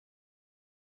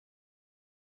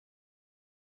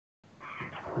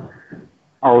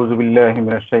আউযু বিল্লাহি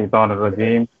মিনাশ শাইতানির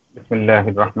রাজীম।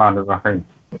 বিসমিল্লাহির রহমানির রহিম।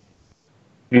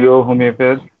 প্রিয়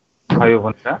হোমিওপ্যাথ ভাই ও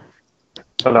বোনেরা,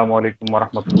 আসসালামু আলাইকুম ওয়া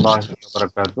রাহমাতুল্লাহি ওয়া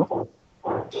বারাকাতুহু।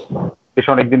 বেশ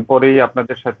অনেকদিন পরেই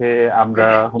আপনাদের সাথে আমরা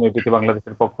হোমিওপ্যাথি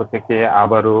বাংলাদেশের পক্ষ থেকে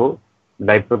আবারও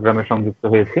লাইভ প্রোগ্রামে সংযুক্ত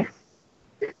হয়েছি।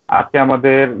 আজকে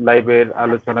আমাদের লাইভের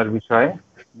আলোচনার বিষয়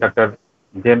doctor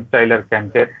James Tyler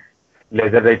ক্যান্টের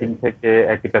laser writing থেকে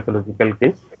একটি প্যাথোলজিক্যাল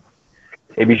কেস।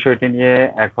 এই বিষয়টি নিয়ে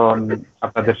এখন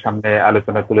আপনাদের সামনে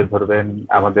আলোচনা তুলে ধরবেন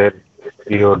আমাদের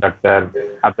প্রিয় ডাক্তার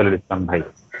আব্দুল ইসলাম ভাই।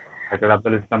 ডাক্তার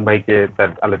আব্দুল ইসলাম ভাইকে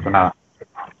তার আলোচনা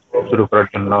শুরু করার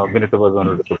জন্য বিনীতভাবে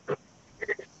অনুরোধ করছি।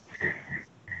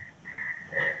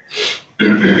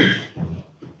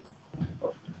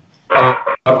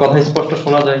 আর কথা স্পষ্ট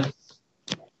শোনা যায়?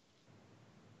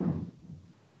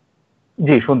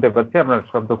 জি, শুনতে পাচ্ছি, আপনার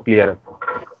শব্দ ক্লিয়ার আছে।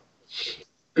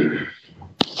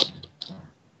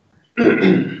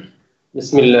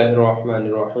 বিসমিল্লাহির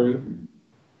রহমানির রহিম।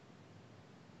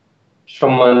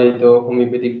 সম্মানিত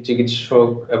হোমিওপ্যাথিক চিকিৎসক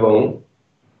এবং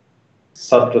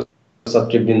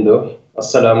ছাত্রছাত্রীবৃন্দ,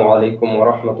 আসসালামু আলাইকুম ওয়া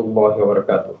রাহমাতুল্লাহি ওয়া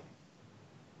বারাকাতুহু।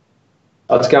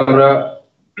 আজকে আমরা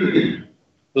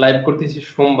লাইভ করতেছি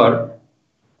সোমবার।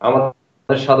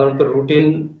 আমাদের সাধারণত রুটিন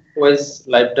ওয়াইজ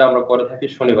লাইভটা আমরা করে থাকি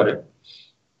শনিবারে।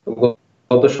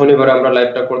 গত শনিবারে আমরা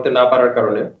লাইভটা করতে না পারার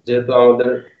কারণে, যেহেতু আমাদের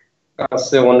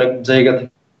কাছে অনেক জায়গা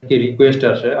থেকে রিকোয়েস্ট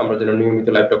আসে আমরা যেন নিয়মিত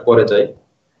লাইভটা করে যাই,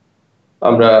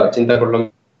 আমরা চিন্তা করলাম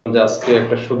যে আজকে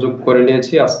একটা সুযোগ করে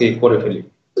নিয়েছি, আজকে করে ফেলি।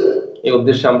 এই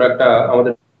উদ্দেশ্যে আমরা একটা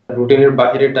আমাদের রুটিনের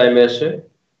বাইরে টাইমে এসে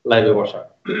লাইভে বসা,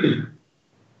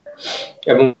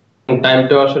 এবং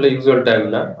টাইমটা আসলে ইউজুয়াল টাইম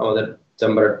না, আমাদের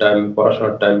চেম্বারের টাইম,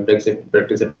 পড়াশোনার টাইম,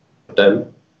 প্র্যাকটিসের টাইম।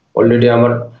 অলরেডি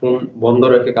আমার ফোন বন্ধ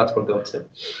রেখে কাজ করতে হচ্ছে।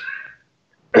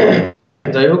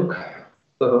 যাই হোক,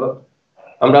 তো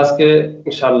আমরা আজকে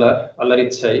ইনশাআল্লাহ আল্লাহর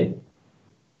ইচ্ছায়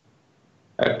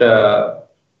একটা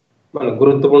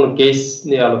গুরুত্বপূর্ণ কেস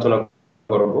নিয়ে আলোচনা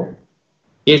করব।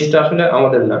 কেসটা আসলে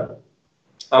আমাদের না,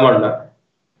 আমার না,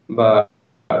 বা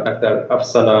ডাক্তার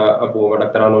আফসানা আপু বা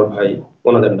ডাক্তার আনোয়ার ভাই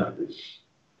ওনাদের না।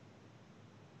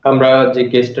 আমরা যে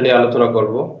কেসটা নিয়ে আলোচনা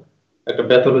করব একটা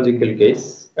pathological case,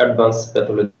 advance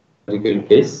pathological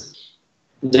case.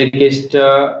 যে কেসটা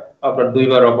আপনার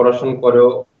 2বার অপারেশন করেও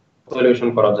সলিউশন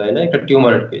করা যায় না, একটা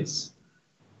টিউমারের কেস,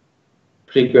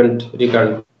 ফ্রিকুয়েন্ট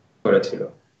রিকারেন্ট করেছিল।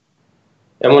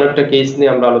 এমন একটা কেস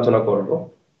নিয়ে আমরা আলোচনা করব।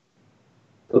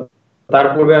 তো তার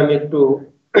পূর্বে আমি একটু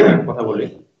কথা বলি।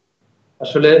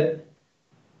 আসলে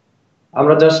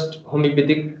আমরা জাস্ট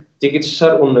হোমিওপ্যাথিক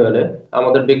চিকিৎসার উন্নয়নে,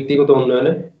 আমাদের ব্যক্তিগত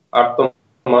উন্নয়নে,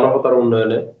 মানবতার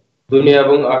উন্নয়নে, দুনিয়া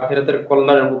এবং আখিরাতের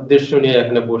কল্যাণের উদ্দেশ্য নিয়ে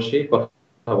এখানে বসি,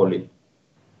 কথা বলি।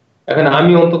 এখানে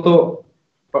আমি অন্তত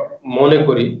মনে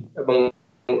করি এবং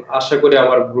আশা করি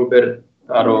আমার গ্রুপের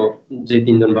আরো যে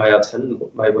 3জন ভাই আছেন,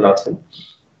 ভাই বোন আছেন,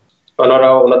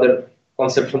 ওনারাও ওনাদের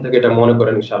কনসেপশন থেকে এটা মনে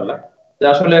করেন ইনশাআল্লাহ, যে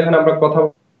আসলে এখানে আমরা কথা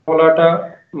বলাটা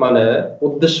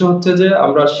উদ্দেশ্য হচ্ছে যে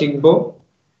আমরা শিখবো,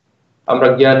 আমরা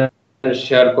জ্ঞান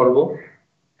শেয়ার করব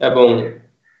এবং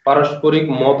পারস্পরিক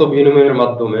মত বিনিময়ের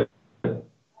মাধ্যমে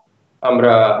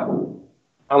আমরা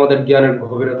আমাদের জ্ঞানের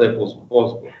গভীরতায়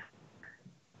পৌঁছবো।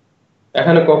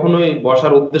 এখানে কখনোই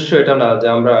বসার উদ্দেশ্য এটা না যে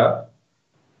আমরা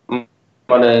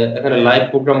এখানে লাইভ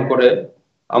প্রোগ্রাম করে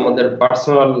আমাদের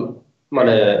পার্সোনাল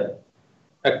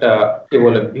একটা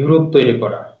বিরোধ তৈরি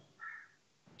করা,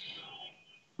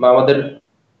 বা আমাদের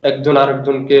একজন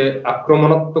আরেকজনকে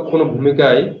আক্রমণাত্মক কোনো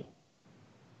ভূমিকায়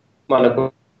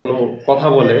কোনো কথা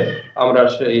বলে আমরা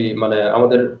সেই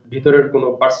আমাদের ভিতরের কোনো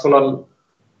পার্সোনাল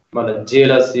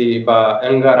জেলাসি বা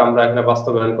অ্যাঙ্গার আমরা এখানে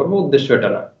বাস্তবায়ন করবো, উদ্দেশ্য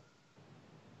এটা না।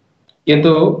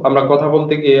 কিন্তু আমরা কথা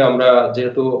বলতে গিয়ে আমরা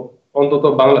যেহেতু অন্তত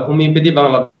হোমিওপ্যাথি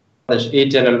বাংলাদেশ এই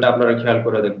চ্যানেলটা আপনারা খেয়াল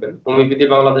করে দেখবেন, হোমিওপ্যাথি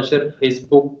বাংলাদেশের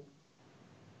ফেসবুক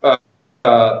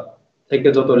থেকে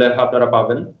যত লেখা আপনারা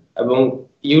পাবেন এবং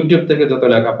ইউটিউব থেকে যত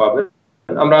লেখা পাবেন,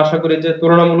 আমরা আশা করি যে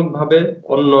তুলনামূলকভাবে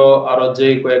অন্য আরো যে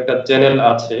কয়েকটা চ্যানেল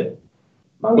আছে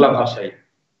বাংলা ভাষায়,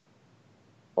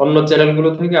 অন্য চ্যানেলগুলো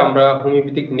থেকে আমরা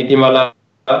হোমিওপ্যাথিক নীতিমালা,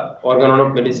 অর্গান অফ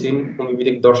মেডিসিন,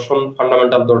 হোমিওপ্যাথিক দর্শন,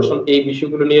 ফান্ডামেন্টাল দর্শন, এই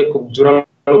বিষয়গুলো নিয়ে খুব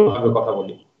জোরালোভাবে কথা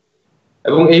বলি।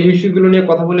 এবং এই বিষয়গুলো নিয়ে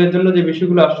কথা বলার জন্য যে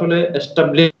বিষয়গুলো আসলে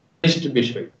এস্টাবলিশড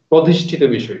বিষয়,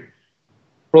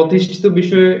 প্রতিষ্ঠিত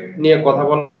বিষয় নিয়ে কথা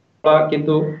বলা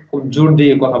কিন্তু খুব জোর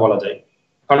দিয়ে কথা বলা যায়।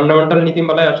 ফান্ডামেন্টাল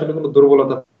নীতিমালায় আসলে কোনো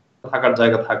দুর্বলতা থাকার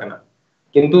জায়গা থাকে না।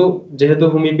 কিন্তু যেহেতু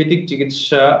হোমিওপ্যাথিক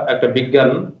চিকিৎসা একটা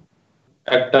বিজ্ঞান,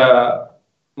 একটা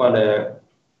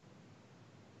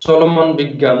চলমান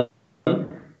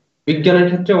বিজ্ঞানের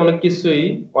ক্ষেত্রে অনেক কিছুই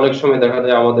অনেক সময় দেখা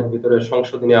যায় আমাদের ভিতরে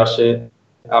সংশোধনী আসে,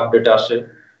 আপডেট আসে,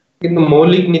 কিন্তু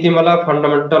মৌলিক নীতিমালা,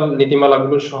 ফান্ডামেন্টাল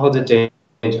নীতিমালাগুলো সহজে চেঞ্জ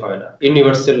চেঞ্জ হয় না,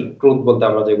 ইউনিভার্সাল ট্রুথ বলতে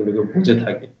আমরা যেগুলোকে বুঝে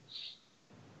থাকি।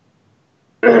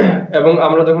 এবং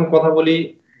আমরা যখন কথা বলি,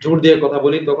 জোর দিয়ে কথা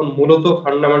বলি, তখন মূলত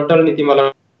ফান্ডামেন্টাল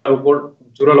নীতিমালার উপর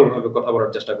জোরালো ভাবে কথা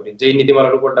বলার চেষ্টা করি। যেই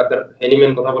নীতিমালার উপর ডাক্তার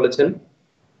হেনিম্যান কথা বলেছেন,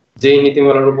 যেই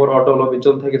নীতিমালার উপর অটল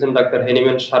অবিচল থেকেছেন ডাক্তার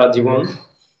হেনিম্যান সারা জীবন,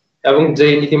 এবং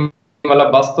যেই নীতিমালা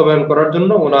বাস্তবায়ন করার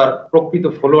জন্য ওনার প্রকৃত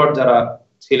ফলোয়ার যারা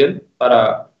ছিলেন তারা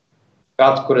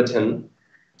কাজ করেছেন,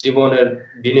 জীবনের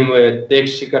বিনিময়ে ত্যাগ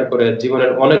স্বীকার করে,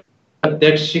 জীবনের অনেক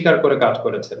ত্যাগ স্বীকার করে কাজ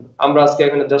করেছেন। আমরা আজকে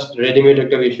এখানে জাস্ট রেডিমেড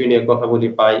একটা বিষয় নিয়ে কথা বলি,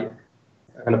 পাই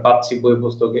এখানে পাচ্ছি বই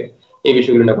পুস্তকে, এই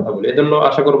বিষয়গুলো নিয়ে কথা বলি। এজন্য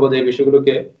আশা করবো যে এই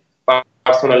বিষয়গুলোকে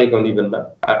পার্সোনালি কেউ নিবেন না।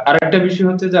 আর আরেকটা বিষয়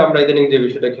হচ্ছে যে আমরা ইদানিং যে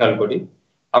বিষয়টা খেয়াল করি,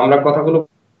 আমরা কথাগুলো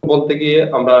বলতে গিয়ে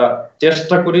আমরা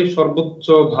চেষ্টা করি সর্বোচ্চ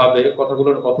ভাবে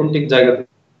কথাগুলোর অথেন্টিক জায়গা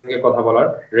থেকে কথা বলার,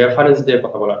 রেফারেন্স দিয়ে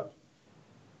কথা বলার।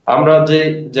 আমরা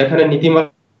যেখানে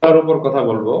নীতিমালার উপর কথা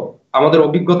বলবো, আমাদের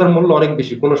অভিজ্ঞতার মূল্য অনেক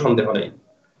বেশি, কোনো সন্দেহ নেই।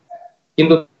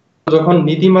 কিন্তু যখন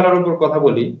নীতিমালার উপর কথা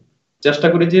বলি, চেষ্টা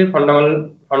করি যে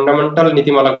ফান্ডামেন্টাল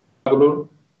নীতিমালাগুলোর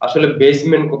আসলে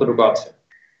বেসমেন্ট কতটুকু আছে,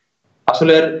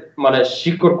 আসলে মানে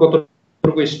শিকড়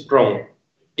কতটুকু স্ট্রং,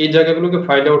 এই জায়গাগুলোকে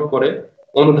ফাইন্ড আউট করে,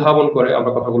 অনুধাবন করে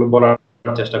আমরা কথাগুলো বলার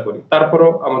চেষ্টা করি। তারপরও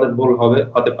আমাদের ভুল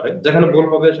হতে পারে, যেখানে ভুল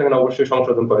হবে সেখানে অবশ্যই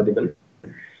সংশোধন করে দিবেন।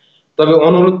 তবে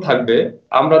অনুরোধ থাকবে,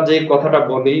 আমরা যে কথাটা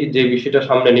বলি, যে বিষয়টা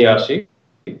সামনে নিয়ে আসি,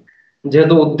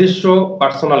 যেহেতু উদ্দেশ্য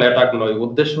পার্সোনাল অ্যাটাক নয়,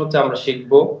 উদ্দেশ্য হচ্ছে আমরা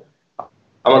শিখবো,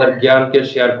 আমাদের জ্ঞানকে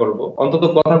শেয়ার করব, অন্তত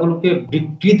কথাগুলোকে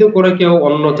বিকৃত করে কেউ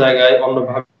অন্য জায়গায়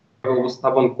অন্যভাবে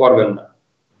উপস্থাপন করবেন না।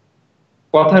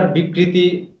 কথার বিকৃতি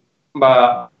বা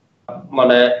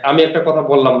মানে আমি একটা কথা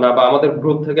বললাম না, বা আমাদের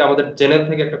গ্রুপ থেকে, আমাদের চ্যানেল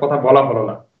থেকে একটা কথা বলা হলো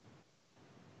না,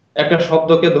 একটা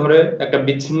শব্দকে ধরে, একটা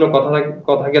বিচ্ছিন্ন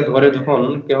কথাকে ধরে যখন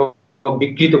কেউ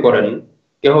বিকৃত করেন,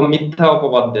 কেউ মিথ্যা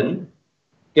অপবাদ দেন,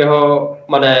 কেহ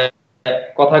মানে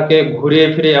কথাকে ঘুরিয়ে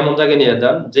ফিরে এমন জায়গায় নিয়ে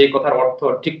যান যে কথার অর্থ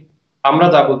ঠিক আমরা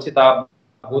যা বলছি তা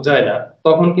বোঝায় না,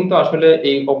 তখন কিন্তু আসলে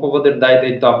এই অপবাদের দায়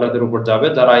দায়িত্ব আপনাদের উপর যাবে,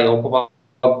 যারা এই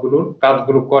অপবাদগুলোর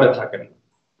কাজগুলো করে থাকেন।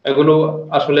 এগুলো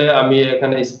আসলে আমি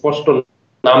এখানে স্পষ্ট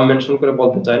নাম মেনশন করে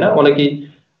বলতে চাই না, অনেকেই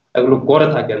এগুলো করে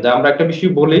থাকেন, যে আমরা একটা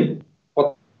বিষয় বলি,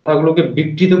 কথাগুলোকে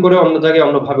বিকৃত করে অন্য জায়গায়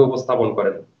অন্যভাবে উপস্থাপন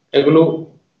করেন। এগুলো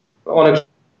অনেক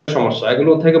সমস্যা।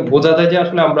 এগুলো থেকে বোঝা যায় যে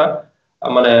আসলে আমরা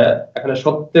মানে এখানে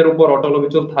সত্যের উপর অটল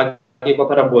অবিচল থাকি, এই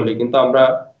কথাটা বলি, কিন্তু আমরা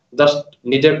জাস্ট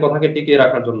নিজের কথাকে টিকিয়ে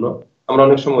রাখার জন্য আমরা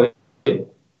অনেক সময়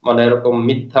মানে এরকম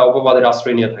মিথ্যা অপবাদের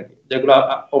আশ্রয় নিয়ে থাকি, যেগুলো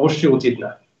অবশ্যই উচিত না।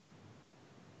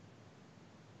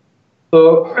 তো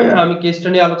আমি কেসটা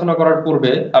নিয়ে আলোচনা করার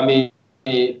পূর্বে আমি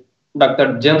ডাক্তার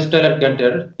জেমস টেইলর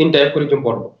ক্যান্টের 3টা অ্যাফোরিজম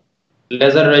পড়ব।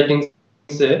 লেজার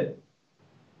রাইটিংসে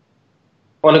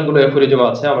অনেকগুলো অ্যাফোরিজম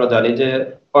আছে। আমরা জানি যে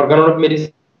অর্গান অফ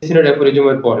মেডিসিনের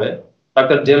অ্যাফোরিজমের পরে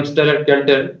ডাক্তার জেমস টেইলর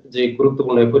ক্যান্টের যে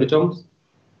গুরুত্বপূর্ণ অ্যাফোরিজম,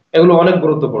 এগুলো অনেক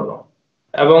গুরুত্বপূর্ণ।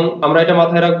 এবং আমরা এটা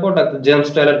মাথায় রাখবো, ডাক্তার জেমস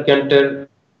টেইলর ক্যান্টের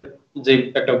যে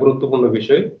একটা গুরুত্বপূর্ণ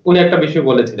বিষয়, উনি একটা বিষয়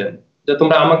বলেছিলেন যে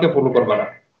তোমরা আমাকে ফলো করবে না,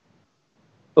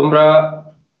 তোমরা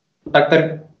ডাক্তার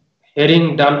হেরিং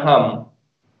ডানহাম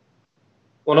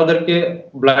ওনাদেরকে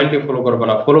ব্লাইন্ডলি ফলো করবে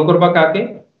না। ফলো করবা কাকে,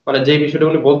 মানে যে বিষয়টা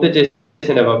উনি বলতে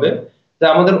চেয়েছেন এভাবে, যে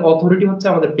আমাদের অথরিটি হচ্ছে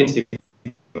আমাদের প্রিন্সিপাল,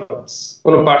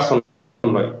 কোনো পার্সন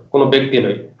নয়, কোনো ব্যক্তি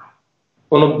নয়।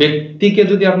 কোনো ব্যক্তিকে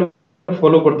যদি আপনি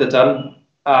ফলো করতে চান,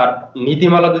 আর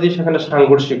নীতিমালা যদি সেখানে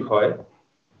সাংঘর্ষিক হয়,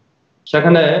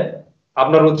 সেখানে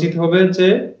আপনার উচিত হবে যে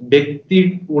ব্যক্তির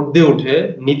ঊর্ধ্বে উঠে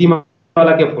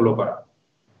নীতিমালাকে ফলো করা।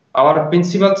 আমার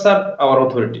প্রিন্সিপাল স্যার আমার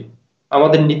অথরিটি,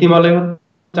 আমাদের নীতিমালা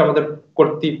হচ্ছে আমাদের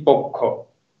কর্তৃপক্ষ,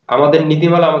 আমাদের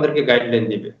নীতিমালা আমাদেরকে গাইডলাইন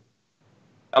দিবে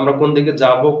আমরা কোন দিকে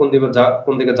যাব, কোন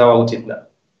দিকে যাওয়া উচিত না।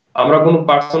 আমরা কোন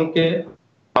পার্সনকে,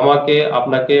 আমাকে,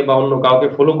 আপনাকে বা অন্য কাউকে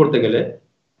ফলো করতে গেলে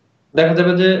দেখা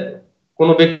যাবে যে কোন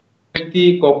ব্যক্তি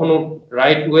কখনো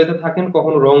রাইট ওয়েতে থাকেন,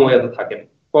 কখনো রং ওয়েতে থাকেন,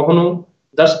 কখনো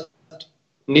জাস্ট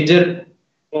নিজের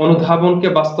অনুধাবনকে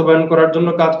বাস্তবায়ন করার জন্য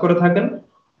কাজ করে থাকেন,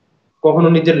 কখনো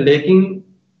নিজের লেকিং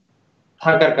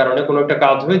থাকার কারণে কোনো একটা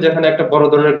কাজ হয় যেখানে একটা বড়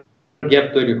ধরনের গ্যাপ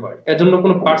তৈরি হয়। এজন্য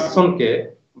কোনো পার্সনকে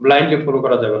ব্লাইন্ডলি ফলো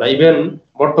করা যাবে না। ইভেন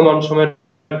বর্তমান সময়ের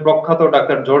প্রখ্যাত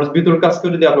ডাক্তার জর্জ বিতুর কাছকে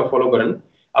যদি আপনি ফলো করেন,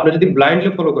 আপনি যদি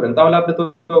ব্লাইন্ডলি ফলো করেন, তাহলে আপনি তো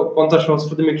 50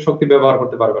 সহস্রতমিক শক্তি ব্যবহার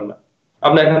করতে পারবেন না,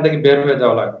 আপনার এখান থেকে বের হয়ে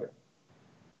যাওয়া লাগবে।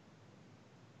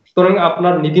 সুতরাং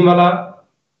আপনার নীতিমালা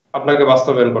আপনাকে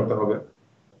বাস্তবায়ন করতে হবে।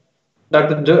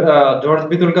 ডাক্তার জর্জ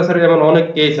বিতুল কাছের এমন অনেক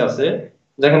কেস আছে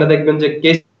যেখানে দেখবেন যে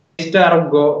কেসটা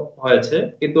আরোগ্য হয়েছে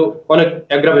কিন্তু অনেক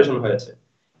অ্যাগ্রাভেশন হয়েছে।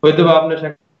 হয়তোবা আপনি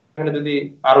সেখানে যদি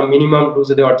আরো মিনিমাম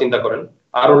ডোজে দেওয়ার চিন্তা করেন,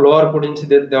 আরো লোয়ার পোটেন্সি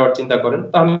দেওয়ার চিন্তা করেন,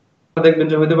 তাহলে দেখবেন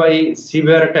যে হয়তোবা এই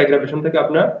সিভিয়ার একটা অ্যাগ্রাভেশন থেকে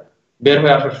আপনার বের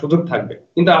হয়ে আসার সুযোগ থাকবে।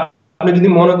 কিন্তু আপনি যদি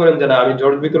মনে করেন যে না, আমি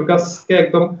জর্জ বিতুল কাছকে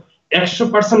একদম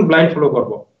 100% ব্লাইন্ড ফলো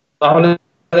করব, তাহলে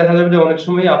দেখা যাবে যে অনেক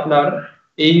সময় আপনার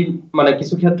এই মানে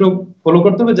কিছু ক্ষেত্রে ফলো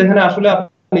করতে হবে যেখানে আসলে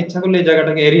আপনি ইচ্ছা করলে এই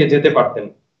জায়গাটাকে এড়িয়ে যেতে পারতেন।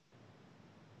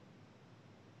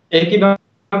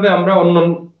 একইভাবে আমরা অন্য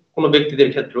কোন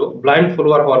ব্যক্তিদের ক্ষেত্রেও ব্লাইন্ড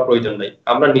ফলোয়ার হওয়ার প্রয়োজন নাই।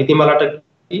 আমরা নীতিমালাটা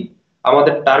কি,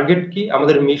 আমাদের টার্গেট কি,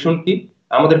 আমাদের মিশন কি,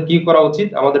 আমাদের কি করা উচিত,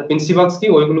 আমাদের প্রিন্সিপালস কি,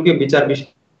 ওইগুলোকে বিচার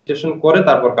বিশ্লেষণ করে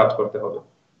তারপর কাজ করতে হবে।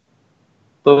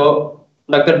 তো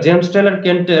ডাক্তার জেমস টেলর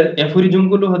কেন্টের অ্যাফোরিজম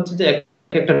গুলো হচ্ছে যে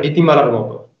একটা নীতিমালার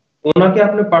মতো। ওনাকে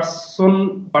আপনি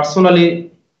পার্সোনালি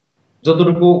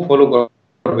যতটুকু ফলো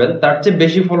করবেন তার চেয়ে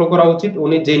বেশি ফলো করা উচিত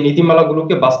উনি যে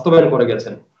নীতিমালাগুলোকে বাস্তবায়ন করে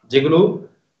গেছেন, যেগুলো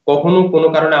কখনো কোনো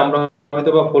কারণে আমরা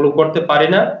হয়তো বা ফলো করতে পারি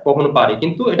না, কখনো পারি,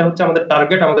 কিন্তু এটা হচ্ছে আমাদের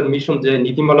টার্গেট, আমাদের মিশন, যে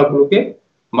নীতিমালাগুলোকে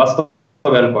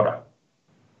বাস্তবায়ন করা।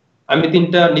 আমি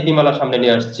 3টা নীতিমালা সামনে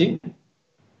নিয়ে আসছি।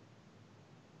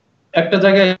 একটা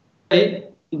জায়গায়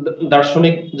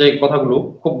দার্শনিক যে কথাগুলো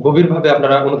খুব গভীরভাবে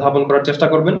আপনারা অনুধাবন করার চেষ্টা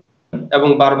করবেন, এবং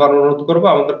বারবার অনুরোধ করবো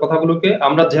আমাদের কথাগুলোকে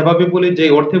আমরা যেভাবে বলি, যে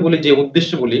অর্থে বলি, যে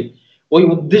উদ্দেশ্যে বলি, ওই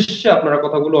উদ্দেশ্যে আপনারা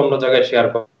কথাগুলো অন্য জায়গায় শেয়ার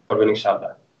করবেন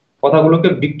ইনশাআল্লাহ। কথাগুলোকে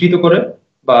বিকৃত করে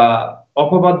বা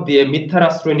অপবাদ দিয়ে, মিথ্যার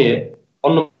আশ্রয় নিয়ে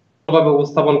অন্যভাবে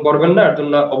উপস্থাপন করবেন না। এর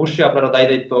জন্য অবশ্যই আপনারা দায়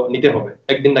দায়িত্ব নিতে হবে,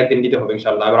 একদিন না একদিন নিতে হবে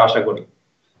ইনশাআল্লাহ, আমরা আশা করি।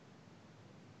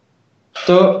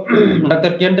 তো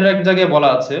ডাক্তার কেন্টের এক জায়গায় বলা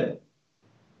আছে,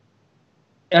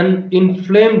 an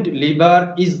inflamed liver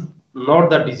is not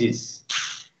the disease।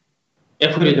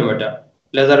 Aphorism এটা,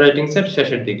 লেজার রাইটিংস এর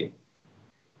শেষের দিকে।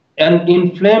 an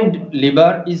inflamed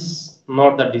liver is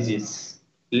not the disease।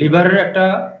 লিভারের একটা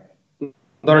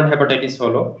ধরেন হেপাটাইটিস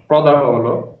হলো, প্রদাহ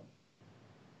হলো,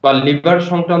 বা লিভার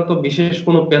সংক্রান্ত বিশেষ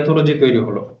কোনো প্যাথোলজি তৈরি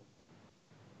হলো,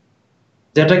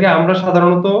 যেটাকে আমরা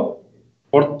সাধারণত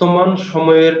বর্তমান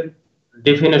সময়ের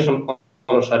ডেফিনেশন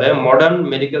অনুসারে, মডার্ন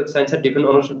মেডিকেল সায়েন্সের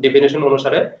ডেফিনেশন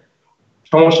অনুসারে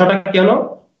সমস্যাটা কেন,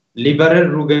 লিভারের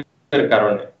রোগের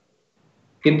কারণে।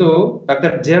 কিন্তু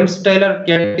ডাক্তার জেমস টাইলার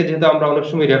কেন্টকে যেহেতু আমরা অনেক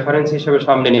সময় রেফারেন্স হিসেবে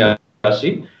সামনে নিয়ে আসি,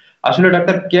 আসলে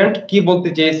ডাক্তার কেন্ট কি বলতে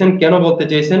চেয়েছেন, কেন বলতে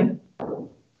চেয়েছেন,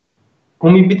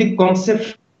 হোমিওপ্যাথিক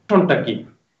কনসেপশনটা কি,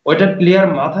 ওইটা ক্লিয়ার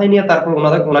মাথায় নিয়ে তারপর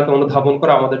ওনাকে অনুধাবন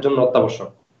করা আমাদের জন্য অত্যাবশ্যক।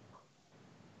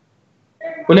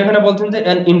 উনি এখানে বলছেন যে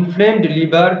an inflamed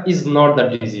liver is not the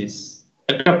disease।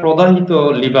 একটা প্রদাহিত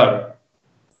লিভার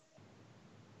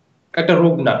একটা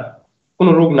রোগ না, কোন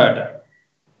রোগ না এটা,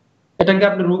 এটাকে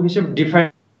আপনি রোগ হিসেবে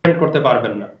ডিফাইন করতে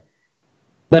পারবেন না।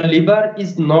 The liver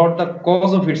is not the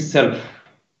cause of itself।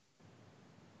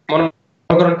 মনে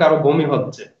করেন কারো বমি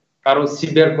হচ্ছে, কারো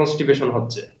সিভিয়ার কনস্টিপেশন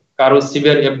হচ্ছে, কারো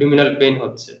সিভিয়ার অ্যাবডোমিনাল পেইন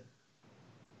হচ্ছে,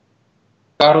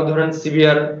 কারো ধরেন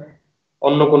সিভিয়ার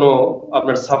অন্য কোনো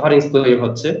আপনার সাফারিংস তৈরি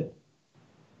হচ্ছে,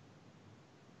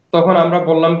 তখন আমরা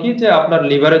বললাম কি যে আপনার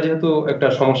লিভারে যেহেতু একটা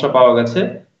সমস্যা পাওয়া গেছে,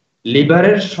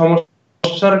 লিভারের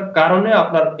সমস্যার কারণে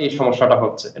আপনার এই সমস্যাটা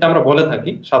হচ্ছে, এটা আমরা বলে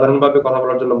থাকি, সাধারণভাবে কথা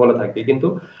বলার জন্য বলে থাকি। কিন্তু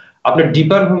আপনি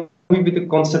ডিপার হোমিওপ্যাথিক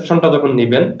কনসেপশনটা যখন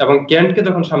নেবেন এবং ক্যান্টকে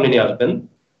যখন সামনে নিয়ে আসবেন,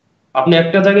 আপনি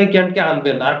একটা জায়গায় ক্যান্টকে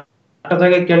আনবেন আর একটা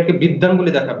জায়গায় ক্যান্টকে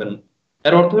বিদ্যাঙ্গুলি দেখাবেন,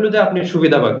 এর অর্থ হলো যে আপনি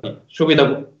সুবিধাবাদী,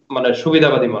 মানে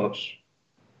সুবিধাবাদী মানুষ।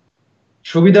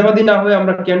 সুবিধাবাদী না হয়ে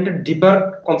আমরা ক্যান্টের ডিপার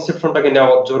কনসেপশনটাকে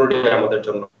নেওয়া জরুরি আমাদের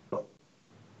জন্য।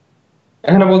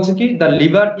 এখানে বলছে কি, the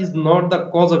liver is not the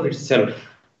cause of itself.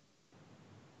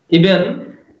 Even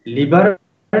liver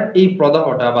এই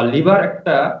প্রদাহটা বা লিভার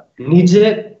একটা নিজে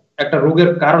একটা রোগের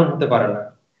কারণ হতে পারে না।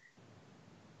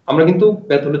 আমরা কিন্তু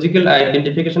প্যাথোলজিক্যাল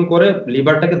আইডেন্টিফিকেশন করে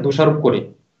লিভারটাকে দোষারোপ করি,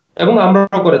 এবং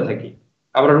আমরাও করে থাকি,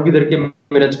 আমরা রোগীদেরকে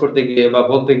ম্যানেজ করতে গিয়ে বা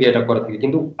বলতে গিয়ে এটা করে থাকি।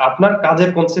 কিন্তু আপনার কাজের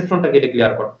কনসেপশনটাকে এটা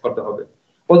ক্লিয়ার করতে হবে।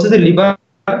 বলছে যে লিভার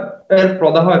এর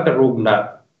প্রদাহ একটা রোগ না,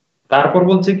 তারপর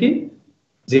বলছে কি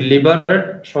যে লিভার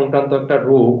সংক্রান্ত একটা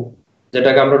রোগ,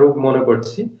 যেটাকে আমরা রোগ মনে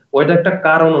করছি, ওইটা একটা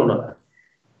কারণও না।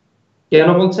 কেন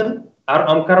বলছেন? আর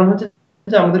কারণ হচ্ছে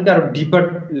যে আমাদেরকে আরো ডিপার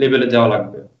লেভেলে যাওয়া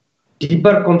লাগবে,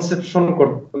 ডিপার কনসেপশন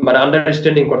মানে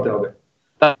আন্ডারস্ট্যান্ডিং করতে হবে।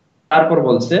 তারপর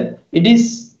বলছে it is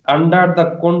under the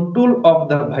control of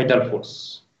the vital force.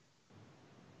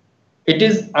 It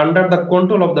is under the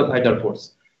control of the vital force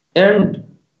and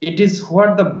it is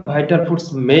what the vital force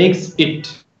makes it.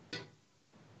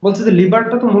 বলছে যে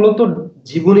লিভারটা তো মূলত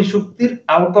জীবনী শক্তির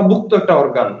আওতাভুক্ত একটা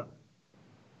অর্গান।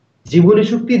 জীবনী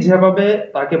শক্তি যেভাবে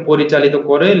তাকে পরিচালিত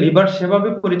করে, লিভার সেভাবে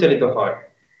পরিচালিত হয়।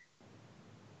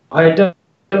 ভাইটাল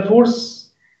ফোর্স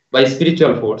বা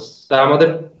স্পিরিচুয়াল ফোর্স,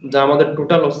 যা আমাদের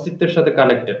টোটাল অস্তিত্বের সাথে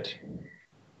কানেক্টেড।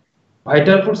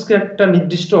 ভাইটাল ফোর্সকে একটা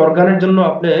নির্দিষ্ট অর্গানের জন্য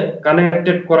আপনি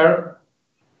কানেক্টেড করার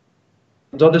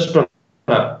যথেষ্ট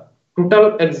না, টোটাল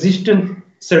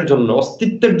এক্সিস্টেন্সের জন্য,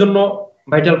 অস্তিত্বের জন্য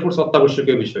ভাইটাল ফোর্স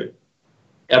অত্যাবশ্যকীয় বিষয়।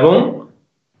 এবং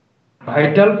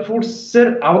ভাইটাল ফোর্সের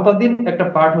আওতাধীন একটা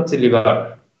পার্ট হচ্ছে লিভার।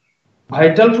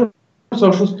 ভাইটাল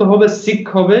অসুস্থ হবে, সিক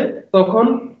হবে, তখন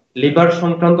লিভার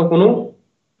সংক্রান্ত কোনো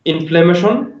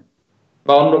ইনফ্ল্যামেশন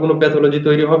বা অন্য কোনো প্যাথোলজি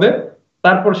তৈরি হবে,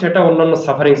 তারপর সেটা অন্যান্য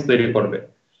সাফারিংস তৈরি করবে।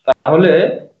 তাহলে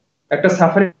একটা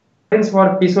সাফারিংস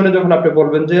হওয়ার পিছনে যখন আপনি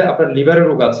বলবেন যে আপনার লিভারের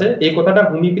রোগ আছে, এই কথাটা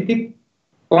হোমিওপ্যাথিক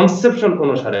কনসেপশন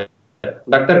অনুসারে,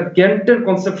 ডাক্তার কেন্টের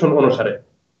কনসেপশন অনুসারে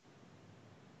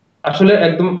আসলে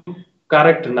একদম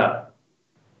কারেক্ট না,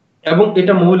 এবং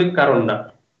এটা মৌলিক কারণ না।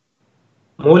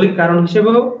 মৌলিক কারণ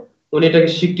হিসেবেও উনি এটাকে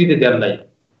স্বীকৃতি দেন নাই।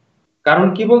 কারণ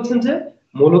কি বলছেন যে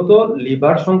মূলত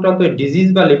লিভার সংক্রান্ত ডিজিজ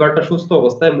বা লিভারটা সুস্থ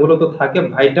অবস্থায় মূলত থাকে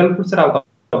ভাইটাল ফুডস এর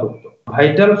আওতাভুক্ত।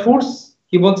 ভাইটাল ফুডস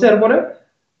কি বলছে এরপরে,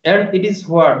 and it is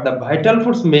what the vital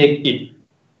foods make it,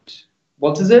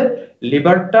 বলছে যে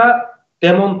লিভারটা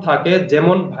তেমন থাকে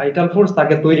যেমন ভাইটাল ফুডস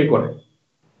তাকে তৈরি করে।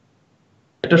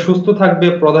 এটা সুস্থ থাকবে,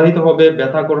 প্রদাহিত হবে,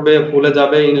 ব্যথা করবে, ফুলে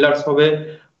যাবে, ইনলার্স হবে,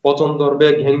 পচন ধরবে,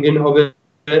 ঘ্যাংগ্রিন হবে,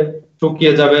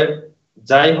 শুকিয়ে যাবে,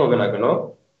 যাই হবে না কেন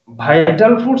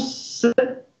ভাইটাল ফুডস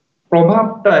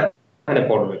প্রভাবটা এখানে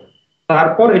পড়বে।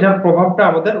 তারপর এটার প্রভাবটা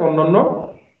আমাদের অন্যান্য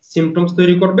সিমটমস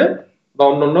তৈরি করবে বা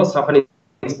অন্যান্য সাফারিং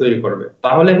তৈরি করবে।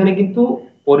 তাহলে এখানে কিন্তু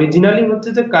অরিজিনালি হচ্ছে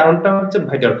যে কারণটা হচ্ছে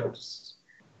ভাইটাল ফুডস,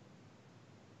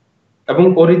 এবং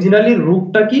অরিজিনালি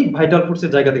রোগটা কি ভাইটাল ফুডস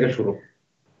এর জায়গা থেকে শুরু।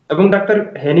 এবং ডাক্তার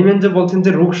হ্যানিম্যান যে বলছেন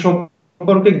যে রোগ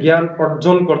সম্পর্কে জ্ঞান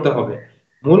অর্জন করতে হবে,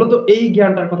 মূলত এই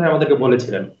জ্ঞানটার কথা আমাদেরকে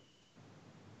বলেছিলেন।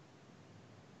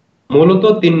 মূলত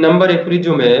 3 নম্বর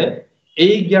এফরিজমে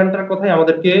এই জ্ঞানটার কথাই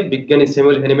আমাদেরকে বিজ্ঞানী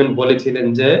স্যামুয়েল হ্যানিম্যান বলেছিলেন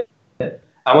যে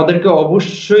আমাদেরকে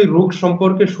অবশ্যই রোগ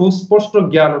সম্পর্কে সুস্পষ্ট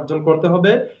জ্ঞান অর্জন করতে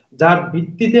হবে, যার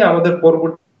ভিত্তিতে আমাদের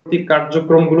পরবর্তী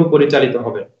কার্যক্রমগুলো পরিচালিত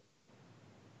হবে।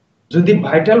 যদি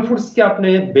ভাইটাল ফুডস কে আপনি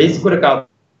বেস করে কাজ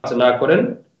না করেন,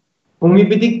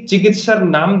 হোমিওপ্যাথিক চিকিৎসার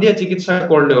নাম দিয়ে চিকিৎসা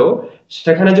করলেও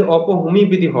সেখানে যে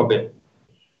অপহোমিওপ্যাথি হবে,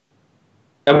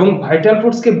 এবং ভাইটাল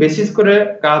ফুডস কে বেসিস করে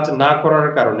কাজ না করার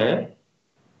কারণে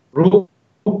রোগ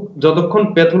যতক্ষণ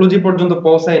প্যাথোলজি পর্যন্ত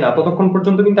পৌঁছায় না ততক্ষণ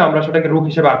পর্যন্ত কিন্তু আমরা সেটাকে রোগ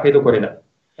হিসেবে আখ্যায়িত করি না।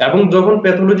 এবং যখন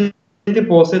প্যাথোলজিতে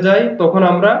পৌঁছে যায় তখন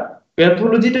আমরা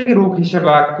প্যাথোলজিটাকে রোগ হিসেবে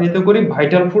আখ্যায়িত করি,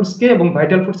 ভাইটাল ফুডস কে এবং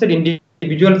ভাইটাল ফুডস এর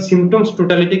ইন্ডিভিজুয়াল সিমটমস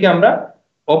টোটালিটিকে আমরা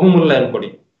অবমূল্যায়ন করি।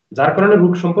 যার কারণে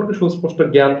রোগ সম্পর্কে সুস্পষ্ট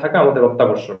জ্ঞান থাকা আমাদের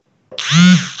অত্যাবশ্যক।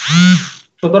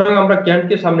 সুতরাং আমরা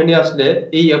ক্যান্টকে সামনে নিয়ে আসলে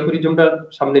এই অ্যাফোরিজমটা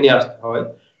সামনে নিয়ে আসতে হয়,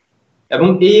 এবং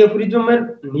এই অ্যাফোরিজমের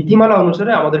নীতিমালা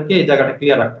অনুসারে আমাদেরকে এই জায়গাটা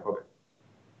ক্লিয়ার রাখতে হবে।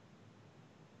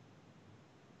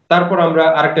 তারপর আমরা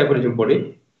আরেকটা অ্যাফোরিজম পড়ি।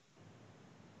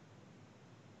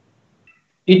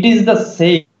 It is the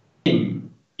same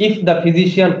if the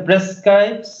physician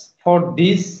prescribes for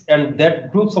this and that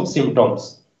groups of symptoms.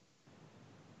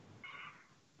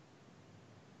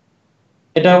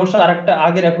 এটা অবশ্য আরেকটা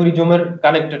আগের অ্যাফোরিজমের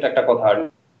কানেক্টেড একটা কথা আর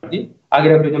কি।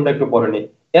 আগের অ্যাফোরিজমটা একটু পড়ে নিই।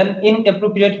 An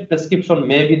inappropriate prescription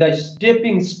may be the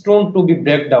stepping stone to be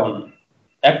break down.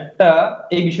 একটা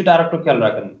এই বিষয়টা আরেকটু খেয়াল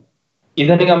রাখেন।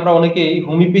 ইদানিং আমরা অনেকেই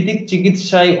হোমিওপ্যাথিক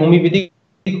চিকিৎসায়,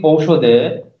 হোমিওপ্যাথিক ঔষধে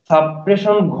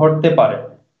সাপ্রেশন ঘটতে পারে,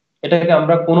 এটাকে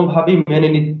আমরা কোনোভাবেই মেনে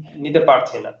নিতে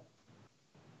পারছি না।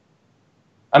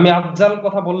 আমি আফজাল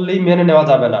কথা বললেই মেনে নেওয়া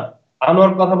যাবে না,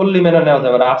 আনোয়ার কথা বললেই মেনে নেওয়া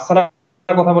যাবে না, আফসানা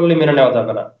কথা বললেই মেনে নেওয়া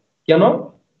যাবে না। কেন?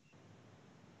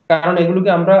 কারণ এগুলোকে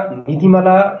আমরা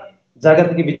নীতিমালা জায়গা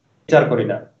থেকে বিচার করি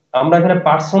না, আমরা এখানে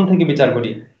পার্সন থেকে বিচার করি।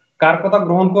 কার কথা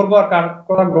গ্রহণ করব আর কার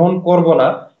কথা গ্রহণ করব না,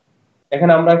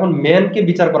 এখানে আমরা এখন ম্যানকে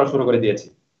বিচার করা শুরু করে দিয়েছি।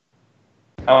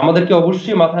 আমাদেরকে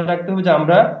অবশ্যই মাথায় রাখতে হবে যে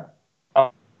আমরা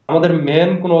আমাদের মেন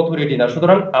কোনো অথরিটি না।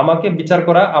 সুতরাং আমাকে বিচার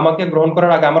করা, আমাকে গ্রহণ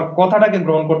করার আগে আমার কথাটাকে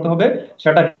গ্রহণ করতে হবে,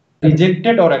 সেটা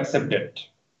রিজেক্টেড অর অ্যাকসেপ্টেড।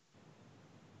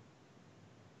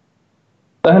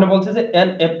 এখানে বলছে যে an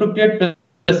appropriate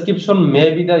prescription may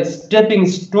be the stepping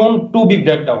stone to be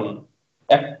break down.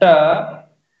 একটা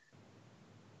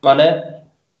মানে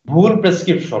ভুল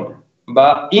প্রেসক্রিপশন বা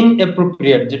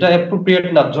ইনঅ্যাপ্রোপ্রিয়েট, যেটা অ্যাপ্রোপ্রিয়েট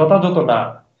না, যথাযথ না,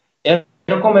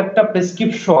 এরকম একটা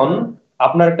প্রেসক্রিপশন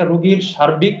আপনার একটা রোগীর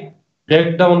সার্বিক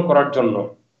ব্রেকডাউন করার জন্য,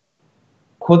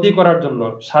 ক্ষতি করার জন্য,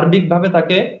 সার্বিকভাবে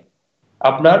তাকে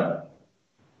আপনার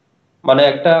মানে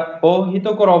একটা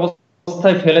অহিতকর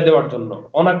অবস্থায় ফেলে দেওয়ার জন্য,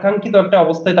 অনাকাঙ্ক্ষিত একটা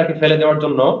অবস্থায় তাকে ফেলে দেওয়ার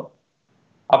জন্য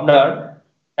আপনার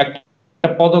একটা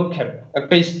পদক্ষেপ,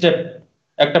 একটা স্টেপ,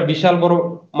 একটা বিশাল বড়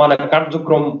মানে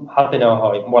কার্যক্রম হাতে নেওয়া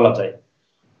হয় বলা যায়।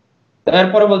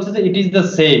 এরপরে বলছে যে it is the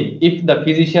same if the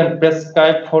physician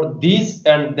prescribe for this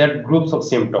and that groups of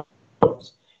symptoms.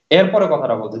 এরপরে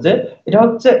কথাটা বলছে যে এটা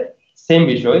হচ্ছে সেম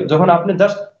বিষয় যখন আপনি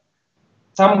just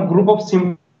some group of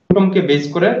সিমটমকে base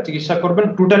করে চিকিৎসা করবেন,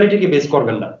 টোটালিটিকে বেস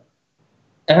করবেন না।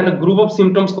 এখানে গ্রুপ অফ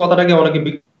সিমটমস কথাটাকে অনেকে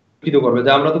বিকৃত করবে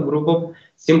যে আমরা তো গ্রুপ অফ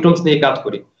সিমটমস নিয়ে কাজ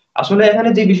করি। আসলে এখানে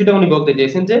যে বিষয়টা উনি বলতে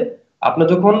চেয়েছেন যে আপনি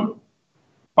যখন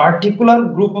পার্টিকুলার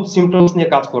গ্রুপ অফ সিমটমস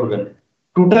নিয়ে কাজ করবেন,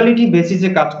 টোটালিটি বেসিসে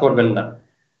কাজ করবেন না।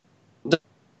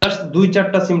 জাস্ট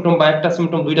 2-4টা সিমটম বা একটা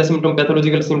সিমটম, দুইটা সিমটম,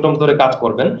 প্যাথোলজিক্যাল সিমটম ধরে কাজ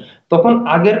করবেন, তখন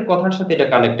আগের কথার সাথে এটা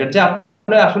কানেক্টেড যে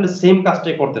আপনি আসলে সেম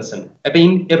কাজটাই করতেছেন, একটা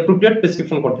ইনঅ্যাপ্রোপ্রিয়েট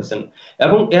প্রেসক্রিপশন করতেছেন,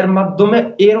 এবং এর মাধ্যমে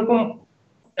এরকম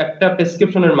একটা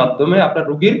প্রেসক্রিপশনের মাধ্যমে আপনার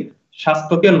রোগীর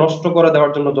স্বাস্থ্যকে নষ্ট করে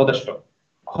দেওয়ার জন্য যথেষ্ট,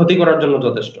 ক্ষতি করার জন্য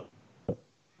যথেষ্ট।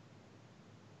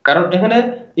 কারণ এখানে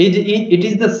এই যে it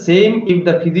is the same if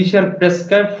the physician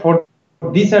prescribe for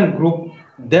this and group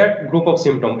that group of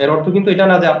symptom. এর অর্থ কিন্তু এটা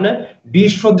না যে আপনি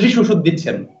বিষ সদৃশ ওষুধ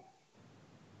দিচ্ছেন,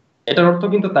 এটার অর্থ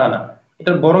কিন্তু তা না।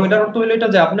 এটা বরং এটার অর্থ হলো এটা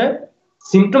যে আপনি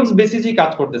সিমটমস বেসিসে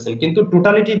কাজ করতেছেন কিন্তু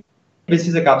টোটালিটি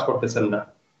বেসিসে কাজ করতেছেন না,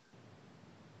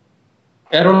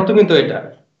 এর অর্থ কিন্তু এটা।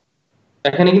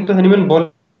 এখানে কিন্তু হ্যানিম্যান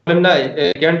বলেন নাই,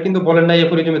 গ্যান্ট কিন্তু বলেন নাই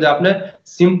এফোরিজমে যে আপনি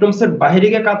সিমটমস এর বাইরে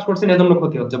গিয়ে কাজ করছেন এজন্য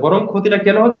ক্ষতি হচ্ছে, বরং ক্ষতিটা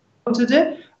কেন হচ্ছে যে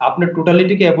আপনি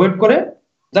টোটালিটিকে অ্যাভয়েড করে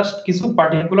জাস্ট কিছু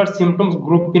পার্টিকুলার সিমটমস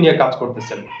গ্রুপকে নিয়ে কাজ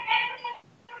করতেছেন।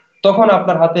 তখন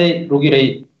আপনার হাতে রোগীর এই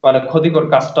মানে ক্ষতিকর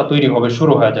কাজটা তৈরি হবে,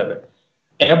 শুরু হয়ে যাবে।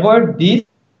 অ্যাভয়েড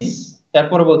দিস,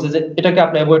 এরপরে বলছে যে এটাকে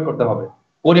আপনি অ্যাভয়েড করতে হবে,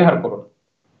 পরিহার করুন।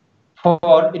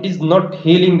 For it is not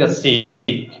healing the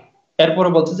sick. এরপরে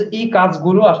বলছে যে এই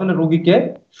কাজগুলো আসলে রোগীকে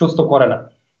সুস্থ করে না,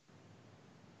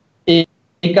 এই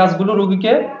এই কাজগুলো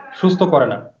রোগীকে সুস্থ করে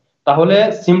না। তাহলে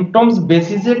সিমটমস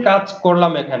বেসিসে কাজ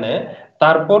করলাম এখানে,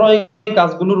 তারপরও এই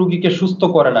কাজগুলো রোগীকে সুস্থ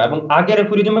করে না। এবং আগের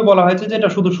এফোরিজমে বলা হয়েছে যে এটা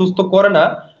শুধু সুস্থ করে না,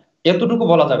 এতটুকু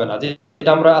বলা যাবে না যে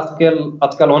এটা আমরা আজকাল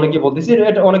আজকাল অনেকে বলতেছি।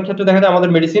 এটা অনেক ক্ষেত্রে দেখা যায়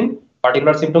আমাদের মেডিসিন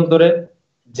পার্টিকুলার সিমটমস ধরে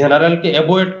জেনারেলকে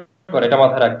অ্যাভয়েড করে, এটা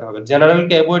মাথায় রাখতে হবে।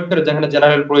 জেনারেলকে অ্যাভয়েড করে, যেখানে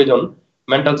জেনারেল প্রয়োজন,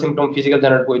 মেন্টাল সিমটম, ফিজিক্যাল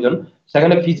জেনারেল প্রয়োজন,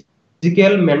 সেখানে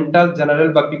ফিজিক্যাল, মেন্টাল, জেনারেল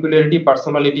বা পিকুলিয়ারিটি,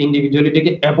 পার্সোনালিটি,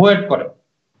 ইন্ডিভিজুয়ালিটিকে অ্যাভয়েড করে।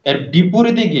 এর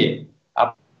বিপরীতে গিয়ে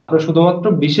আপনি শুধুমাত্র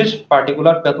বিশেষ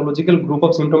particular pathological group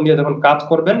of symptom নিয়ে যখন কাজ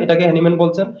করবেন, এটাকে হ্যানিম্যান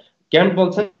বলছেন, ক্যান্ট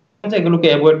বলছেন যে এগুলোকে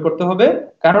অ্যাভয়েড করতে হবে।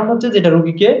 কারণ হচ্ছে যে এটা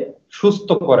রোগীকে সুস্থ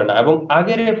করে না। এবং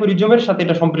আগের এফোরিজমের সাথে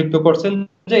এটা সম্পৃক্ত করছেন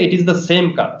যে ইট ইজ দ্য সেম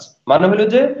কাজ, মানে হলো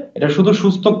যে এটা শুধু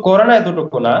সুস্থ করে না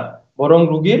এতটুকু না, বরং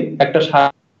রোগীর একটা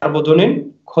সার্বজনীন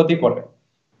ক্ষতি করে।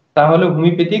 তাহলে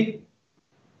হোমিওপ্যাথিক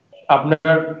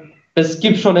আপনার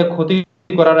প্রেসক্রিপশনে ক্ষতি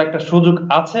করার একটা সুযোগ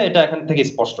আছে, এটা এখান থেকে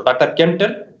স্পষ্ট ডাক্তার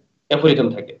কেন্টের অ্যাফোরিজম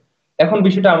থেকে। এখন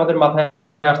বিষয়টা আমাদের মাথায়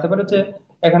আসতে পারে যে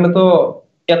এখানে তো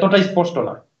এতটা স্পষ্ট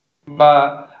না, বা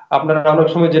আপনারা অনেক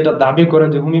সময় যেটা দাবি করেন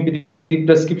যে হোমিওপ্যাথিক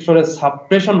প্রেসক্রিপশনে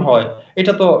সাপ্রেশন হয়,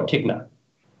 এটা তো ঠিক না।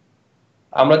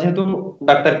 আমরা যেহেতু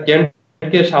ডাক্তার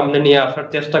কেন্টকে সামনে নিয়ে আসার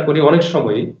চেষ্টা করি অনেক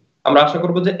সময়, আমরা আশা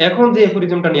করবো যে এখন যে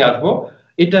এফোরিজমটা নিয়ে আসবো,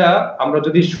 এটা আমরা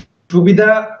যদি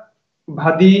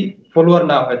সুবিধাবাদী ফলোয়ার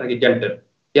না হয়ে থাকি কেন্টের,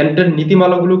 কেন্টের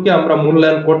নীতিমালাগুলোকে আমরা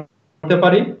মূল্যায়ন করতে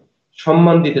পারি,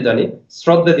 সম্মান দিতে জানি,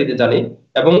 শ্রদ্ধা দিতে জানি,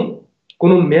 এবং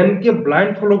কোনো ম্যানকে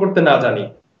ব্লাইন্ড ফলো করতে না জানি,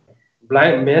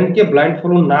 ম্যানকে ব্লাইন্ড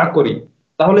ফলো না করি,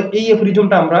 তাহলে এই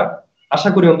এফোরিজমটা আমরা আশা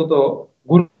করি অন্তত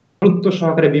গুরুত্ব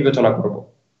সহকারে বিবেচনা করব।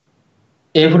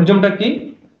 এই এফোরিজমটা কি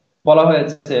বলা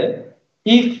হয়েছে?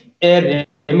 If A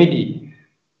remedy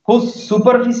whose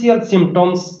superficial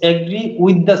symptoms agree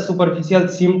with the superficial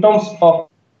symptoms of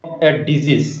a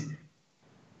disease,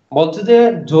 বলছে যে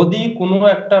যদি কোনো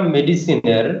একটা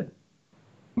মেডিসিনের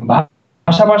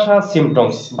ভাষা ভাষা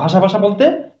সিমটমস, ভাষা ভাষা বলতে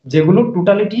যেগুলো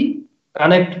টোটালিটি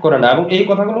কানেক্ট করে না, এবং এই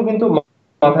কথাগুলো কিন্তু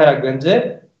মাথায় রাখবেন যে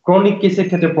ক্রনিক কেসের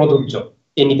ক্ষেত্রে প্রযোজ্য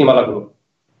এই নীতিমালাগুলো।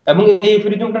 এবং এই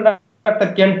এফোরিজমটা ডাক্তার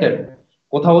কেন্টের,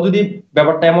 কোথাও যদি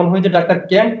ব্যাপারটা এমন হয় যে ডাক্তার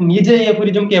কেন্ট নিজে এই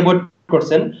এফোরিজমকে অ্যাভয়েড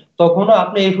করছেন, তখনও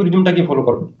আপনি এই এফোরিজমটাকে ফলো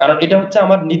করবেন, কারণ এটা হচ্ছে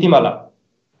আমার নীতিমালা,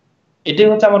 এটাই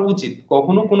হচ্ছে আমার উচিত।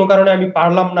 কখনো কোনো কারণে আমি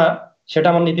পারলাম না, সেটা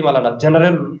আমার নীতিমালা না,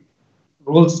 জেনারেল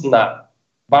রুলস না।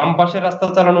 বাম পাশে রাস্তা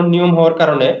চালানোর নিয়ম হওয়ার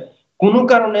কারণে কোনো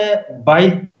কারণে বাই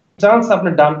চান্স আপনি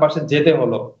ডান পাশে যেতে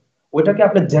হলো, ওইটাকে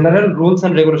আপনি জেনারেল রুলস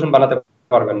এন্ড রেগুলেশন বানাতে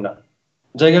পারবেন না,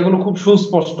 জায়গাগুলো খুব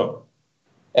সুস্পষ্ট।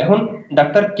 এখন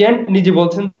ডাক্তার কেন্ট নিজে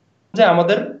বলছেন যে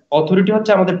আমাদের অথরিটি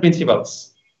হচ্ছে আমাদের প্রিন্সিপালস,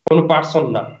 কোনো পার্সন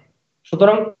না।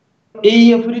 সুতরাং এই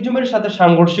এফোরিজমের সাথে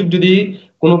সাংঘর্ষিক যদি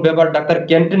কোনো ব্যাপার ডাক্তার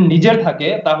কেন্টের নিজের থাকে,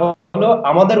 তাহলে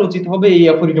আমাদের উচিত হবে এই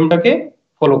এফোরিজমটাকে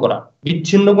ফলো করা,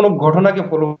 বিচ্ছিন্ন কোনো ঘটনাকে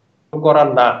ফলো করা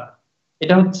না।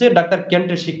 এটা হচ্ছে ডাক্তার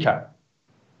কেন্টের শিক্ষা।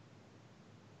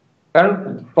 কারণ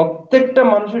প্রত্যেকটা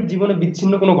মানুষের জীবনে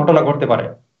বিচ্ছিন্ন কোনো ঘটনা ঘটতে পারে।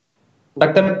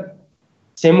 ডাক্তার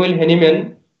স্যামুয়েল হ্যানিম্যান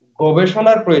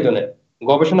গবেষণার প্রয়োজনে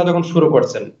গবেষণা যখন শুরু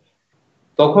করছেন,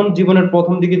 তখন জীবনের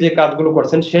প্রথম দিকে যে কাজগুলো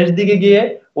করছেন, শেষ দিকে গিয়ে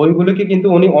ওইগুলোকে কিন্তু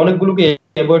উনি অনেকগুলোকে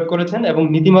অ্যাভয়েড করেছেন এবং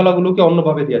নীতিমালাগুলোকে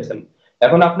অন্যভাবে দিয়েছেন।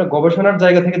 এখন আপনি গবেষণার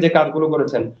জায়গা থেকে যে কাজগুলো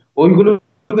করেছেন,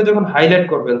 ওইগুলোকে যখন হাইলাইট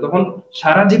করবেন, তখন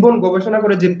সারা জীবন গবেষণা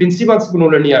করে যে প্রিন্সিপালস গুলো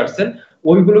নিয়ে আসছেন,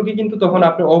 ওইগুলোকে কিন্তু তখন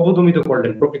আপনি অবদমিত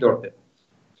করলেন প্রকৃত অর্থে।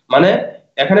 মানে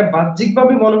এখানে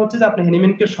বাহ্যিকভাবে মনে হচ্ছে যে আপনি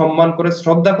হ্যানিম্যানকে সম্মান করে,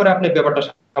 শ্রদ্ধা করে আপনি ব্যাপারটা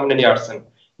সামনে নিয়ে আসছেন,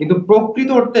 কিন্তু প্রকৃত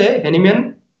অর্থে হ্যানিম্যান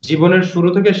জীবনের শুরু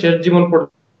থেকে শেষ জীবন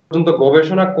পর্যন্ত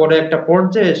গবেষণা করে একটা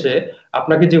পর্যায়ে এসে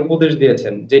আপনাকে যে উপদেশ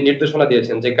দিয়েছেন, যে নির্দেশনা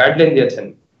দিয়েছেন, যে গাইডলাইন দিয়েছেন,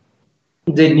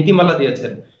 যে নীতিমালা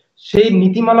দিয়েছেন, সেই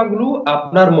নীতিমালাগুলো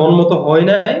আপনার মন মতো হয়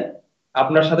নাই,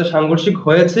 আপনার সাথে সাংঘর্ষিক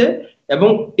হয়েছে, এবং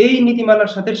এই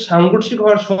নীতিমালার সাথে সাংঘর্ষিক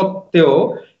হওয়ার সত্ত্বেও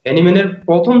হ্যানিম্যানের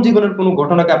প্রথম জীবনের কোনো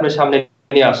ঘটনাকে আপনি সামনে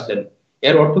নিয়ে আসলেন।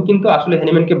 এর অর্থ কিন্তু আসলে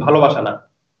হ্যানিম্যানকে ভালোবাসা না,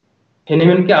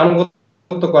 হ্যানিম্যানকে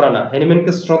আনুগত্য করা না,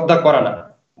 হ্যানিম্যানকে শ্রদ্ধা করা না,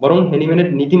 বরং হ্যানিম্যানের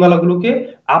নীতিমালাগুলোকে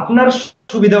আপনার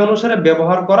সুবিধা অনুসারে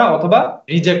ব্যবহার করা অথবা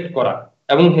রিজেক্ট করা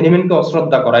এবং হ্যানিম্যানকে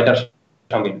অশ্রদ্ধা করা, এটা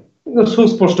শামিল। কিন্তু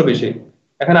সুস্পষ্ট বিষয়।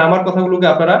 এখানে আমার কথাগুলোকে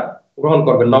আপনারা গ্রহণ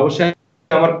করবেন না, অবশ্যই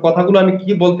আমার কথাগুলো আমি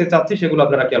কি বলতে চাচ্ছি সেগুলো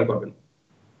আপনারা খেয়াল করবেন।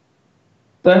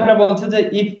 তো এখানে বলছে যে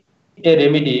if A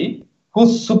remedy whose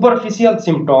superficial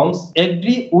symptoms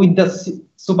agree with the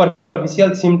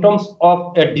superficial symptoms of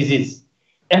A disease.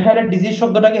 এখানে ডিজিজ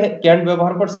শব্দটাকে ক্যান্ট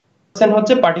ব্যবহার করছেন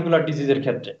হচ্ছে পার্টিকুলার ডিজিজের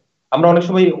ক্ষেত্রে। আমরা অনেক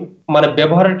সময় মানে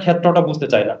ব্যবহারের ক্ষেত্রটা বুঝতে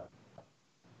চাই না।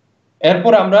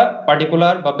 এরপর আমরা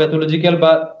পার্টিকুলার বা প্যাথোলজিক্যাল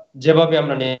বা যেভাবে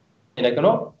আমরা নিই না কেন,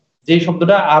 যে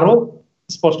শব্দটা আরো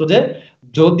স্পষ্ট যে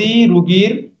যদি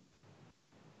রোগীর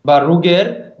বা রোগের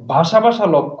ভাষা ভাষা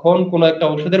লক্ষণ কোন একটা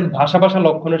ঔষধের ভাষা ভাষা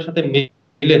লক্ষণের সাথে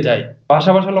মিলে যায়।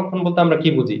 ভাষা ভাষা লক্ষণ বলতে আমরা কি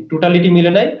বুঝি? টোটালিটি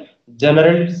মিলে নাই,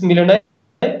 জেনারেলিটিস মিলে নাই,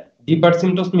 ডিপার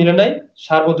সিমটমস মিলে নাই,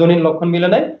 সার্বজনীন লক্ষণ মিলে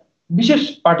নাই, বিশেষ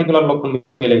পার্টিকুলার লক্ষণ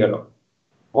মিলে গেল।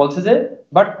 বলছে যে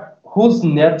but whose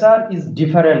nature is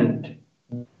different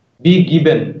be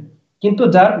given, কিন্তু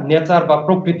যার নেচার বা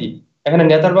প্রকৃতি, এখানে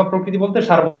নেচার বা প্রকৃতি বলতে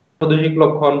সার্বজনীন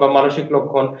লক্ষণ বা মানসিক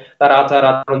লক্ষণ, তার আচার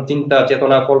আচরণ, চিন্তা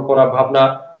চেতনা কল্পনা ভাবনা,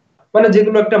 মানে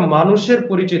যেগুলো একটা মানুষের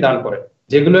পরিচয় দান করে,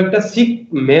 যেগুলো একটা সিক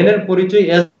ম্যানের পরিচয়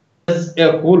এজ এ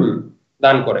হোল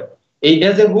দান করে। এই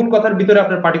এজ এ হোল কথার ভিতরে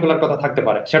আপনার পার্টিকুলার কথা থাকতে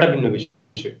পারে, সেটা ভিন্ন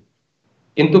বিষয়।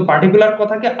 কিন্তু পার্টিকুলার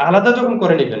কথাকে আলাদা যখন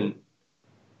করে নেবেন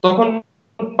তখন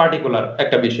পার্টিকুলার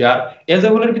একটা বিষয়, আর এজ এ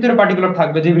হোলের ভিতরে পার্টিকুলার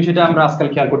থাকবে, যে বিষয়টা আমরা আজকাল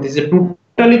খেয়াল করতেছি যে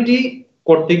টোটালিটি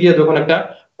করতে গিয়ে যখন একটা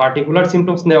পার্টিকুলার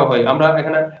সিমটমস নেওয়া হয়, আমরা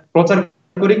এখানে প্রচার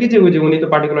করি কি যে ওই যে উনি তো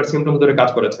পার্টিকুলার সিমটমস ধরে কাজ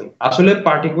করেছেন। আসলে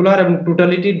পার্টিকুলার এবং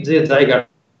টোটালিটির যে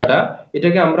জায়গাটা,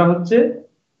 এটাকে আমরা হচ্ছে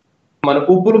মানে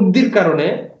উপলব্ধির কারণে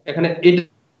এখানে এটা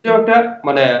একটা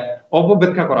মানে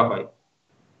অপব্যাখ্যা করা হয়।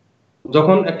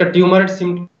 যখন একটা টিউমারের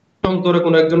সিমটম ধরে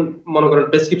কোনো একজন মনে করেন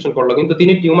প্রেসক্রিপশন করলো, কিন্তু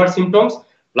তিনি টিউমার সিমটমস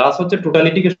প্লাস হচ্ছে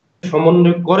টোটালিটিকে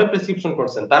সমন্বয় করে প্রেসক্রিপশন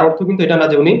করছেন, তার অর্থ কিন্তু এটা না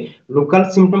যে উনি লোকাল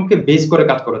সিমটমকে বেস করে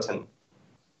কাজ করেছেন।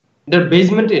 এটার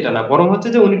বেসমেন্ট এটা না, বরং হচ্ছে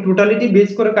যে উনি টোটালিটি বেস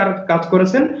করে কাজ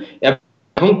করেছেন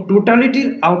এবং টোটালিটির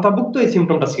আওতাভুক্ত এই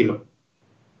সিমটমটা ছিল।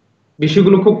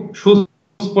 বিষয়গুলো খুব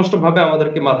সুস্পষ্ট ভাবে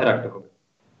আমাদেরকে মাথায় রাখতে হবে।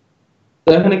 তো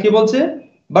এখানে কি বলছে?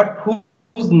 But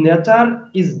whose nature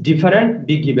is different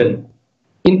be given,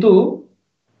 কিন্তু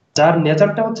যার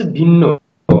নেচারটা হচ্ছে ভিন্ন,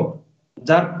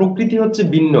 যার প্রকৃতি হচ্ছে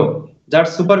ভিন্ন, যার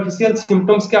সুপারফিশিয়াল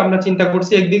সিমটমস কে আমরা চিন্তা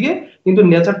করছি একদিকে, কিন্তু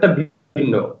নেচারটা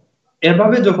ভিন্ন,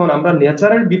 এভাবে যখন আমরা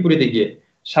নেচারের বিপরীতে গিয়ে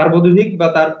সার্বজনীন বা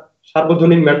তার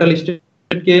সার্বজনীন মেন্টাল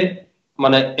স্টেটকে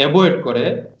মানে অ্যাভয়েড করে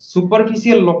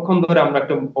সুপারফিশিয়াল লক্ষণ ধরে আমরা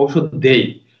একটা ঔষধ দেই,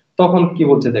 তখন কি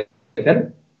বলছে দেখেন,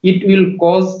 it will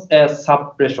cause A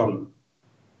suppression.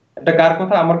 এটা কার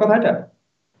কথা? আমার কথা এটা?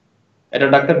 এটা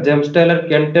doctor James Tyler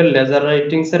কেন্টের laser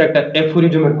writings এর একটা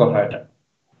এফোরিজমের কথা। এটা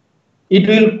it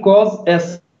will cause a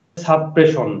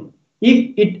suppression if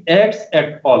it acts at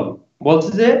all,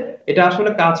 বলছে যে এটা আসলে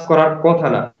কাজ করার কথা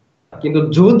না, কিন্তু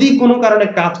যদি কোনো কারণে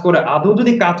কাজ করে, আদৌ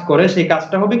যদি কাজ করে, সেই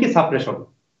কাজটা হবে কি সাপ্রেশন।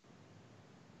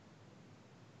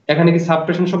 এখানে কি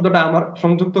সাপ্রেশন শব্দটা আমার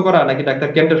সংযুক্ত করা নাকি ডাক্তার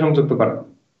কেন্টের সংযুক্ত করা?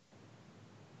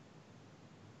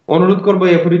 অনুরোধ করবো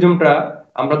এই এফোরিজমটা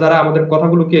আমরা যারা আমাদের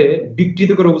কথাগুলোকে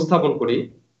বিকৃত করে উপস্থাপন করি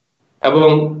এবং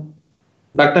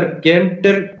ডাক্তার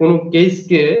কেন্টের কোন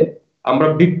কেসকে আমরা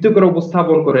বিকৃত করে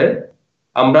উপস্থাপন করে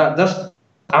আমরা জাস্ট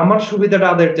আমার সুবিধাটা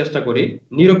আদায়ের চেষ্টা করি,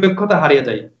 নিরপেক্ষতা হারিয়ে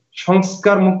যায়,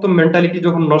 সংস্কার মুক্ত মেন্টালিটি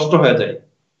যখন নষ্ট হয়ে যায়,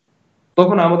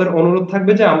 তখন আমাদের অনুরোধ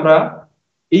থাকবে যে আমরা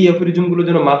এই এফোরিজম গুলো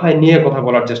যেন মাথায় নিয়ে কথা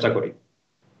বলার চেষ্টা করি।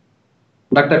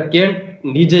 ডাক্তার কেন্ট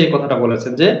নিজে এই কথাটা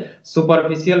বলেছেন যে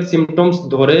সুপারফিশিয়াল সিমটমস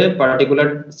ধরে, পার্টিকুলার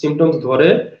সিমটমস ধরে,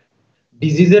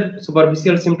 ডিজিজের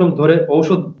সুপারফিশিয়াল সিমটম ধরে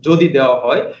ঔষধ যদি দেওয়া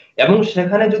হয় এবং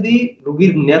সেখানে যদি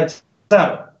রোগীর নেচার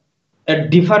এর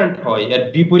ডিফারেন্ট হয়, এর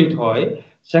বিপরীত হয়,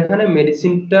 সেখানে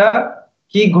মেডিসিনটা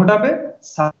কি ঘটাবে?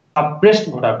 সাপ্রেস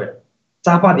ঘটাবে,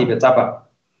 চাপা দিবে, চাপা,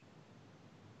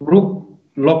 রোগ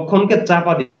লক্ষণকে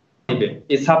চাপা দিবে।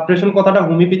 এই সাপ্রেশন কথাটা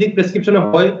হোমিওপ্যাথিক প্রেসক্রিপশনে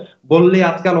হয় বললে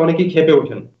আজকাল অনেকেই খেপে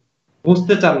ওঠেন,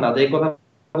 বুঝতে চান না যে এই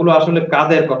কথাগুলো আসলে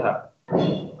কাদের কথা।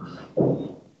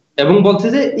 এবং বলছে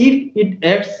যে if it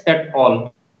acts at all,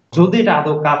 যদি এটা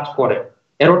আদৌ কাজ করে,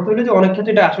 এর অর্থ হলো যে অনেক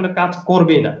ক্ষেত্রে এটা আসলে কাজ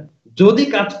করবেই না, যদি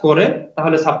কাজ করে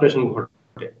তাহলে সাপ্রেশন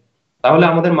ঘটে। তাহলে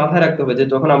আমাদের মাথায় রাখতে হবে যে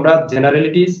যখন আমরা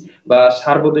জেনারেলিটিস বা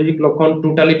সার্বজনীন লক্ষণ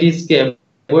টোটালিটিস কে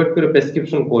অ্যাভয়েড করে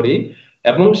প্রেসক্রিপশন করি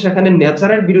এবং সেখানে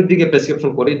নেচারের বিরুদ্ধে গিয়ে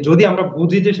প্রেসক্রিপশন করি, যদি আমরা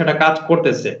বুঝি যে সেটা কাজ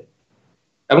করতেছে,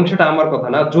 এবং সেটা আমার কথা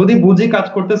না, যদি বুঝি কাজ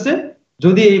করতেছে,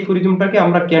 যদি এই এফোরিজমটাকে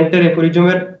আমরা ক্যান্টের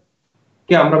এফোরিজমের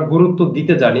কে আমরা গুরুত্ব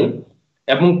দিতে জানি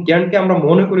এবং ক্যান্টকে আমরা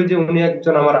মনে করি যে উনি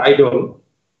একজন আমার আইডল,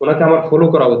 ওনাকে আমার ফলো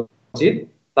করা উচিত,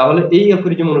 তাহলে এই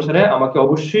অ্যাফোরিজম অনুসারে আমাকে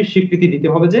অবশ্যই স্বীকৃতি দিতে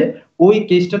হবে যে ওই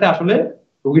কেসটাতে আসলে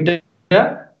রোগীটা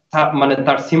মানে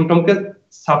তার সিমটমকে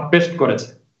সাপ্রেস করেছে,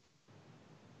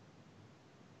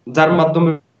 যার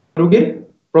মাধ্যমে রোগীর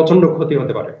প্রচন্ড ক্ষতি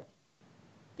হতে পারে।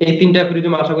 এই তিনটা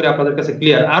অ্যাফোরিজম আশা করি আপনাদের কাছে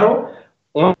ক্লিয়ার। আরো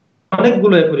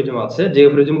অনেকগুলো অ্যাফোরিজম আছে যে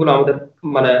অ্যাফোরিজম গুলো আমাদের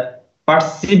মানে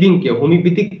পারসিভিং কে,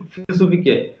 হোমিওপ্যাথিক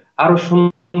ফিলোসফিকে আরো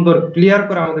সুন্দর ক্লিয়ার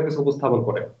করে আমাদের কাছে উপস্থাপন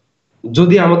করে।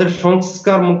 যদি আমাদের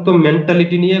সংস্কার মুক্ত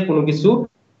মেন্টালিটি নিয়ে কোনো কিছু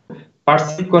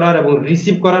পারসিভ করার এবং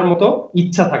রিসিভ করার মতো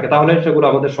ইচ্ছা থাকে, তাহলে সেগুলো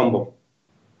আমাদের সম্ভব।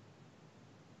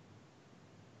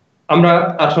 আমরা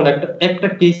আসলে একটা একটা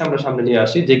কেস আমরা সামনে নিয়ে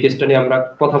আসি, যে কেসটা নিয়ে আমরা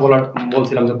কথা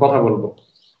বলছিলাম যে কথা বলবো।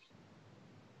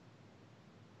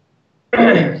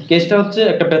 কেসটা হচ্ছে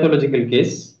একটা প্যাথোলজিক্যাল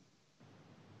কেস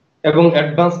এবং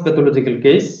advance pathological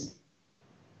case.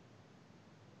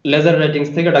 Laser writings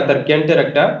থেকে ডাক্তার কেন্টের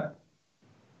একটা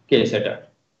কেস এটা।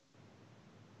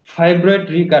 Fibroid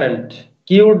recurrent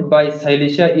কিউরড by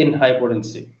silicea in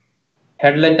হাইপোটেনসি।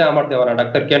 হেডলাইনটা আমার দেওয়া না,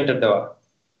 ডাক্তার কেন্টের দেওয়া।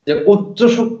 যে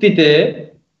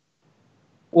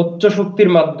উচ্চ শক্তির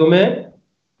মাধ্যমে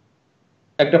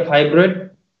একটা ফাইব্রয়েড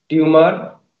টিউমার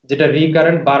যেটা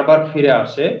রিকারেন্ট বারবার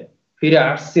ফিরে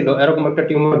আসছিল, এরকম একটা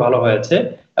টিউমার ভালো হয়েছে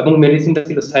এবং মেডিসিনটা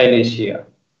ছিল সাইলেশিয়া।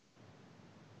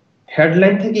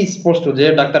 হেডলাইন থেকে স্পষ্ট যে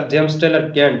ডাক্তার জেমস টেলর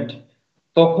কেন্ট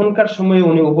তখনকার সময়ে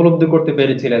উনি উপলব্ধি করতে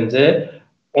পেরেছিলেন যে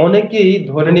অনেকেই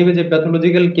ধরে নেবে যে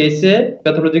প্যাথোলজিক্যাল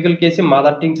কেসে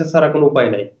মাদার টিংচার ছাড়া কোনো উপায়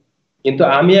নাই, কিন্তু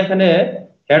আমি এখানে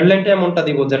হেডলাইনটা এমনটা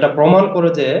দিব যেটা প্রমাণ করে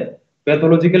যে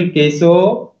প্যাথোলজিক্যাল কেসেও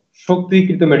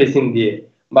শক্তিকৃত মেডিসিন দিয়ে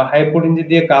বা হাইপোটেনসি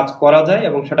দিয়ে কাজ করা যায়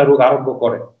এবং সেটা রোগ আরোগ্য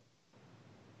করে।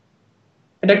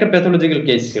 এটা একটা প্যাথোলজিক্যাল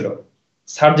কেস ছিল,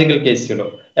 সার্জিক্যাল কেস ছিল,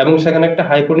 এবং সেখানে একটা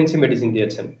হাইপোটেনসি মেডিসিন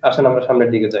দিয়েছেন। আসেন আমরা সামনের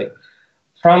দিকে যাই।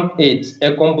 Frank H A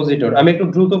compositor. আমি একটু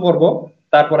দ্রুত পড়বো,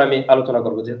 তারপর আমি আলোচনা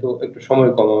করবো, যেহেতু একটু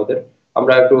সময় কম আমাদের,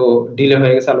 আমরা একটু ডিলে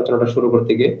হয়ে গেছে আলোচনাটা শুরু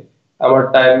করতে গিয়ে। আমার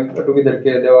টাইম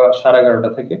রোগীদেরকে দেওয়া 11:30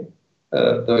 থেকে,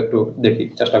 তো একটু দেখি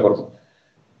চেষ্টা করবো।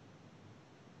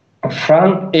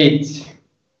 Frank H,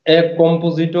 a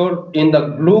compositor in the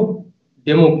Globe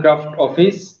Demograph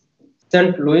office,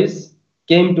 St. Louis,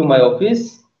 came to my office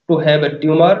to have a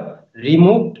tumor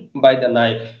removed by the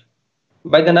knife.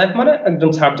 By the knife মানে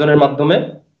একজন সার্জনের মাধ্যমে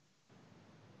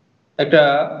একটা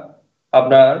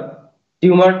আপনার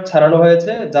টিউমার ছাড়ানো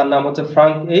হয়েছে, যার নাম হচ্ছে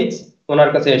ফ্রাঙ্ক এইচ। ওনার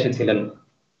কাছে এসেছিলেন,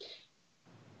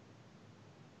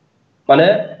 মানে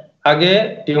আগে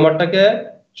টিউমারটাকে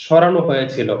সরানো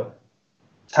হয়েছিল,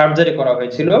 সার্জারি করা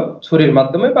হয়েছিল ছুরির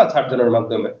মাধ্যমে বা সার্জনের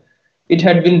মাধ্যমে। It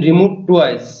had been removed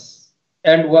twice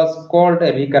and was called a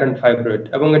recurrent fibroid,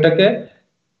 এবং এটাকে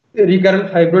রিকারেন্ট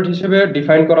ফাইব্রয়েড হিসেবে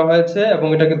ডিফাইন করা হয়েছে, এবং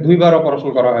এটাকে 2বার অপারেশন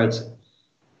করা হয়েছে,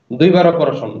 2বার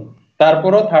অপারেশন।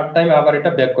 তারপরও থার্ড টাইম আবার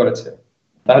এটা ব্যাক করেছে।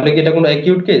 তাহলে কি এটা কোনো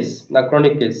অ্যাকিউট কেস না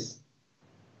ক্রনিক কেস?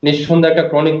 নিঃসন্দেহে একটা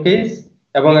ক্রনিক কেস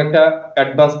এবং একটা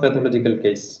advance pathological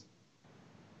case.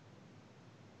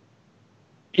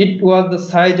 It was the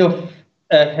size of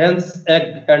a hen's egg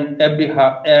and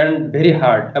very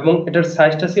hard, এবং এটার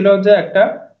সাইজটা ছিল যে একটা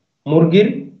মুরগির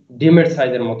ডিমের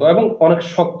সাইজের মতো, এবং অনেক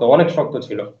শক্ত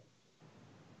ছিল।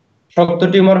 শক্ত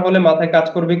টিউমার হলে মাথায় কাজ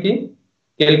করবে কি?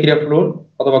 ক্যালকিরিয়া ফ্লুর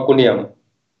অথবা কোনিয়াম,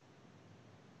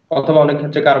 অথবা অনেক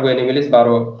ক্ষেত্রে কার্বো অ্যানিমেলিস বা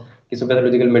আরো কিছু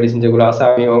প্যাথোলজিক্যাল মেডিসিন যেগুলো আছে,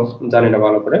 আমিও জানি না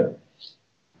ভালো করে।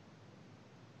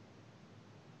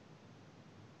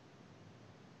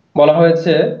 বলা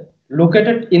হয়েছে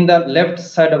located in the left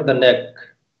side of the নেক।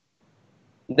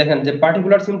 দেখেন যে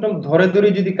পার্টিকুলার সিমটম ধরে ধরে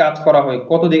যদি কাজ করা হয়,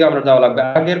 কত দিকে আমরা যাওয়া লাগবে।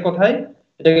 আগের কথায়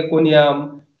এটাকে কোনিয়াম,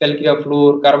 ক্যালকিরিয়া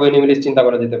ফ্লুর, কার্বো অ্যানিমেলিস চিন্তা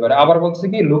করা যেতে পারে। আবার বলছে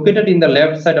কি located in the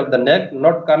left side of the neck,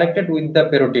 not connected with the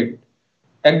parotid.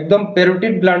 একদম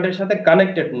প্যারোটিড গ্ল্যান্ডের সাথে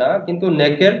কানেক্টেড না, কিন্তু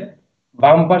নেকের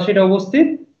বাম পাশে এটা অবস্থিত,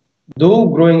 দো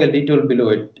গ্রোয়িং এ লিটল বিলো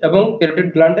ইট, এবং প্যারোটিড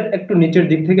গ্ল্যান্ডের একটু নিচের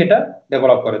দিক থেকে এটা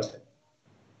ডেভেলপ করেছে।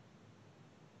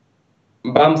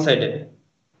 বাম সাইডে,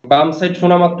 বাম সাইড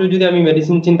শোনা মাত্রই যদি আমি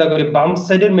মেডিসিন চিন্তা করি বাম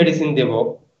সাইডের মেডিসিন দেব,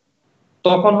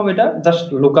 তখন হবে এটা জাস্ট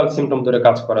লোকাল সিমটম ধরে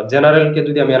কাজ করা, জেনারেল কে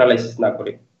যদি আমি অ্যানালাইসিস না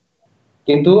করি।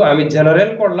 কিন্তু আমি জেনারেল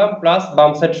করলাম প্লাস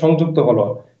বাম সাইড সংযুক্ত হলো,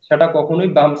 সেটা কখনোই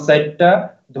বাম সাইডটা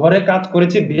ধরে কাজ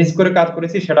করেছি, বেস করে কাজ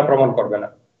করেছি সেটা প্রমাণ করবে না।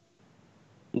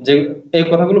 যে এই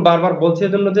কথাগুলো বারবার বলছি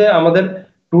এজন্য যে আমাদের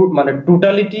মানে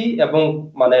টোটালিটি এবং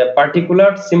মানে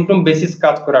পার্টিকুলার সিমটম বেসিস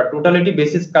কাজ করা, টোটালিটি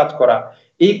বেসিস কাজ করা,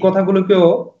 এই কথাগুলোকেও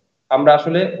আমরা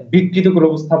আসলে বিকৃত করে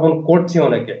উপস্থাপন করছি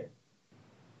অনেকে।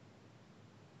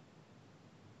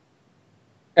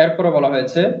 এরপরে বলা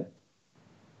হয়েছে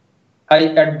I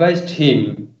advised him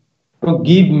to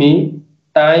give me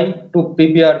time to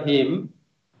prepare him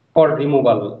for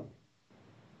removal।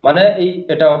 মানে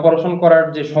এটা অপারেশন করার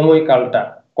যে সময়কালটা,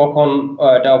 কখন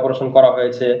এটা অপারেশন করা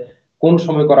হয়েছে, কোন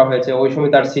সময় করা হয়েছে, ওই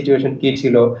সময় তার সিচুয়েশন কি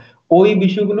ছিল, ওই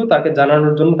বিষয়গুলো তাকে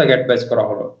জানানোর জন্য তাকে অ্যাডভাইস করা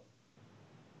হলো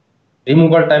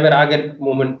রিমুভাল টাইমের আগের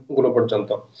মুভমেন্ট গুলো পর্যন্ত।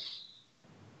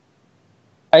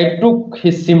 I took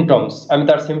his symptoms, আমি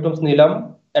তার সিমটমস নিলাম,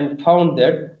 and found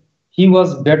that he was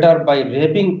better by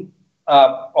wrapping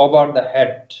up over the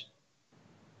head।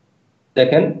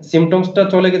 দেখেন সিমটমসটা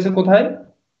চলে গেছে কোথায়,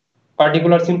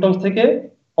 পার্টিকুলার সিমটমস থেকে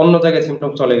অন্য জায়গায়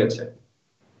সিমটম চলে গেছে।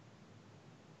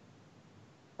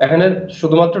 এখানে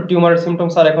শুধুমাত্র টিউমারের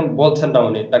সিমটমস আর এখন বলছেন না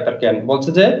উনি, ডাক্তার কেন বলছে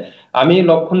যে আমি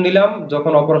লক্ষণ নিলাম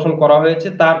যখন অপারেশন করা হয়েছে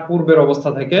তার পূর্বের অবস্থা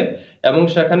থেকে, এবং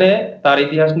সেখানে তার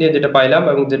ইতিহাস নিয়ে যেটা পাইলাম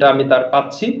এবং যেটা আমি তার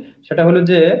পাচ্ছি সেটা হলো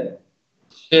যে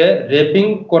সে রেপিং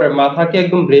করে, মাথাকে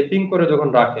একদম রেপিং করে যখন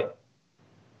রাখে,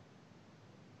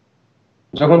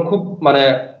 যখন খুব মানে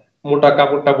মোটা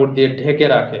কাপড় টাপড় দিয়ে ঢেকে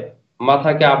রাখে,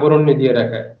 মাথাকে আবরণ দিয়ে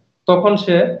রাখে, তখন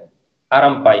সে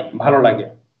আরাম পায়, ভালো লাগে।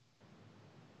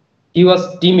 হি ওয়াজ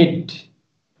টিমিড,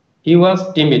 হি ওয়াজ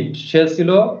টিমিড, সে ছিল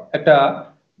একটা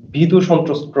ভীতু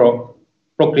সন্ত্রস্ত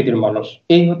প্রকৃতির মানুষ।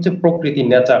 এই হচ্ছে প্রকৃতি,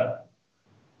 নেচার।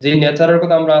 যে নেচারের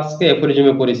কথা আমরা আজকে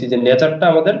এফোরিজমে পড়েছি, যে নেচারটা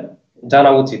আমাদের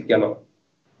জানা উচিত কেন।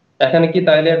 এখানে কি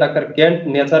তাইলে ডাক্তার কেন্ট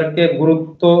নেচারকে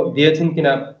গুরুত্ব দিয়েছেন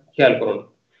কিনা খেয়াল করুন।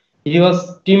 হি ওয়াজ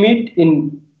timid in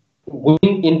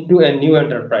going into a new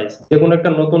enterprise, যে কোনো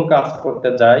একটা নতুন কাজ করতে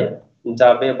যায়,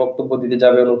 যাবে, বক্তব্য দিতে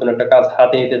যাবে, নতুন একটা কাজ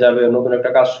হাতে নিতে যাবে, নতুন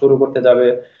একটা কাজ শুরু করতে যাবে,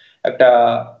 একটা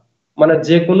মানে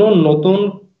যে কোনো নতুন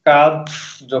কাজ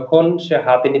যখন সে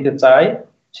হাতে নিতে চায়,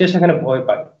 সে সেখানে ভয়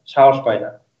পায়, সাহস পায় না।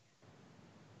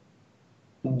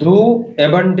 দো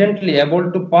অ্যাবান্ডেন্টলি able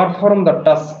to perform the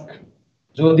task,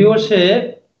 যদিও সে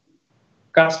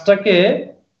কাজটাকে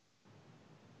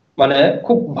মানে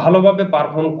খুব ভালোভাবে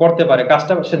পারফর্ম করতে পারে,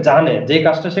 কাজটা সে জানে, যে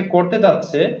কাজটা সে করতে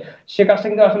যাচ্ছে সে কাজটা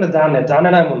কিন্তু আসলে জানে, জানে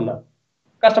না এমন না,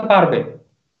 কাজটা পারবে,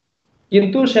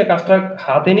 কিন্তু সে কাজটা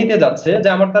হাতে নিতে যাচ্ছে যে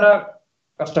আমার দ্বারা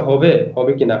কাজটা হবে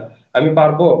হবে কিনা, আমি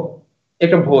পারবো,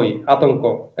 একটা ভয়, আতঙ্ক,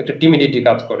 একটা টিমিডিটি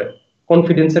কাজ করে,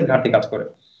 কনফিডেন্সের ঘাটতি কাজ করে।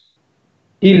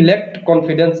 হি ল্যাকড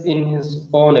confidence in his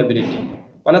own ability,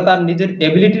 মানে তার নিজের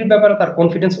এবিলিটির ব্যাপারে তার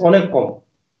কনফিডেন্স অনেক কম,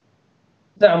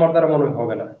 যে আমার দ্বারা মনে হয়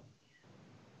হবে না।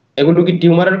 এগুলো কি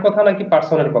টিউমারের কথা নাকি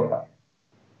পার্সনের কথা?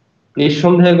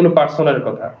 নিঃসন্দেহে এগুলো পার্সনের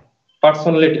কথা,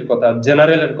 পার্সোনালিটির কথা,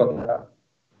 জেনারেলের কথা।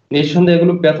 নিঃসন্দেহে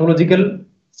এগুলো প্যাথোলজিক্যাল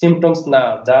সিমটমস না,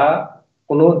 যা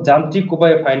কোনো যান্ত্রিক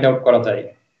উপায়ে ফাইন্ড আউট করা যায়,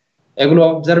 এগুলো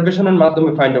অবজারভেশনের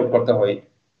মাধ্যমে ফাইন্ড আউট করতে হয়।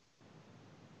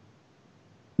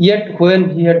 Yet when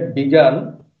he had began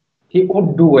he would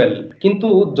do well, কিন্তু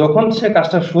যখন সে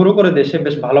কাজটা শুরু করে দেয় সে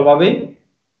বেশ ভালোভাবেই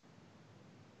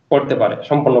করতে পারে,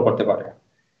 সম্পন্ন করতে পারে।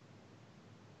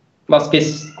 বাস কেস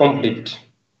কমপ্লিট,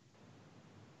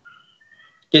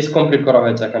 কেস কমপ্লিট করা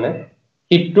হয়েছে এখানে।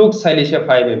 হি টুক সাইলিশিয়া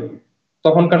 5M,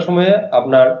 তখনকার সময়ে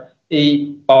আপনার এই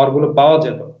পাওয়ার গুলো পাওয়া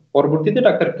যেত। পরবর্তীতে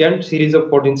doctor can't series of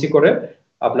potency করে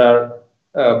আপনার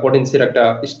পটেন্সির একটা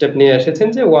স্টেপ নিয়ে এসেছেন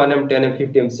যে 1M 10M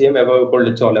 50M CM এভাবে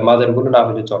করলে চলে, মাঝের গুলো না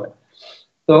হলে চলে।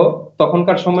 তো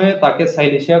তখনকার সময়ে তাকে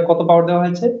সাইলিশিয়া কত পাওয়ার দেওয়া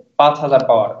হয়েছে? 5000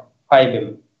 পাওয়ার, 5M।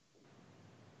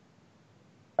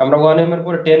 আমরা 1M এর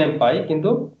পরে 10M পাই,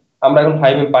 কিন্তু আমরা এখন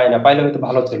 5M পাই না, পাইলে হয়তো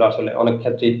ভালো ছিল। আসলে অনেক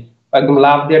ক্ষেত্রে একদম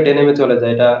লাভ দিয়ে 10M এ চলে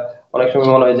যায়, এটা অনেক সময়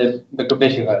মনে হয় যে একটু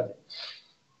বেশি হয়।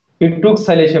 He took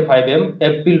Silesia 5M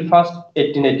April 1st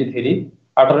 1883,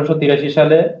 1883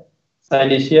 সালে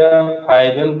সাইলিশিয়া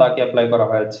 5M তাকে অ্যাপ্লাই করা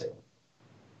হয়েছে।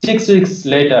 6 weeks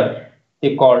later he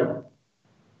called,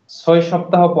 6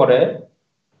 সপ্তাহ পরে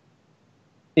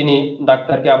তিনি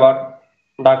ডাক্তারকে আবার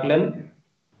ডাকলেন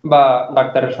বা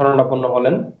ডাক্তারের শরণাপন্ন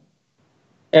হলেন।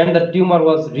 and the tumor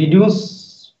was reduced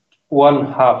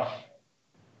 1/2,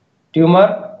 tumour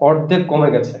অর্ধেক কমে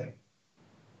গেছে।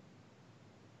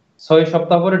 6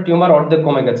 সপ্তাহ পরে টিউমার অর্ধেক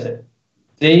কমে গেছে।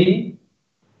 যেই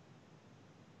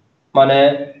মানে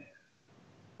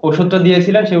ওষুধটা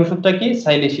দিয়েছিলেন সেই ওষুধটা কি?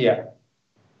 সাইলিশিয়া।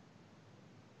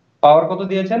 পাওয়ার কত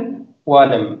দিয়েছেন?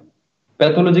 1M।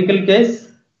 Pathological case,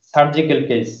 surgical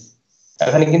case,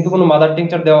 এখানে কিন্তু কোনো মাদার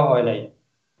টিংচার দেওয়া হয় নাই।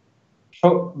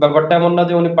 ব্যাপারটা এমন না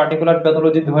যে উনি পার্টিকুলার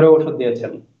প্যাথোলজি ধরে ওষুধ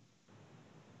দিয়েছেন।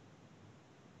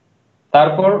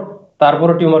 তারপর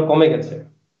তারপরও টিউমার কমে গেছে,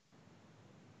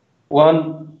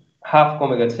 1/2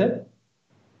 কমে গেছে।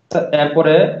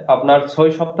 এরপরে আপনার 6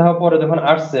 সপ্তাহ পরে যখন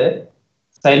আসছে,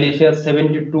 সাইলেশিয়া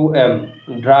 72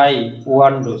 ড্রাই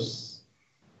 1 ডোজ,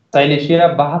 সাইলেশিয়া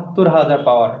 72,000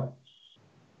 পাওয়ার,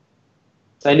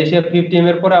 সাইলেশিয়া 50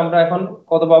 এর পরে আমরা এখন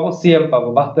কত পাবো? সিএম পাবো,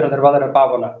 72,000 বাজারে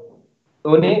পাবো না। তো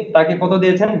উনি তাকে কত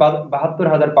দিয়েছেন?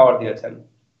 72,000 পাওয়ার দিয়েছেন।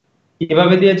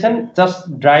 কিভাবে দিয়েছেন? জাস্ট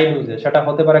ড্রাই ডোজে, সেটা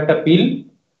হতে পারে একটা পিল,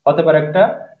 হতে পারে একটা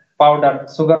পাউডার,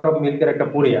 সুগার অফ মিল্কের একটা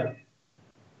পুরিয়া,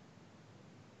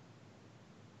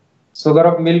 সুগার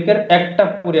অফ মিল্কের একটা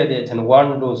পুরিয়া দিয়েছেন 1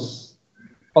 ডোজ,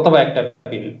 অথবা একটা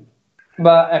পিল,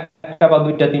 বা একটা বা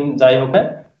দুইটা দিন যাই হোক,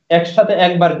 একসাথে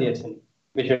একবার দিয়েছেন।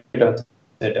 বিষয়টা হচ্ছে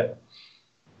এটা।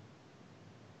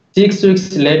 6 উইকস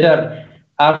লেটার,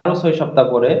 আরো 6 সপ্তাহ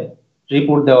পরে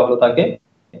রিপোর্ট দেওয়া হলো তাকে,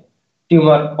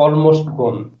 টিউমার অলমোস্ট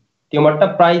গোন, টিউমারটা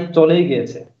প্রায় চলেই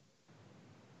গিয়েছে।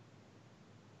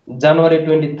 জানুয়ারি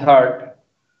 23,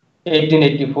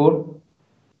 1884,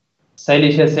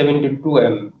 সাইলেশিয়া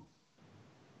 72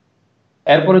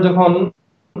 এরপরে যখন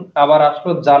আবার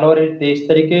আসলো জানুয়ারির 23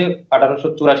 তারিখে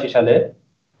 1884 সালে,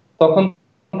 তখন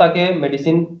তাকে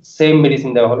মেডিসিন, সেম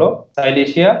মেডিসিন দেওয়া হলো,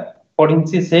 সাইলেশিয়া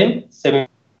 14C সেম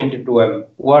 72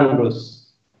 1 ডোজ,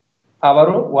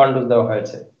 আবারও 1 ডোজ দেওয়া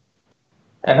হয়েছে।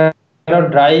 এখানে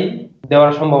ড্রাই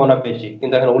দেওয়ার সম্ভাবনা বেশি,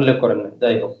 কিন্তু এখানে উল্লেখ করেন না।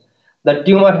 যাই হোক, দ্য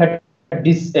টিউমার হ্যাড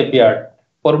ডিসঅ্যাপিয়ার্ড,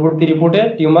 পরবর্তী রিপোর্টে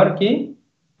টিউমার কি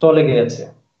চলে গিয়েছে।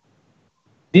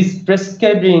 This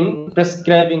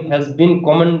prescribing has been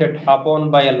commented upon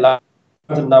by a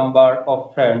large number of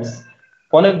friends.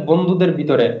 অনেক বন্ধুদের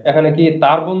ভিতরে, এখানে কি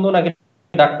তার বন্ধু নাকি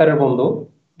ডাক্তারের বন্ধু,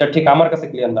 এটা ঠিক আমার কাছে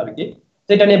ক্লিয়ার না আর কি,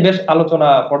 যেটা নিয়ে বেশ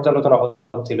পর্যালোচনা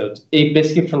হচ্ছিল এই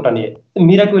প্রেসক্রিপশনটা নিয়ে।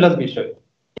 মিরাকুলাস বিষয়,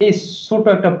 এই ছোট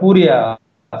একটা পুরিয়া,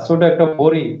 ছোট একটা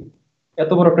বড়ি,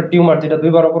 এত বড় একটা টিউমার যেটা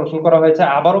 2বার অপারেশন করা হয়েছে,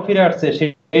 আবারও ফিরে আসছে,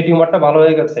 সেই টিউমারটা ভালো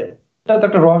হয়ে গেছে, এটা তো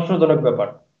একটা রহস্যজনক ব্যাপার।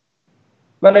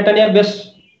 মানে এটা নিয়ে বেশ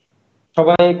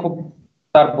সবাই খুব,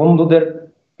 তার বন্ধুদের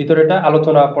ভিতরে এটা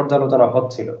পর্যালোচনা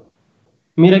হচ্ছিল।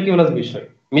 মিরাকিউলাস বিষয়,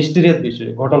 মিস্টিরিয়াস বিষয়,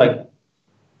 ঘটনা কি।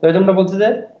 তো এই জন্য বলছে যে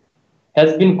has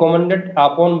been commented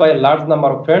upon by a large number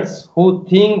of friends who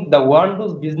think the one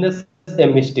whose business a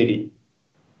mystery.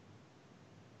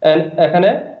 And এখানে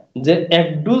যে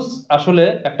একডুস আসলে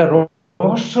একটা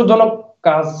রহস্যজনক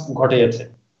কাজ ঘটেছে,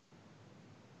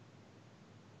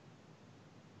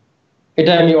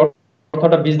 এটা আমি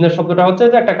অর্থটা, বিজনেস শব্দটা হচ্ছে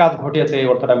যে একটা কাজ ঘটিয়েছে, এই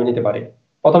অর্থটা আমি নিতে পারি।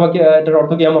 অথবা কি এটার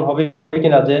অর্থ কি এমন হবে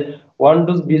কিনা যে ওয়ান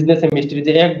ডুজ বিজনেস এ মিস্ট্রি,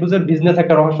 যে এক ডুজের বিজনেস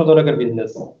একটা রহস্যজনকের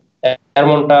বিজনেস,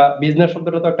 এমনটা। বিজনেস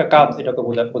শব্দটা তো একটা কাজ, এটাকে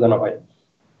বোঝানো হয়।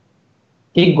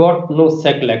 হি গট নো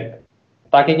সেকলেক,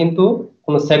 তাকে কিন্তু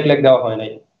কোনো সেকলেক দেওয়া হয়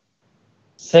নাই।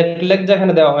 সেকলেক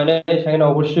যেখানে দেওয়া হয় নাই, সেখানে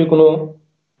অবশ্যই কোনো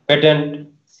patent,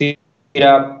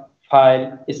 syrup, file,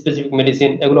 specific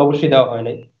medicine, এগুলো অবশ্যই দেওয়া হয়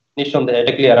নাই, নিঃসন্দেহে,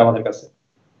 এটা ক্লিয়ার আমাদের কাছে।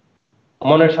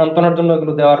 মনের সান্ত্বনার জন্য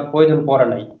এগুলো দেওয়ার প্রয়োজন পড়ে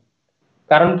নাই।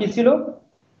 কারণ কি ছিল?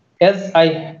 Age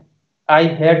I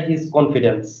had his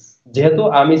confidence, যেহেতু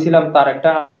আমি ছিলাম তার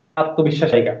একটা আত্মবিশ্বাস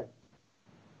জায়গা।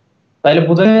 তাইলে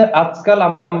বোঝা যায় আজকাল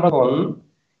আমরা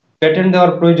পেটেন্ট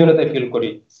দেওয়ার প্রয়োজনীয়তা ফিল করি,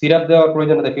 সিরাপ দেওয়ার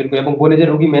প্রয়োজনীয়তা ফিল করি, এবং বলি যে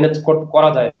রোগী ম্যানেজ করা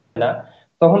যায় না,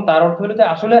 তখন তার অর্থ হলো যে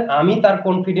আসলে আমি তার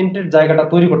কনফিডেন্টের জায়গাটা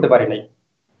তৈরি করতে পারি নাই।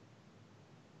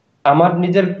 আমার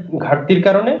নিজের ঘাটতির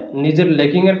কারণে, নিজের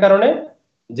লেকিং এর কারণে,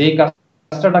 যেই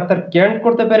কাজটা ডাক্তার ক্যান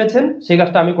করতে পেরেছেন, সেই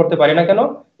কাজটা আমি করতে পারি না। কেন?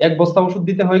 1 বস্তা ওষুধ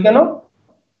দিতে হয় কেন?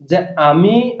 যে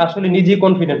আমি আসলে নিজেই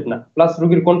কনফিডেন্ট না, প্লাস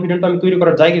রোগীর কনফিডেন্ট আমি তৈরি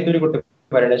করার জায়গায় তৈরি করতে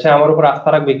পারি না, সে আমার উপর আস্থা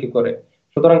রাখবে কি করে?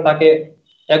 সুতরাং তাকে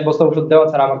 1 বস্তা ওষুধ দেওয়া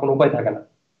ছাড়া আমার কোনো উপায় থাকে না।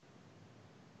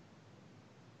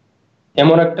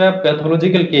 এমন একটা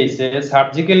প্যাথোলজিক্যাল কেসে,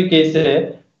 সার্জিক্যাল কেসে,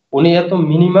 উনি এত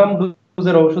মিনিমাম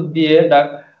ডোজের ওষুধ দিয়ে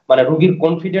মানে রোগীর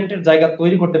কনফিডেন্টের জায়গা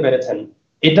তৈরি করতে পেরেছেন।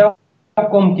 এটা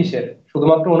কম কিসের?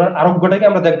 শুধুমাত্র ওনার আরোগ্যটাকে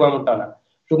আমরা দেখবো এমনটা না,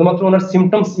 শুধুমাত্র ওনার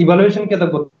সিমটমস ইভালুয়েশন কে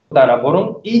দেখবো তা না, বরং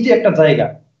এই যে একটা জায়গা,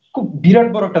 খুব বিরাট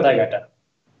বড় একটা জায়গাটা,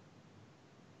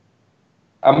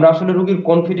 আমরা আসলে রোগীর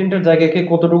কনফিডেন্টের জায়গাকে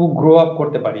কতটুকু গ্রো আপ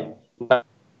করতে পারি,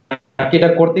 নাকি এটা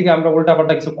করতে গিয়ে আমরা উল্টা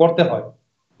পাল্টা কিছু করতে হয়,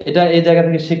 এটা এই জায়গা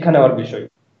থেকে শিক্ষা নেওয়ার বিষয়।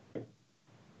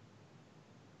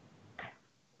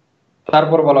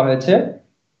 তারপর বলা হয়েছে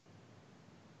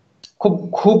খুব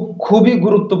খুব খুবই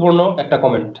গুরুত্বপূর্ণ একটা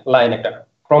কমেন্ট, লাইন একটা,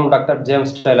 from doctor James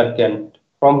Tyler Kent,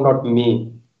 from not me,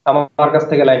 আমার কাছ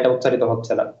থেকে লাইনটা উচ্চারিত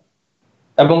হচ্ছে না,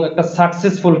 এবং একটা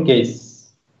সাকসেসফুল কেস।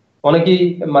 অনেকেই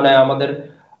মানে আমাদের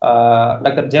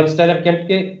ডাক্তার জেমস টাইলার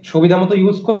কেন্টকে সুবিধা মতো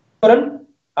ইউজ করেন,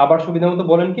 আবার সুবিধা মতো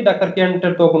বলেন কি ডাক্তার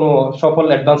কেন্টের তো কোনো সফল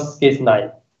অ্যাডভান্স কেস নাই,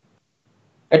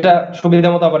 এটা সুবিধা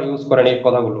মতো আবার ইউজ করেন এই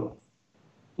কথাগুলো।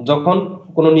 যখন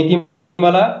কোনো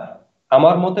নীতিমালা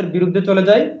আমার মতের বিরুদ্ধে চলে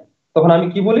যায়, তখন আমি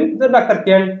কি বলি যে ডাক্তার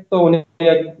কেন্ট তো উনি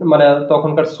মানে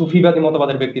তখনকার সুফিবাদী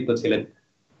মতবাদের ব্যক্তিত্ব ছিলেন,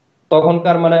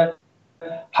 তখনকার মানে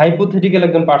হাইপোথেটিক্যাল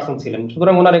একজন পার্সন ছিলেন,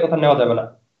 সুতরাং ওনার এই কথা নেওয়া যাবে না।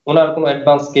 ওনার কোনো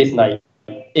অ্যাডভান্স কেস নাই।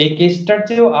 এই কেসটার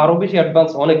চেয়েও আরো বেশি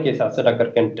অ্যাডভান্স অনেক কেস আছে ডাক্তার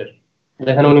কেন্টের,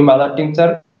 যেখানে উনি mother tincture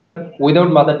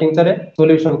without mother টিংচারে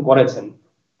solution করেছেন।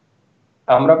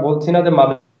 আমরা বলছি না যে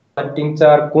মাদার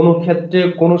টিংচার কোনো ক্ষেত্রে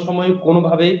কোনো সময়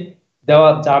কোনোভাবেই দেওয়া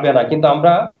যাবে না, কিন্তু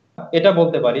আমরা এটা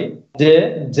বলতে পারি যে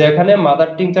যেখানে মাদার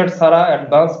টিংচার ছাড়া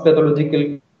অ্যাডভান্স প্যাথোলজিক্যাল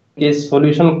কেস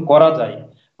সলিউশন করা যায়,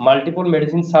 মাল্টিপল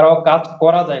মেডিসিন ছাড়াও কাজ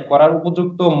করা যায়, করার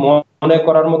উপযুক্ত মনে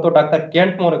করার মতো ডাক্তার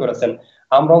কেন্ট মনে করেছেন,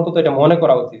 আমরা অন্তত এটা মনে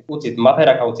করা উচিত মাথায়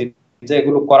রাখা উচিত যে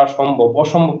এগুলো করা সম্ভব,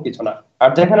 অসম্ভব কিছু না। আর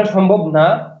যেখানে সম্ভব না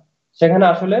সেখানে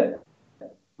আসলে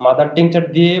মাদার টিংচার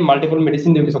দিয়ে মাল্টিপল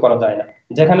মেডিসিন দিয়ে কিছু করা যায় না।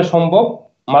 যেখানে সম্ভব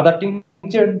মাদার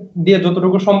টিংচার দিয়ে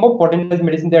যতটুকু সম্ভব পটেনশিয়াল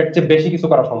মেডিসিন দিয়ে এর চেয়ে বেশি কিছু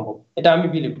করা সম্ভব, এটা আমি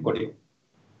বিলিভ করি।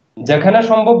 যেখানে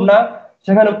সম্ভব না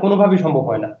সেখানে কোনোভাবেই সম্ভব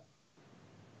হয় না।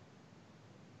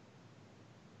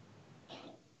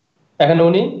 এখানে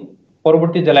উনি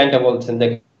পরবর্তী যে লাইনটা বলছেন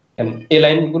দেখেন, এই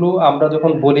লাইনগুলো আমরা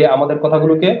যখন বলি আমাদের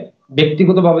কথাগুলোকে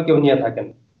ব্যক্তিগতভাবে কেউ নিয়ে থাকেন।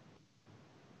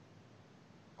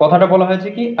 কথাটা বলা হয়েছে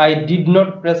কি, I did not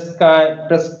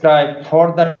prescribe for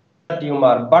the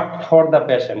tumour but for the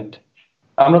patient.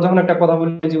 আমরা যখন একটা কথা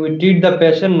বলি যে we treat the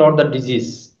patient not the disease,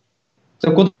 তো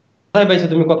কোথায় পাইছো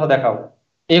তুমি, কথা দেখাও।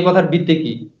 এই কথার ভিত্তি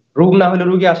কি? রোগ না হলে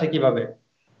রোগী আসে কিভাবে?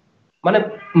 মানে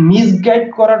মিসগাইড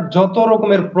করার যত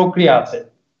রকমের প্রক্রিয়া আছে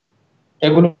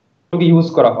এগুলোকে ইউজ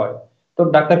করা হয়। তো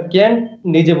ডাক্তার কেন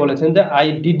নিজে বলেছেন যে I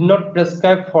did not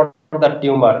prescribe for the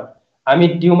tumour, আমি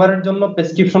টিউমারের জন্য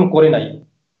প্রেসক্রিপশন করি নাই।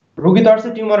 রোগী তো আসছে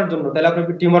টিউমারের জন্য, তাহলে আপনি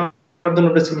টিউমারের জন্য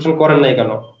প্রেসক্রিপশন করেন নাই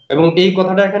কেন? এবং এই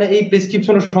কথাটা এখানে এই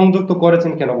প্রেসক্রিপশন সংযুক্ত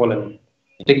করেছেন কেন বলেন?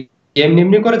 এটা কি এমনি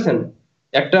এমনি করেছেন?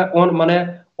 একটা মানে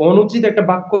অনুচিত একটা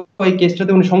বাক্য এই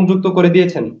কেসটাতে উনি সংযুক্ত করে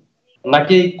দিয়েছেন,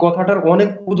 নাকি এই কথাটার অনেক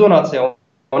ওজন আছে,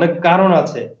 অনেক কারণ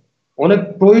আছে, অনেক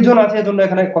প্রয়োজন আছে, এজন্য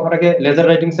এখানে কথাটাকে লেজার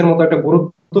রাইটিংস এর মতো একটা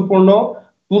গুরুত্বপূর্ণ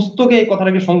পুস্তকে এই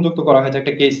কথাটাকে সংযুক্ত করা হয়েছে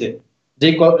একটা কেসে,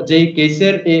 যেই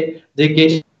কেসের যে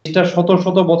কেসটা শত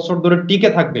শত বছর ধরে টিকে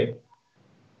থাকবে,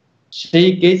 সেই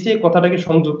কেসে কথাটাকে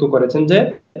সংযুক্ত করেছেন যে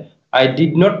I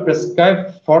did not prescribe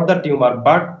for the tumour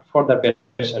but for the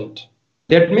patient.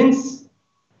 That means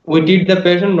we treat the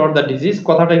patient not the disease.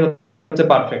 কথাটাই হচ্ছে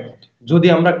পারফেক্ট। যদি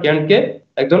আমরা ক্যান্টকে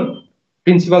একজন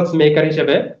প্রিন্সিপালস মেকার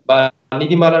হিসেবে বা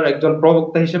নীতিমালার একজন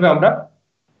প্রবক্তা হিসেবে আমরা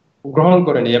গ্রহণ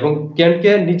করে নিই এবং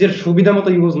ক্যান্টকে নিজের সুবিধা মতো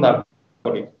ইউজ না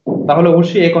করি, তাহলে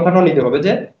অবশ্যই এই কথাটাও নিতে হবে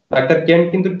যে ডাক্তার ক্যান্ট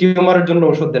কিন্তু টিউমারের জন্য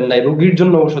ঔষধ দেন নাই, রোগীর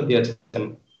জন্য ঔষধ দিয়েছেন।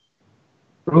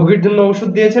 রোগীর জন্য ঔষধ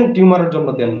দিয়েছেন, টিউমারের জন্য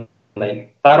দেন নাই।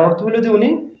 তার অর্থ হলো যে উনি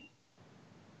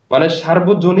মানে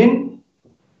সার্বজনীন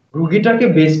রোগীটাকে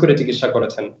বেস করে চিকিৎসা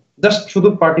করেছেন, জাস্ট শুধু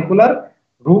পার্টিকুলার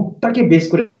রোগটাকে বেস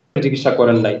করে চিকিৎসা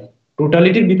করেন নাই।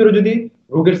 টোটালিটির ভিতরে যদি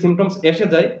রোগের সিমটমস এসে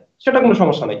যায় সেটা কোনো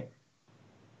সমস্যা নেই,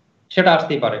 সেটা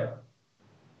আসতেই পারে,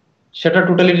 সেটা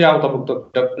টোটালিটির আওতাভুক্ত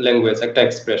একটা ল্যাঙ্গুয়েজ, একটা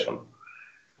এক্সপ্রেশন।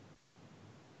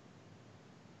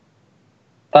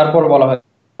 তারপর বলা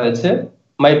হয়েছে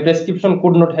মাই prescription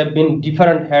could not have been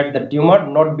different had the tumour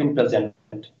not been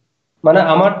present. মানে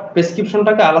আমার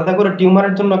প্রেসক্রিপশনটাকে আলাদা করে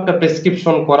টিউমারের জন্য একটা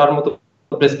প্রেসক্রিপশন করার মতো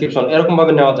প্রেসক্রিপশন এরকম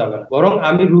ভাবে নেওয়া যাবে না, বরং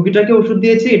আমি রোগীটাকে ওষুধ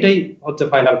দিয়েছি, এটাই হচ্ছে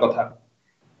ফাইনাল কথা।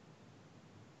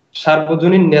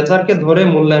 সার্বজনীন নেচারকে ধরে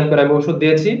মূল্যায়ন করে আমি ওষুধ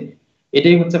দিয়েছি,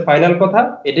 এটাই হচ্ছে ফাইনাল কথা,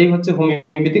 এটাই হচ্ছে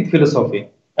হোমিওপ্যাথিক ফিলোসফি।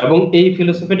 এবং এই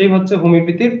ফিলোসফিটাই হচ্ছে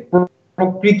হোমিওপ্যাথির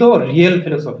প্রকৃত রিয়েল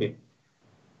ফিলোসফি।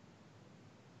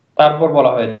 তারপর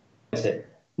বলা হয়েছে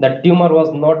that tumor was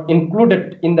not included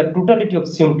in the totality of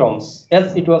symptoms as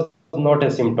it was not a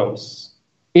symptoms,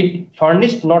 it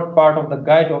furnished not part of the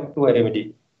guide of to a remedy।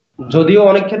 যদিও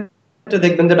অনেক ক্ষেত্রে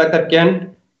দেখবেন যে doctor can't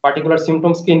particular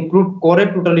symptoms K include করে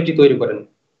totality তৈরি করেন,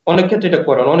 অনেক ক্ষেত্রে এটা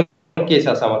করেন, অনেক কেস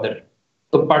আছে আমাদের।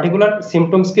 তো পার্টিকুলার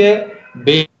সিমটমস কে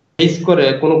বেস করে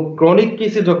কোন ক্রনিক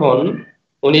কেসে যখন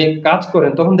উনি কাজ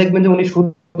করেন তখন দেখবেন যে উনি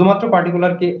শুধুমাত্র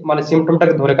পার্টিকুলার কে মানে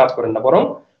সিমটমটাকে ধরে কাজ করেন না, বরং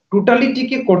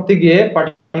টোটালিটিকে করতে গিয়ে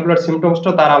পার্টিকুলার সিমটমসটা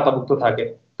তার আওতাভুক্ত থাকে।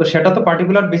 তো সেটা তো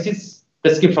পার্টিকুলার বেসিস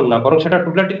প্রেসক্রিপশন না, বরং সেটা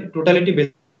টোটালিটি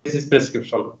বেসিস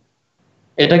প্রেসক্রিপশন।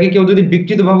 এটাকে কেউ যদি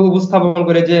বিকৃতভাবে উপস্থাপন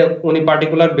করে যে উনি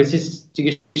পার্টিকুলার বেসিস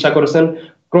চিকিৎসা করেছেন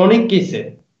ক্রনিক কেসে,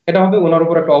 এটা হবে ওনার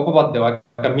উপর একটা অপবাদ দেওয়া,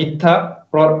 একটা মিথ্যা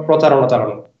প্রচারণা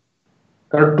চালানো।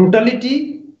 কারণ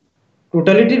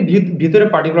টোটালিটির ভিতরে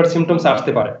পার্টিকুলার সিমটমস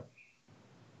আসতে পারে।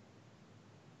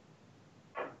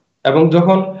 এবং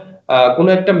যখন কোন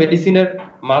একটা মেডিসিনের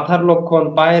মাথার লক্ষণ,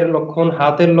 পায়ের লক্ষণ,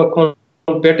 হাতের লক্ষণ,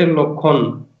 পেটের লক্ষণ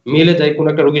মিলে যায় কোন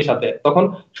একটা রোগীর সাথে, তখন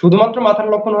শুধুমাত্র মাথার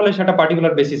লক্ষণ হলে সেটা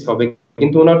পার্টিকুলার বেসিস হবে।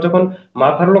 কিন্তু ওনার যখন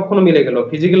মাথার লক্ষণ মিলে গেল,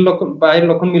 ফিজিক্যাল লক্ষণ, পায়ের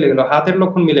লক্ষণ মিলে গেল, হাতের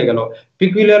লক্ষণ মিলে গেল,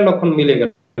 পিকুলিয়ার লক্ষণ মিলে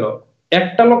গেল,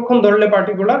 একটা লক্ষণ ধরলে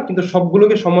পার্টিকুলার, কিন্তু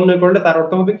সবগুলোকে সমন্বয় করলে তার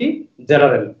অর্থ হবে কি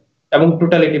জেনারেল এবং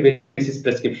টোটালিটি বেসিস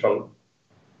প্রেসক্রিপশন।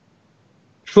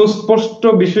 সুস্পষ্ট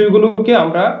বিষয়গুলোকে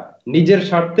আমরা নিজের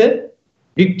স্বার্থে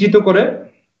বিকৃত করে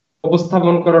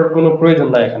উপস্থাপন করার কোনো প্রয়োজন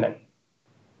নাই এখানে।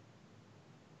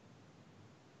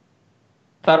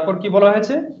 তারপর কি বলা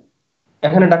হয়েছে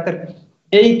এখানে, ডাক্তার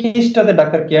এই কেসটাতে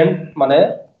ডাক্তার কেন্ট মানে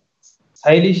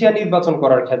সাইলেশিয়া নির্বাচন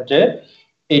করার ক্ষেত্রে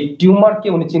এই টিউমারকে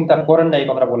উনি চিন্তা করেন না, এই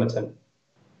কথাটা বলেছেন।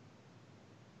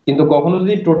 কিন্তু কখনো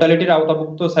যদি টোটালিটির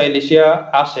আওতাভুক্ত সাইলেশিয়া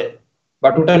আসে বা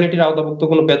টোটালিটির আওতাভুক্ত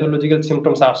কোনো প্যাথোলজিক্যাল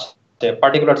সিমটমস আসে,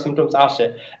 পার্টিকুলার সিমটমস আসে,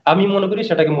 আমি মনে করি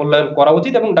সেটাকে মূল্যায়ন করা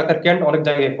উচিত, এবং ডাক্তার কেন্ট অনেক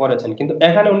জায়গায় করেছেন। কিন্তু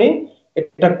এখানে উনি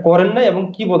এটা করেন না, এবং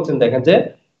কি বলছেন দেখেন যে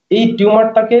এই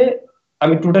টিউমারটাকে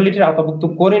আমি টোটালিটির আওতাভুক্ত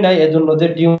করি নাই এজন্য যে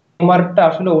টিউমারটা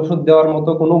আসলে ওষুধ দেওয়ার মতো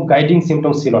কোনো গাইডিং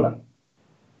সিমটমস ছিল না,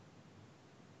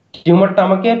 টিউমারটা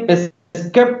আমাকে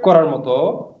প্রেসক্রাইব করার মতো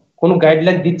কোনো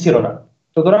গাইডলাইন দিচ্ছিল না।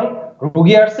 সুতরাং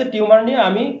রোগী আসছে টিউমার নিয়ে,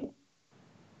 আমি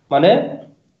মানে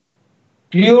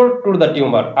clear to the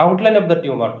tumour, outline of the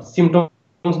tumour,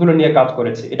 symptoms গুলো নিয়ে কাজ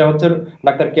করেছি। এটা হচ্ছে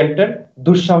ডাক্তার কেন্টের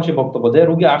দুঃসাহসী বক্তব্য যে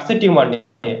রোগী আসছে টিউমার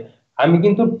নিয়ে, আমি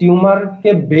কিন্তু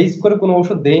টিউমারকে বেস করে কোনো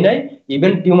ওষুধ দেই নাই,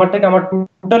 ইভেন টিউমারটাকে আমার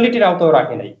টোটালিটির আওতায়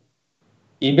রাখি নাই,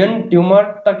 ইভেন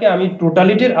টিউমারটাকে আমি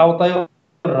টোটালিটির আওতায়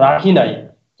রাখি নাই।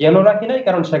 কেন রাখি নাই?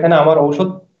 কারণ সেখানে আমার ঔষধ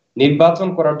নির্বাচন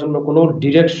করার জন্য কোনো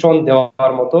ডিরেকশন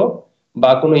দেওয়ার মতো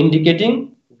বা কোনো ইন্ডিকেটিং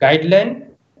গাইডলাইন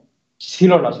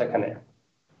ছিল না সেখানে।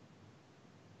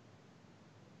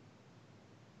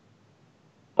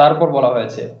 তারপর বলা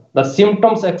হয়েছে the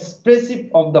symptoms expressive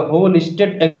of the whole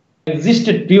state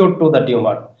existed prior to the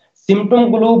tumor, symptom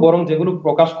গুলো বরং যেগুলো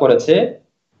প্রকাশ করেছে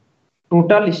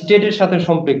টোটাল স্টেটের সাথে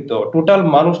সম্পৃক্ত, টোটাল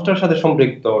মানুষটার সাথে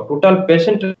সম্পৃক্ত, টোটাল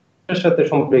পেশেন্টের সাথে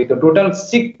সম্পৃক্ত, টোটাল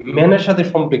সিক ম্যানের সাথে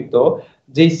সম্পৃক্ত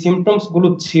যে সিমটমস গুলো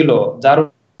ছিল, যার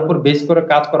উপর বেস করে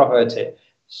কাজ করা হয়েছে,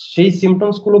 সেই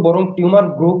সিমটমস গুলো বরং টিউমার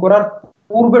গ্রো করার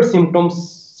পূর্বের সিমটমস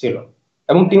ছিল,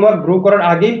 এবং টিউমার গ্রো করার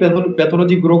আগেই,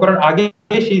 প্যাথোলজি গ্রো করার আগে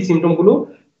সেই সিমটম গুলো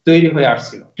তৈরি হয়ে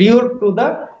আসছিল প্রিয়র to the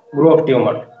grow of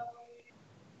tumour.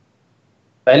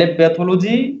 তাইলে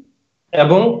প্যাথোলজি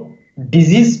এবং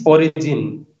ডিজিজ অরিজিন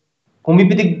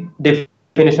হোমিওপ্যাথিক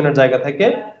ডেফিনেশনের জায়গা থেকে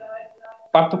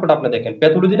পার্থক্যটা আপনি দেখেন।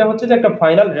 প্যাথোলজিটা হচ্ছে যে একটা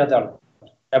ফাইনাল রেজাল্ট,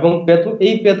 এবং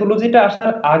এই প্যাথোলজিটা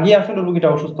আসার আগে আসলে রোগীটা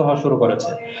অসুস্থ হওয়া শুরু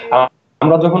করেছে।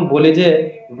 আমরা যখন বলি যে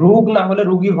রোগ না হলে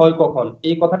রোগী হয় কখন,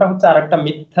 এই কথাটা হচ্ছে আরেকটা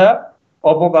মিথ্যা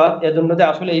অপবাদ, এজন্য যে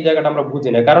আসলে এই জায়গাটা আমরা বুঝি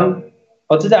না। কারণ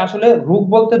হচ্ছে যে আসলে রোগ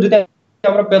বলতে যদি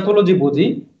আমরা প্যাথোলজি বুঝি,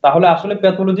 তাহলে আসলে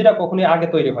প্যাথোলজিটা কখনোই আগে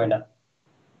তৈরি হয় না।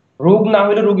 রোগ না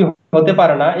হলে রোগী হতে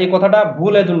পারে না, এই কথাটা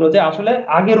ভুল, এজন্য যে আসলে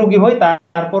আগে রোগী হয়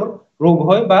তারপর রোগ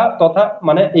হয়, বা তথা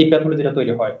মানে এই প্যাথোলজিটা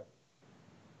তৈরি হয়।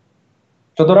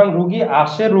 সুতরাং রোগী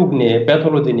আসে রোগ নিয়ে,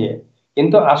 প্যাথোলজি নিয়ে,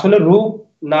 কিন্তু আসলে রোগ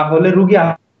না হলে রোগী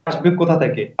আসবে কোথা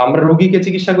থেকে? আমরা রোগীকে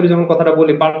চিকিৎসা করি যখন কথাটা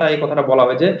বলি, পাল্টা এই কথাটা বলা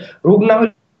হয় যে রোগ না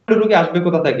হলে রোগী আসবে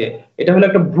কোথা থেকে। এটা হলো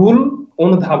একটা ভুল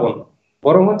অনুধাবন।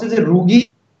 বরং হচ্ছে যে রোগী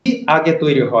আগে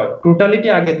তৈরি হয়, টোটালিটি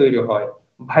আগে তৈরি হয়,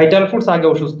 ভাইটাল ফোর্স আগে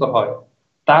অসুস্থ হয়,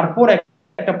 তারপর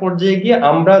একটা পর্যায়ে গিয়ে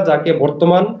আমরা যাকে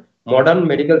বর্তমান মডার্ন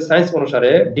মেডিকেল সায়েন্স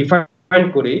অনুসারে ডিফাইন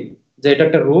করি যে এটা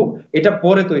একটা রোগ, এটা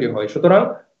পরে তৈরি হয়। সুতরাং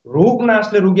রোগ না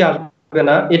আসলে রোগী আসবে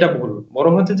না, এটা ভুল।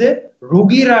 বরং হচ্ছে যে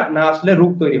রোগীরা না আসলে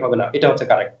রোগ তৈরি হবে না, এটা হচ্ছে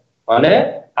কারেক্ট। মানে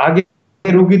আগে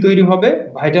রোগী তৈরি হবে,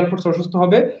 ভাইটাল ফোর্স অসুস্থ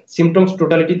হবে, সিমটমস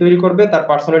টোটালিটি তৈরি করবে, তার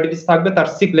পার্সোনালিটিস থাকবে, তার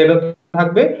সিক লেভেল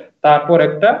থাকবে, তারপর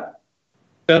একটা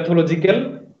প্যাথোলজিক্যাল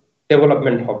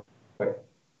ডেভেলপমেন্ট হবে।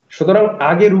 সুতরাং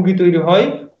আগে রোগী তৈরি হয়,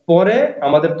 পরে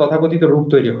আমাদের তথাকথিত রোগ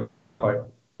তৈরি হয়।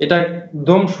 এটা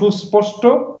একদম সুস্পষ্ট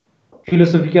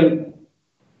ফিলোসফিক্যাল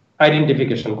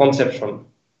আইডেন্টিফিকেশন, কনসেপশন।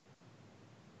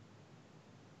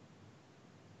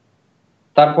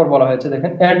 তারপর বলা হয়েছে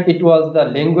দেখেন, and it was the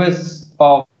language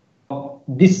of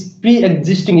this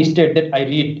pre-existing state that I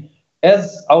read, as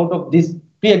out of this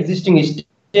pre-existing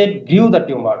state grew the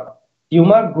tumor.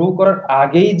 Tumour grow করার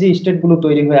আগেই যে স্টেট গুলো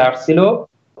তৈরি হয়ে আসছিল,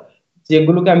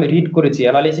 যেগুলোকে আমি রিড করেছি,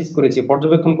 অ্যানালাইসিস করেছি,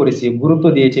 পর্যবেক্ষণ করেছি, গুরুত্ব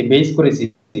দিয়েছি, বেস করেছি,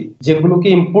 যেগুলোকে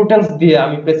ইম্পর্টেন্স দিয়ে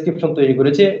আমি প্রেসক্রিপশন তৈরি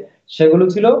করেছি, সেগুলো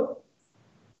ছিল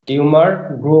টিউমার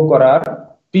গ্রো করার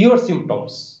পিওর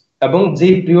সিমটমস, এবং যে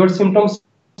পিওর সিমটমস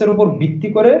এর উপর ভিত্তি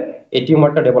করে এই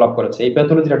টিউমারটা ডেভেলপ করেছে, এই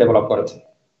প্যাথোলজিটা ডেভেলপ করেছে।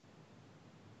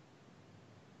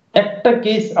 একটা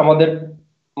কেস আমাদের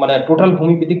মানে টোটাল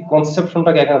হোমিওপ্যাথিক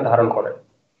কনসেপশনটাকে এখানে ধারণ করে।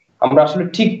 আমরা আসলে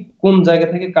ঠিক কোন জায়গা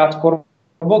থেকে কাজ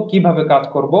করব, কিভাবে কাজ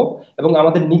করব, এবং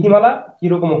আমাদের নীতিমালা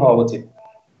কিরকম হওয়া উচিত।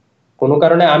 কোনো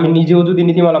কারণে আমি নিজেও যদি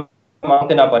নীতিমালা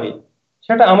মানতে না পারি,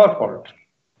 সেটা আমার ফল্ট,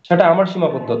 সেটা আমার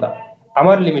সীমাবদ্ধতা,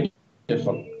 আমার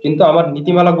লিমিটেশন, কিন্তু আমার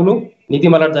নীতিমালাগুলো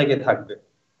নীতিমালার জায়গায় থাকবে,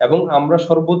 এবং আমরা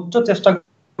সর্বোচ্চ চেষ্টা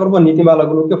করব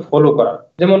নীতিমালাগুলোকে ফলো করার।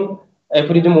 যেমন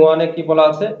অ্যাফোরিজম 1 এ কি বলা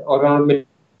আছে, অর্গানল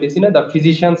মেডিসিনে, the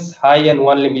physicians high end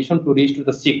only mission to reach to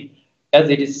the sick as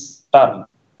it is term.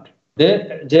 যে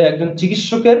যে একজন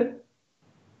চিকিৎসকের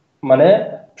মানে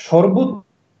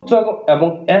সর্বোচ্চ এবং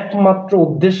একমাত্র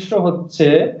উদ্দেশ্য হচ্ছে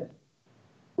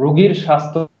রোগীর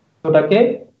স্বাস্থ্যটাকে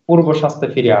পূর্ব স্বাস্থ্যে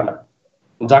ফিরিয়ে আনা,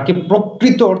 যাকে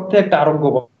প্রকৃত অর্থে একটা আরোগ্য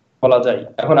বলা যায়।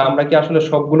 এখন আমরা কি আসলে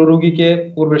সবগুলো রোগীকে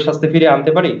পূর্বের স্বাস্থ্যে ফিরিয়ে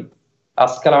আনতে পারি?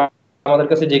 আজকাল আমাদের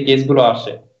কাছে যে কেসগুলো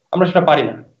আসে আমরা সেটা পারি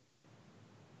না,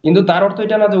 কিন্তু তার অর্থ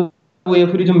এটা না যে ওই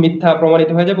এফোরিজম মিথ্যা প্রমাণিত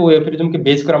হয়ে যাবে, ওই এফোরিজমকে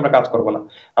বেস করে আমরা কাজ করব না।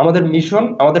 আমাদের মিশন,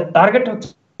 আমাদের টার্গেট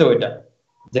হচ্ছে ওইটা।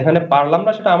 যেখানে পারলাম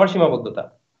না সেটা আমার সীমাবদ্ধতা,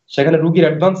 সেখানে রুগীর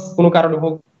অ্যাডভান্স কোনো কারণে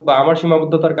হোক বা আমার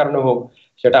সীমাবদ্ধতার কারণে হোক,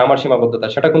 সেটা আমার সীমাবদ্ধতা,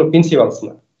 সেটা কোনো প্রিন্সিপালস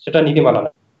না, সেটা নীতিমালা না।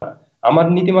 আমার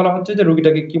নীতিমালা হচ্ছে যে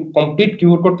রুগীটাকে কমপ্লিট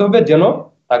কিউর করতে হবে, যেন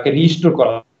তাকে রিস্টোর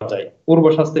করা যায়, পূর্ব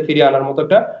স্বাস্থ্যে ফিরিয়ে আনার মতো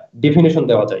একটা ডেফিনেশন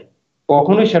দেওয়া যায়।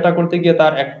 কখনোই সেটা করতে গিয়ে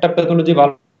তার একটা প্যাথোলজি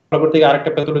ভালো করতে গিয়ে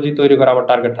আরেকটা প্যাথোলজি তৈরি করা আমার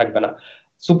টার্গেট থাকবে না।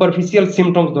 সুপারফিশিয়াল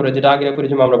সিমটমস ধরে, যেটা আগে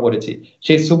পরিচয় আমরা পড়েছি,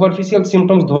 সেই সুপারফিশিয়াল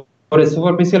সিমটমস ধরে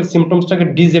সুপারফিশিয়াল সিমটমসটাকে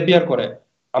ডিসঅ্যাপিয়ার করে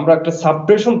আমরা একটা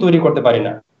সাপ্রেশন তৈরি করতে পারি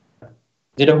না,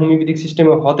 যেটা হোমিওপ্যাথিক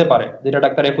সিস্টেমে হতে পারে, যেটা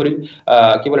ডাক্তার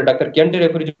কি বলে, doctor কেন্টের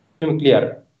এফোরিজম clear,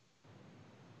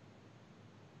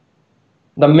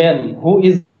 the man who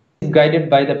is guided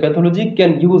by the pathology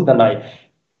can use the knife।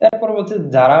 এরপর বলছে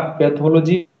যারা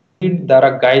প্যাথোলজি দ্বারা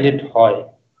গাইডেড হয়,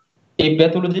 এই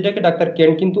প্যাথোলজিটাকে ডাক্তার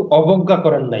কেন কিন্তু অবজ্ঞা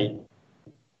করেন নাই,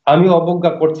 আমি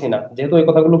অবজ্ঞা করছি না, যেহেতু এই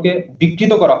কথাগুলোকে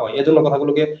বিকৃত করা হয় এজন্য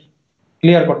কথাগুলোকে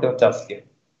ক্লিয়ার করতে হচ্ছে আজকে।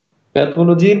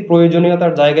 প্যাথোলজির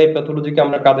প্রয়োজনীয়তার জায়গায় প্যাথোলজিকে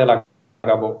আমরা কাজে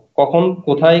লাগাবো, কখন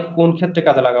কোথায় কোন ক্ষেত্রে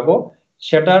কাজে লাগাবো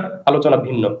সেটার আলোচনা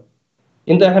ভিন্ন।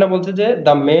 কিন্তু এখানে বলছে যে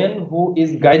the man who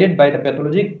is guided by the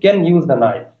pathology can use the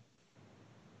knife.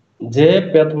 যে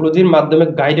প্যাথোলজির মাধ্যমে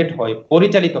গাইডেড হয়,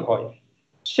 পরিচালিত হয়,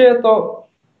 সে তো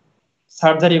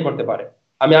সার্জারি করতে পারে।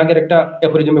 আমি আগের একটা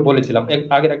অ্যাফোরিজমে বলেছিলাম,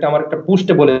 আগের একটা আমার একটা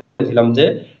পোস্টে বলেছিলাম যে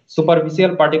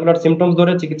সুপারফিশিয়াল পার্টিকুলার সিমটমস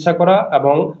ধরে চিকিৎসা করা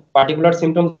এবং পার্টিকুলার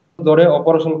সিমটমস ধরে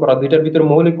অপারেশন করা, দুইটার ভিতরে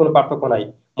মৌলিক কোনো পার্থক্য নাই।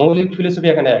 মৌলিক ফিলোসফি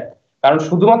এখানে এক। কারণ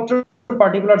শুধুমাত্র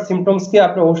পার্টিকুলার সিমটমস কে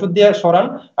আপনি ওষুধ দিয়ে সরান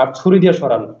আর ছুরি দিয়ে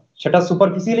সরান, সেটা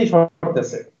সুপারফিশিয়ালি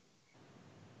সরতেছে।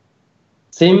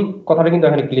 সেম কথাটা কিন্তু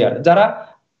এখানে ক্লিয়ার। যারা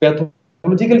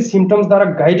প্যাথোলজিক্যাল সিমটমস দ্বারা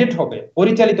গাইডেড হবে,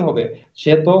 পরিচালিত হবে,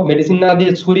 সে তো মেডিসিন না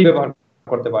দিয়ে ছুরি ব্যবহার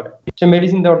করতে পারে। সে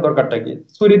মেডিসিন দেওয়ার দরকারটা কি?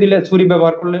 ছুরি দিলে, ছুরি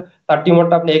ব্যবহার করলে তার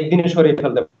টিউমারটা আপনি একদিনে সরিয়ে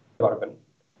ফেলতে পারবেন।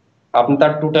 আপনি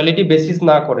তার টোটালিটি বেসিস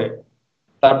না করে,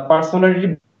 তার পার্সোনালিটি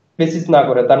বেসিস না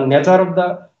করে, তার নেচার অফ দা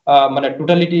মানে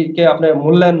টোটালিটি কে আপনি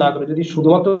মূল্যায়ন না করে যদি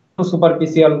শুধুমাত্র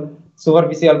superficial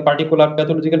superficial particular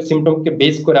pathological symptom কে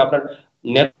বেস করে আপনার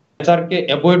নেচারকে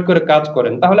অ্যাভয়েড করে কাজ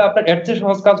করেন, তাহলে আপনার এর চেয়ে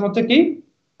সহজ কাজ হচ্ছে কি,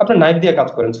 আপনি নাইফ দিয়ে কাজ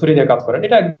করেন, ছুরি দিয়ে কাজ করেন।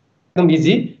 এটা একদম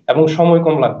ইজি এবং সময়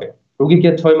কম লাগবে। রোগীকে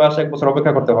 6 মাস 1 বছর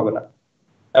অপেক্ষা করতে হবে না।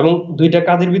 এবং দুইটা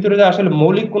কাজের ভিতরে যে আসলে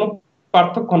মৌলিক কোনো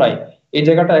পার্থক্য নাই, এই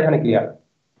জায়গাটা এখানে clear.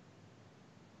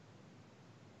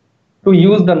 To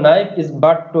use the knife is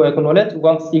but to acknowledge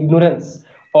one's ignorance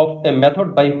of a method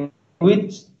by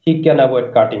which he can avoid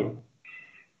cutting।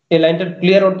 এই লাইনটার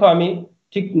ক্লিয়ার অর্থ আমি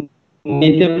ঠিক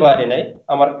নিতে পারি নাই,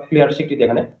 আমার ক্লিয়ার স্বীকৃতি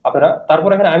এখানে আপনারা। তারপর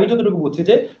এখানে আমি যতটুকু বুঝছি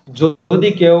যে যদি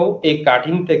কেউ এই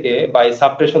কাটিং থেকে বা এই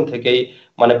সাপ্রেশন থেকে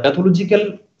মানে প্যাথোলজিক্যাল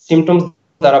সিমটমস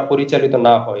দ্বারা পরিচালিত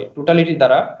না হয়, টোটালিটি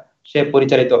দ্বারা সে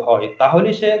পরিচালিত হয়, তাহলে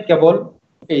সে কেবল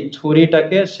এই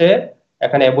ছুরিটাকে সে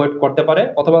এখানে অ্যাভয়েড করতে পারে,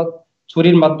 অথবা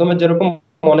ছুরির মাধ্যমে যেরকম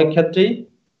অনেক ক্ষেত্রেই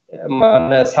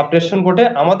মানে সাপ্রেশন ঘটে,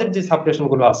 আমাদের যে সাপ্রেশন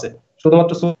গুলো আছে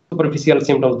শুধুমাত্র সুপারফিশিয়াল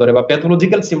সিমটমস ধরে বা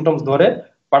প্যাথোলজিক্যাল সিমটমস ধরে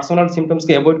পার্সোনাল সিমটমস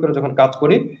কে অ্যাভয়েড করে যখন কাজ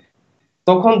করি,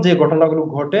 তখন যে ঘটনাগুলো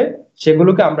ঘটে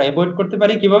সেগুলোকে আমরা অ্যাভয়েড করতে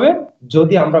পারি কিভাবে?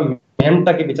 যদি আমরা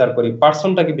ম্যানটাকে বিচার করি,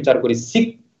 পার্সনটাকে বিচার করি, sick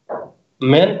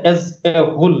man as a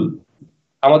whole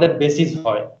আমাদের বেসিস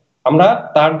হয়, আমরা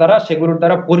তার দ্বারা সেগুলোর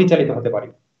দ্বারা পরিচালিত হতে পারি।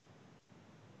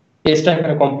 কেসটা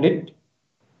এখানে কমপ্লিট,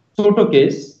 ছোট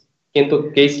কেস, কিন্তু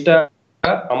কেসটা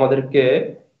আমাদেরকে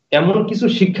এমন কিছু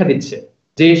শিক্ষা দিচ্ছে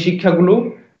যে শিক্ষাগুলো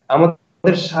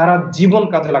আমাদের সারা জীবন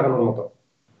কাজে লাগানোর মতো।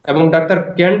 এবং ডাক্তার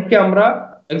কেন্টকে আমরা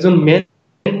একজন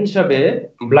মেন হিসাবে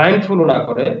ব্লাইন্ড ফলো না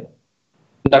করে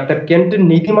ডাক্তার কেন্টের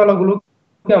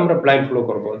নীতিমালাগুলোকে আমরা ব্লাইন্ড ফলো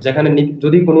করব, যেখানে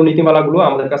যদি কোনো নীতিমালাগুলো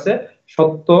আমাদের কাছে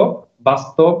সত্য,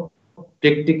 বাস্তব,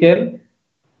 প্র্যাকটিক্যাল,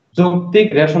 যৌক্তিক,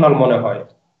 রেশনাল মনে হয়।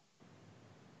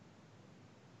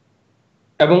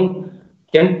 এবং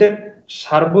কেন্টের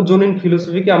সার্বজনীন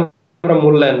ফিলোসফিকে আমরা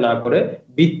মূল্যায়ন না করে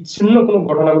বিচ্ছিন্ন কোনো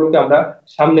ঘটনাগুলোকে আমরা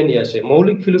সামনে নিয়ে আসে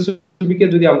মৌলিক ফিলোসফিকে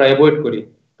যদি আমরা অ্যাভয়েড করি,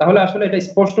 তাহলে আসলে এটা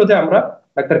স্পষ্ট যে আমরা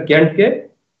ডাক্তার কেন্টকে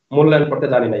মূল্যায়ন করতে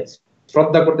জানি নাই,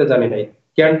 শ্রদ্ধা করতে জানি নাই।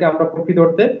 কেন্টকে আমরা প্রকৃত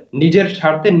অর্থে নিজের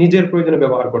স্বার্থে, নিজের প্রয়োজনে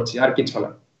ব্যবহার করছি, আর কিছু না।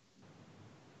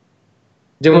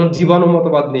 যেমন জীবাণু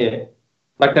মতবাদ নিয়ে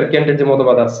ডাক্তার কেন্টের যে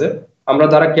মতবাদ আছে, আমরা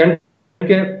যারা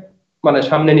কেন্টকে মানে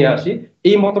সামনে নিয়ে আসি,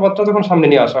 এই মতবাদটা যখন সামনে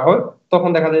নিয়ে আসা হয়, তখন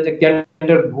দেখা যায় যে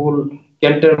ক্যান্টের ভুল,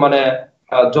 ক্যান্টের মানে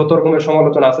যত রকমের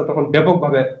সমালোচনা আছে তখন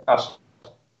ব্যাপকভাবে আসে।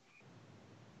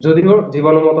 যদিও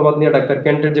জীবাণু মতবাদ নিয়ে ডাক্তার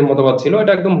কেন্টের যে মতবাদ ছিল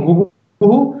এটা একদম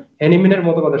হুবহু হেনিম্যানের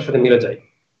মতবাদের সাথে মিলে যায়,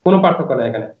 কোনো পার্থক্য নেই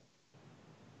এখানে।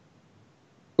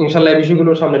 ইনশাল্লাহ এই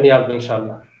বিষয়গুলো সামনে নিয়ে আসবো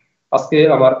ইনশাল্লাহ। আজকে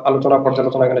আমার আলোচনা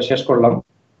পর্যালোচনা এখানে শেষ করলাম।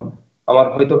 আমার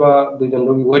হয়তোবা দুইজন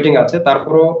রোগী ওয়েটিং আছে,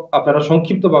 তারপরও আপনারা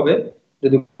সংক্ষিপ্ত ভাবে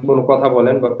যদি কোনো কথা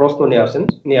বলেন বা প্রশ্ন নিয়ে আসেন,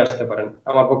 নিয়ে আসতে পারেন।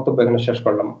 আমার বক্তব্য এখানে শেষ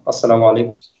করলাম। আসসালামু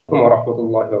আলাইকুম ওয়া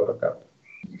রাহমাতুল্লাহি ওয়া বারাকাতুহু।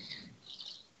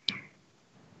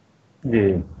 জি,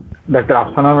 ডাক্তার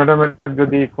আফসানা ম্যাডামের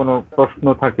যদি কোনো প্রশ্ন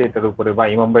থাকে এটার উপরে, বা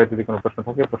ইমাম ভাইয়ের যদি কোনো প্রশ্ন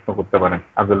থাকে প্রশ্ন করতে পারেন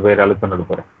আব্দুল ভাইয়ের আলোচনার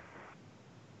উপরে।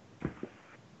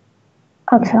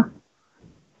 আচ্ছা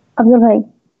আব্দুল ভাই,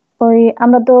 ওই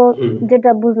আমরা তো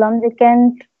যেটা বুঝলাম যে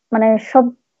ক্যান্ট মানে সব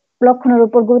লক্ষণের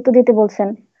উপর গুরুত্ব দিতে বলছেন,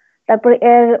 তারপর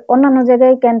এর অন্যান্য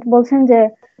জায়গায় ক্যান্ট বলছেন যে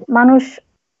মানুষ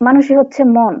মানুষই হচ্ছে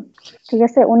মন, ঠিক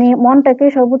আছে, উনি মনটাকে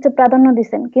সর্বোচ্চ প্রাধান্য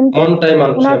দিচ্ছেন, কিন্তু মনটাই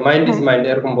মানুষের, উনার মাইন্ড ইজ হ্যাঁ মাইন্ড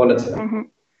এরকম বলেছে। হ্যাঁ হ্যাঁ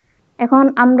এখন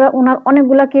আমরা উনার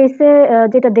অনেকগুলা কেসে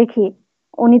যেটা দেখি,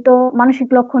 উনি তো মানসিক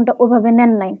লক্ষণটা ওইভাবে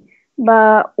নেন নাই, বা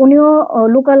উনিও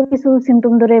লোকাল কিছু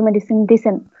সিমটম ধরে মেডিসিন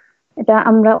দিছেন। এটা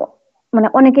আমরা মানে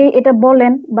অনেকেই এটা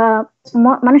বলেন, বা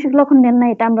মানসিক লক্ষণ নেন না,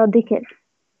 এটা আমরা দেখে।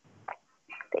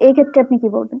 তো এই ক্ষেত্রে আপনি কি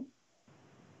বলবেন?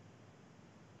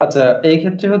 আচ্ছা, এই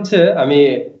ক্ষেত্রে হচ্ছে আমি,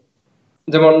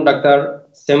 যেমন ডাক্তার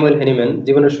স্যামুয়েল হেনিম্যান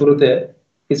জীবনের শুরুতে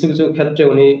কিছু কিছু ক্ষেত্রে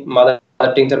উনি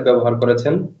মাদার টিংচার ব্যবহার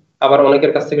করেছেন। আবার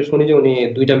অনেকের কাছ থেকে শুনি যে উনি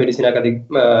দুইটা মেডিসিন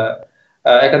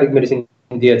একাধিক মেডিসিন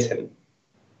দিয়েছেন।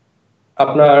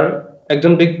 আপনার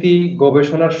একজন ব্যক্তি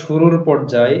গবেষণার শুরুর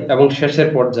পর্যায়ে এবং শেষের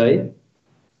পর্যায়ে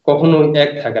কখনো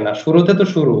এক থাকে না। শুরুতে তো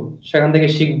শুরু, সেখান থেকে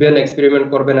শিখবেন, এক্সপেরিমেন্ট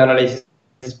করবেন,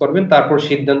 অ্যানালাইসিস করবেন, তারপর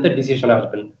সিদ্ধান্তে ডিসিশনে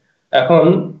আসবেন। এখন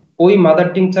ওই মাদার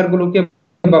টিংচার গুলোকে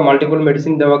বা মাল্টিপল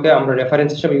মেডিসিন দেওয়াকে আমরা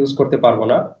রেফারেন্স হিসেবে ইউজ করতে পারবো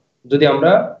না, যদি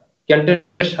আমরা ক্যান্টের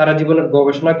সারা জীবনের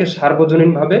গবেষণাকে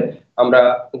সার্বজনীন ভাবে আমরা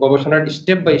গবেষণার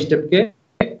স্টেপ বাই স্টেপকে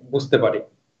বুঝতে পারি।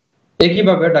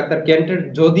 একইভাবে ডাক্তার ক্যান্টের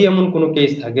যদি এমন কোনো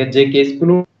কেস থাকে যে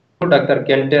কেসগুলো ডাক্তার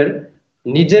ক্যান্টের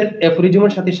নিজের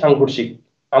অ্যাফোরিজমের সাথে সাংঘর্ষিক,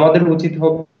 আমাদের উচিত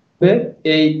হবে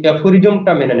এই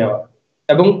অ্যাফোরিজমটা মেনে নেওয়া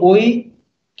এবং ওই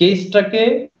কেসটাকে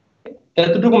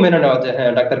এতটুকু মেনে নেওয়া যে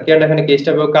হ্যাঁ ডাক্তার ক্যান্ট এখানে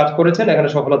কেসটা কাজ করেছেন, এখানে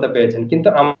সফলতা পেয়েছেন, কিন্তু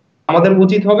আমাদের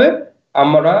উচিত হবে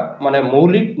আমরা মানে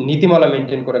মৌলিক নীতিমালা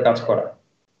মেনটেন করে কাজ করা।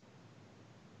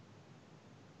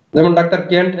 যেমন ডাক্তার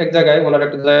কেন্ট এক জায়গায়, ওনার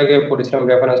একটা জায়গায় পড়েছিলাম,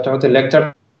 রেফারেন্সটা হচ্ছে লেকচার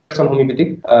অন হোমিওপ্যাথিক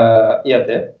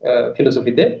ইয়াতে,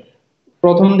 ফিলোসফিতে।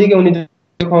 প্রথম দিকে উনি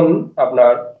যখন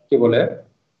আপনার কি বলে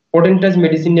পোটেন্টাইজ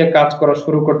মেডিসিন নিয়ে কাজ করা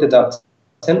শুরু করতে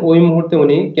যাচ্ছেন, ওই মুহূর্তে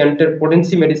উনি ক্যান্টের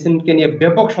পোটেন্সি মেডিসিনকে নিয়ে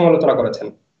ব্যাপক সমালোচনা করেছেন,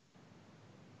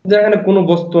 যেখানে কোনো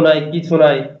বস্তু নাই, কিছু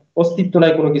নাই, অস্তিত্ব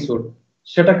নাই কোনো কিছুর,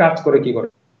 সেটা কাজ করে কি করে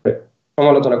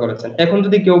সমালোচনা করেছেন। এখন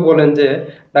যদি কেউ বলেন যে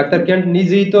ডাক্তার কেন্ট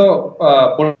নিজেই তো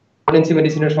পোটেন্সি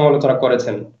মেডিসিনের সমালোচনা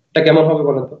করেছেন, এটা কেমন হবে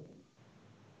বলেন তো?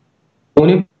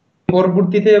 উনি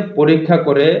পরবর্তীতে পরীক্ষা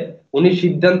করে উনি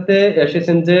সিদ্ধান্তে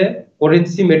এসেছেন যে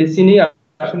পোটেন্সি মেডিসিনই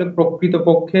আসলে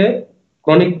প্রকৃতপক্ষে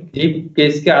ক্রনিক হিপ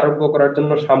কেসকে আরোগ্য করার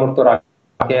জন্য সামর্থ্য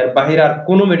রাখে, এর বাহিরে আর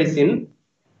কোনো মেডিসিন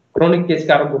ক্রনিক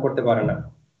কেসকে আরোগ্য করতে পারে না।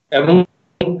 এবং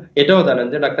এটাও জানেন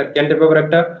যে ডাক্তার ক্যান্টের ব্যাপারে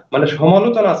একটা মানে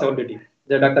সমালোচনা আছে অলরেডি,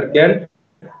 যে ডাক্তার ক্যান্ট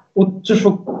উচ্চ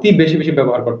শক্তি বেশি বেশি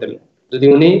ব্যবহার করতেন। যদি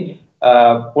উনি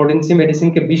পোটেন্সি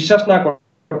মেডিসিনকে বিশ্বাস না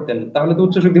করতেন তাহলে তো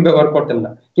উচ্চ শক্তি ব্যবহার করতেন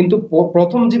না। কিন্তু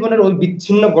প্রথম জীবনের ওই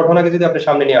বিচ্ছিন্ন ঘটনাকে যদি আপনি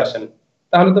সামনে নিয়ে আসেন,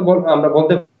 তাহলে তো আমরা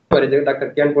বলতে পারি যে ডাক্তার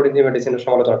ক্যান্ট পোটেন্সি মেডিসিনের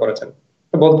সমালোচনা করেছেন,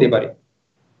 বলতেই পারি।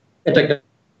 এটা একটা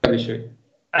বিষয়।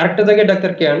 আরেকটা জায়গায়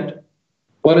ডাক্তার ক্যান্ট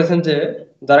বলেছেন যে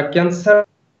যারা ক্যান্সার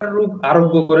রোগ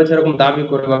আরোগ্য করেছে এরকম দাবি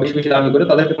করে বা বেশি বেশি দাবি করে,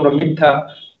 তাদেরকে তোমরা মিথ্যা।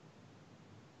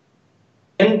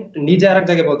 নিজে আরেক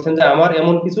জায়গায় বলছেন যে আমার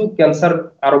এমন কিছু ক্যান্সার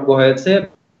আরোগ্য হয়েছে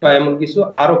বা এমন কিছু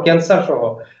আরো ক্যান্সার সহ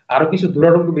আরো কিছু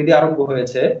দুরারোগ্য ব্যাধি আরোগ্য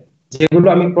হয়েছে যেগুলো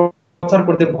আমি প্রচার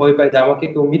করতে ভয় পাই যে আমাকে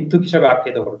কেউ মৃত্যুক হিসাবে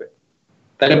আখ্যায়িত করবে।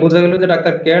 তাহলে বোঝা গেল যে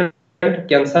ডাক্তার ক্যান্ট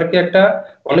ক্যান্সারকে একটা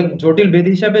অনেক জটিল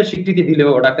ব্যাধি হিসাবে স্বীকৃতি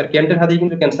দিলেও ডাক্তার ক্যান্টের হাতেই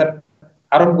কিন্তু ক্যান্সার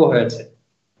আরোগ্য হয়েছে।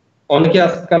 অনেকে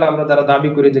আজকাল আমরা যারা দাবি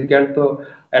করি যে ক্যান্ট তো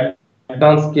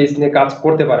অ্যাডভান্স কেস নিয়ে কাজ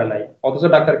করতে পারে নাই, অথচ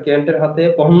ডাক্তার ক্যান্টের হাতে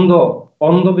অন্ধ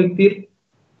অন্ধ ব্যক্তির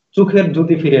চোখের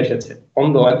জ্যোতি ফিরে এসেছে,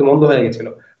 অন্ধ একদম অন্ধ হয়ে গেছিল,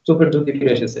 চোখের জ্যোতি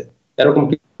ফিরে এসেছে, এরকম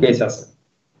কেস আছে।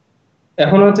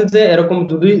 এখন হচ্ছে যে এরকম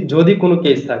যদি যদি কোনো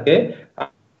কেস থাকে,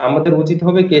 আমাদের উচিত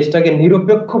হবে কেসটাকে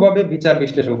নিরপেক্ষভাবে বিচার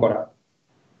বিশ্লেষণ করা।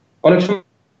 অনেক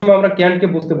সময় আমরা ক্যান্টকে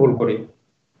বুঝতে ভুল করি।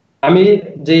 আমি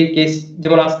যে কেস,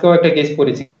 যেমন আজকেও একটা কেস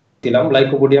পড়েছিলাম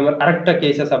লাইকোপোডিয়ামের, আরেকটা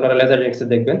কেস আছে আপনারা লেজার এক্সে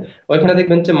দেখবেন, ওইখানে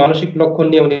দেখবেন যে মানসিক লক্ষণ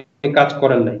নিয়ে উনি কাজ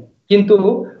করেন নাই, কিন্তু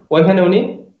ওইখানে উনি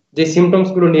যে সিমটমস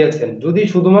গুলো নিয়েছেন, যদি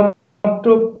শুধুমাত্র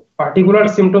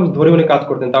পার্টিকুলার সিমটমস ধরে উনি কাজ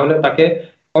করতেন, তাহলে তাকে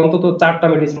অন্তত 4টা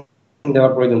মেডিসিন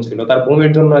দেওয়ার প্রয়োজন ছিল। তার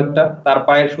বমির জন্য একটা, তার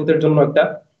পায়ের সুতের জন্য একটা,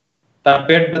 তার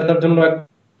পেট ব্যথার জন্য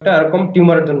একটা, এরকম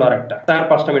টিউমারের জন্য আরেকটা,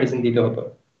 4-5টা মেডিসিন দিতে হতো।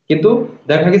 কিন্তু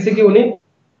দেখা গেছে কি উনি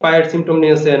পায়ের সিমটম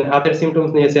নিয়েছেন, হাতের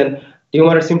সিমটমস নিয়েছেন,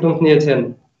 টিউমারের সিমটমস নিয়েছেন,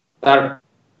 তার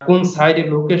কোন সাইডের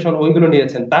লোকেশন ওইগুলো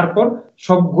নিয়েছেন, তারপর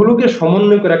সবগুলোকে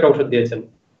সমন্বয় করে একটা ওষুধ দিয়েছেন।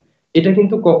 এটা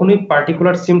কিন্তু কখনোই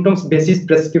পার্টিকুলার সিমটমস বেসিস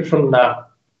প্রেসক্রিপশন না,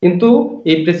 কিন্তু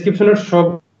এই প্রেসক্রিপশনের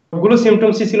সবগুলো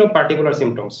সিমটমসই ছিল পার্টিকুলার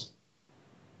সিমটমস।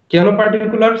 কেন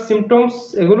পার্টিকুলার সিমটমস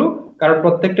এগুলো? কারণ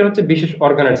প্রত্যেকটা হচ্ছে বিশেষ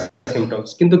অর্গানের সিমটমস।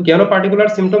 কিন্তু কেন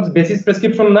পার্টিকুলার সিমটমস বেসিস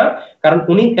প্রেসক্রিপশন না? কারণ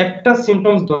উনি একটা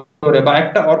সিমটমস ধরে বা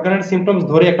একটা অর্গানের সিমটমস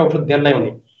ধরে একটা ওষুধ দেন নাই।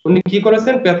 উনি উনি কি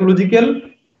করেছেন, প্যাথোলজিক্যাল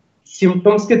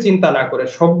সিমটমস কে চিন্তা না করে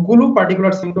সবগুলো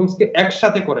পার্টিকুলার সিমটমস কে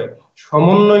একসাথে করে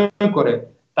সমন্বয় করে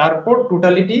তারপর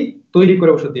টোটালিটি তৈরি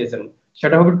করে ওষুধ দিয়েছেন।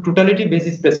 সেটা হবে টোটালিটি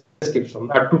বেসিস প্রেসক্রিপশন।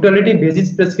 আর টোটালিটি বেসিস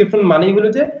প্রেসক্রিপশন মানেই হলো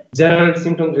যে জেনারেল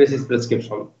সিমটমস বেসিস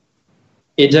প্রেসক্রিপশন।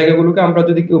 এই জায়গাগুলোকে আমরা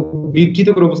যদি কেউ বিকৃত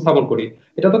করে উপস্থাপন করি,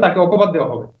 এটা তো তাকে অপবাদ দেওয়া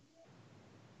হবে,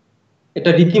 এটা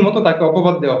রীতিমতো তাকে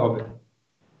অপবাদ দেওয়া হবে।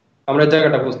 আমরা এই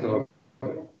জায়গাটা বুঝতে হবে।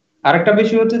 আরেকটা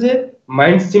বিষয় হচ্ছে যে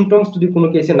মাইন্ড সিমটমস যদি কোনো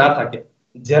কেসে না থাকে,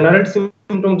 জেনারেল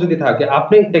সিমটমস যদি থাকে,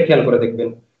 আপনি এটা খেয়াল করে দেখবেন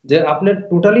যে আপনার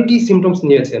টোটালিটি সিমটমস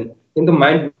নিয়েছেন কিন্তু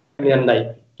মাইন্ড নেন নাই,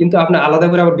 কিন্তু আপনি আলাদা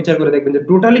করে আবার বিচার করে দেখবেন যে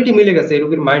টোটালিটি মিলে গেছে, এই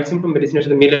রোগীর মাইন্ড সিমটম মেডিসিনের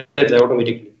সাথে মিলে যায়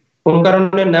অটোমেটিকলি। কোন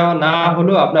কারণে নেওয়া না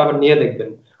হলেও আপনি আবার নিয়ে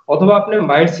দেখবেন। অথবা আপনি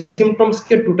মাইন্ড সিমটমস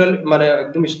কে টোটাল মানে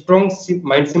একদম স্ট্রং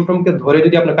মাইন্ড সিমটম কে ধরে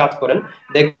যদি আপনি কাজ করেন,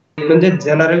 দেখবেন যে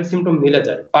জেনারেল সিমটম মিলে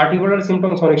যায়, পার্টিকুলার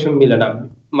সিমটমস অনেক সময় মিলে না।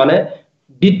 মানে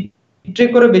বিট্রে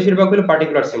করে বেশিরভাগ হলো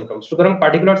পার্টিকুলার সিমটমস। সুতরাং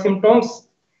পার্টিকুলার সিমটমস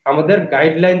আমাদের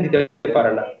গাইডলাইন দিতে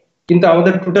পারে না, কিন্তু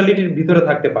আমাদের টোটালিটির ভিতরে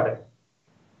থাকতে পারে।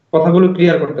 কথাগুলো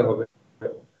ক্লিয়ার করতে হবে।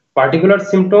 পার্টিকুলার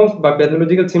সিমটমস বা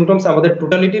প্যাথোলজিক্যাল সিমটমস আমাদের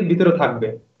টোটালিটির ভিতরে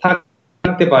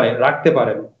থাকতে পারে, রাখতে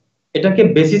পারেন। এটাকে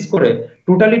বেসিস করে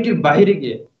টোটালিটির বাইরে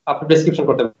গিয়ে আপনি প্রেসক্রিপশন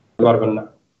করতে পারবেন না।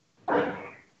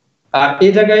 আর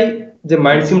এই জায়গায় যে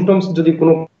মাইল্ড সিমটমস যদি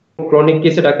কোনো ক্রনিক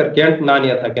কেসে ডাক্তার কেয়ার না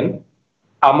নিয়ে থাকেন,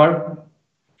 আমার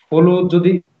ফলো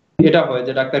যদি এটা হয়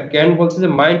যে ডাক্তার ক্যান্ট বলছে যে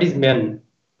মাইন্ড ইজ ম্যান,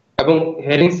 এবং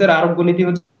হেরিংস এর আরোগ্য নীতি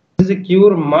হচ্ছে যে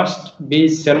কিউর must be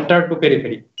centre two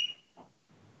periphery.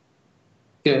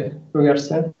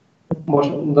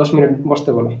 10 minute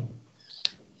বসতে বলে।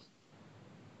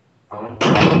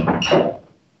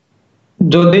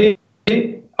 যদি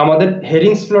আমাদের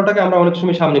হেরিংস ফ্লোটাকে আমরা অনেক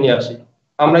সময় সামনে নিয়ে আসি,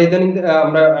 আমরা ইদানিং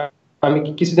আমি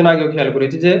কিছুদিন আগেও খেয়াল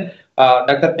করেছি যে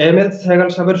ডাক্তার এম এল সেগাল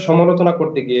সাহেবের সমালোচনা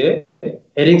করতে গিয়ে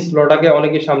হেরিংস লটাকে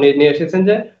অনেকে সামনে নিয়ে এসেছেন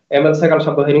যে এম এল সেগাল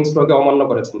সাহেব হেরিংস লকে অমান্য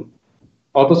করেছেন।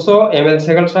 অথচ এম এল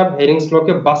সেগাল সাহেব হেরিংস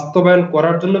লকে বাস্তবায়ন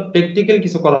করার জন্য প্র্যাকটিক্যাল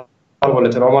কিছু কথা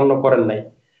বলেছেন, অমান্য করেন নাই।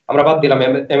 আমরা বাদ দিলাম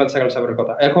এম এল সেগাল সাহেবের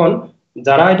কথা। এখন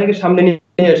যারা এটাকে সামনে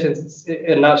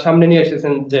নিয়ে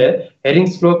এসেছেন যে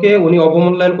হেরিংস লকে উনি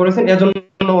অবমূল্যায়ন করেছেন,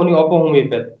 এজন্য উনি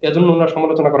অপহোমিওপ্যাথ, এজন্য ওনার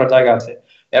সমালোচনা করার জায়গা আছে।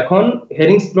 এখন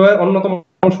হেরিংস ল এর অন্যতম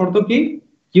শর্ত কি?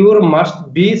 কিউর must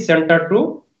be centre two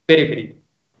periphery.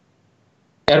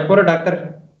 এরপরে ডাক্তার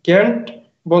কেন্ট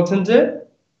বলছেন যে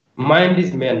মাইন্ড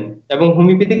ইজ ম্যান, এবং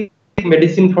homeopathic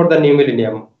medicine for the new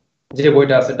millennium যে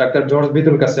বইটা আছে ডাক্তার জর্জ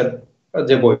বিতুল কাসের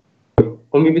যে বই,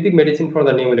 homeopathic medicine for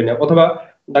the new millennium, অথবা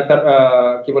ডাক্তার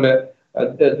কি বলে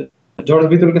জর্জ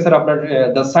বিতুল কাসের আপনার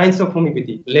the science of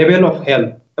homeopathy, level of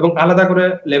health, এবং আলাদা করে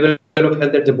লেভেল অফ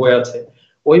হেলথের যে বই আছে,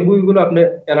 ওই বইগুলো আপনি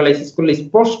অ্যানালাইসিস করলে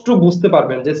স্পষ্ট বুঝতে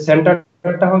পারবেন যে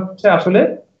সেন্টারটা হচ্ছে আসলে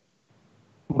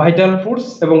ভাইটাল ফুডস,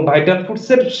 এবং ভাইটাল ফুডস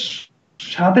এর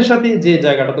সাথে সাথে যে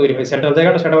জায়গাটা তৈরি হয় সেন্ট্রাল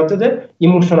জায়গাটা, সেটা হচ্ছে যে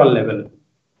ইমোশনাল লেভেল।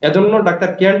 এজন্য ডাক্তার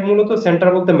কেন্ট মূলত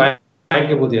সেন্টার বলতে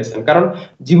মাইন্ডকে বুঝিয়েছেন, কারণ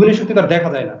জীবনী শক্তি তার দেখা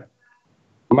যায় না,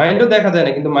 মাইন্ডও দেখা যায়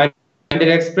না, কিন্তু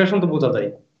মাইন্ডের এক্সপ্রেশন তো বোঝা যায়।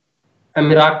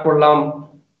 আমি রাগ করলাম,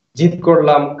 জিদ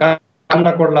করলাম,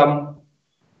 কান্না করলাম,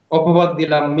 অপবাদ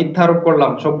দিলাম, মিথ্যা আরোপ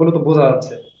করলাম, সবগুলো তো বোঝা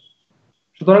যাচ্ছে।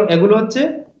 সুতরাং এগুলো হচ্ছে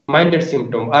মাইন্ডের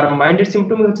সিমটম, আর মাইন্ডের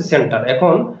সিমটম হচ্ছে সেন্টার।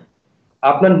 এখন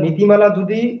আপনার নীতিমালা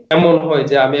যদি এমন হয়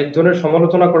যে আমি একজনের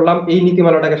সমালোচনা করলাম এই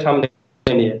নীতিমালাটাকে সামনে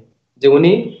নিয়ে যে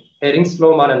উনি হেরিংস ল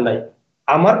মানেন নাই,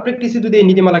 আমার প্র্যাকটিসে যদি এই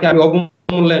নীতিমালাকে আমি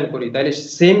অবমূল্যায়ন করি, তাহলে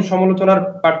সেম সমালোচনার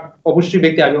অবশ্যই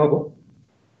ব্যক্তি আমি হব।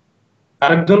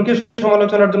 আরেকজনকে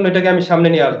সমালোচনার জন্য এটাকে আমি সামনে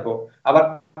নিয়ে আসবো, আবার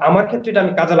আমার ক্ষেত্রে এটা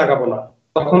আমি কাজে লাগাবো না,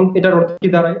 তখন এটার অর্থ কি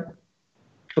দাঁড়ায়?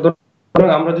 সুতরাং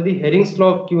আমরা যদি হেরিংস ল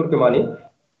অফ কিউরকে মানি,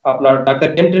 আপনার ডাক্তার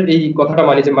কেন্টের এই কথাটা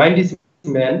মানি যে মাইন্ড ইজ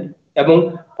ম্যান, এবং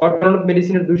অল্টারনেটিভ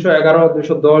মেডিসিনের 211,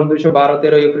 210, 212,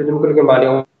 13 এই প্রিন্সিপালকে মানি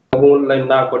অবমূল্যায়ন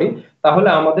না করি, তাহলে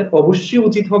আমাদের অবশ্যই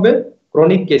উচিত হবে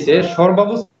ক্রনিক কেসে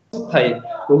সর্বাবস্থায়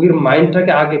রোগীর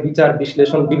মাইন্ডটাকে আগে বিচার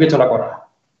বিশ্লেষণ বিবেচনা করা।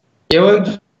 কেউ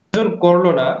প্রয়োজন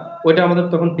করলো না, ওইটা আমাদের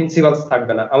তখন প্রিন্সিপালস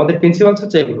থাকবে না। আমাদের প্রিন্সিপালস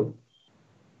হচ্ছে এগুলো,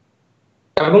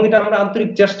 এবং এটা আমরা আন্তরিক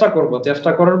চেষ্টা করব।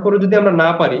 চেষ্টা করার পরে যদি আমরা না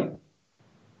পারি,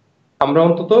 আমরা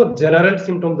অন্তত জেনারেল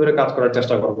সিমটম ধরে কাজ করার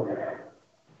চেষ্টা করব,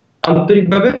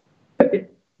 আন্তরিকভাবে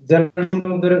জেনারেল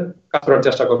সিমটম ধরে কাজ করার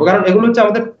চেষ্টা করব। কারণ এগুলো হচ্ছে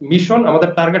আমাদের মিশন, আমাদের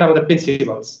টার্গেট, আমাদের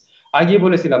প্রিন্সিপালস। আগেই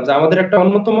বলেছিলাম যে আমাদের একটা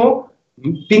অন্যতম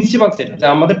প্রিন্সিপাল সেটা, যে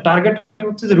আমাদের টার্গেট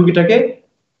হচ্ছে যে রোগীটাকে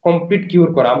কমপ্লিট কিউর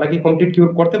করা। আমরা কি কমপ্লিট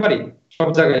কিউর করতে পারি? সব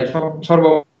জায়গায়, সর্ব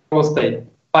অবস্থায়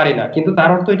পারি না, কিন্তু তার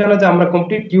অর্থ এটা না যে আমরা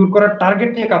কমপ্লিট কিউর করার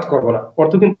টার্গেট নিয়ে কাজ করব না,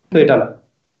 অর্থ কিন্তু এটা না।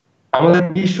 আমাদের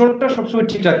মিশনটা সবসময়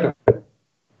ঠিক রাখতে হবে,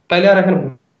 তাইলে আর এখানে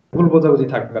ভুল বোঝাবুঝি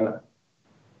থাকবে না।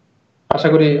 আশা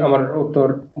করি আমার উত্তর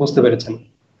বুঝতে পেরেছেন।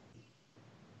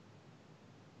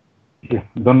 জি,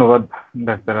 ধন্যবাদ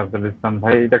ডাক্তার আফজাল ইসলাম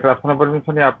ভাই। ডাক্তার আপনার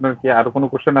পারমিশনে আপনার কি আরো কোনো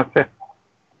কোশ্চেন আছে?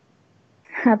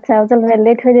 আচ্ছা,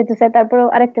 লেট হয়ে যেতেছে, তারপরে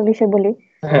আরেকটা বিষয় বলি।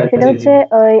 হ্যাঁ, সেটা জি জি। হচ্ছে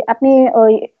আপনি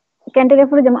ওই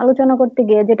ক্যান্টিরেফোরিজম আলোচনা করতে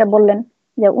গিয়ে যেটা বললেন,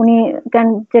 যে উনি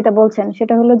যেটা বলছেন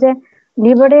সেটা হলো যে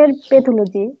লিভারের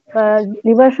প্যাথোলজি বা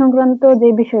লিভার সংক্রান্ত যে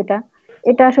বিষয়টা,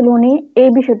 এটা আসলে উনি এই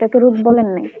বিষয়টাকে রূপ বলেন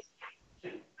নাই।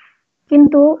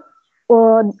 কিন্তু ও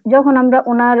যখন আমরা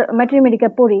ওনার ম্যাট্রিমেডিকা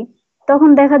পড়ি, তখন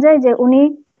দেখা যায় যে উনি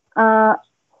আহ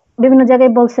বিভিন্ন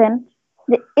জায়গায় বলছেন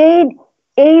যে এই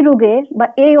এই রোগে বা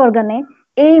এই অর্গানে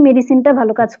এই মেডিসিনটা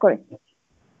ভালো কাজ করে।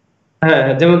 হ্যাঁ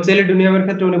হ্যাঁ, যেমন চেলিডোনিয়ামের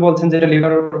ক্ষেত্রে উনি বলছেন যে এটা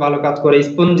লিভারের উপর ভালো কাজ করে,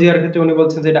 স্পঞ্জিয়ার ক্ষেত্রে উনি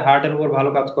বলছেন যে এটা হার্টের উপর ভালো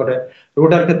কাজ করে,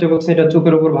 রুটার ক্ষেত্রে বলছেন এটা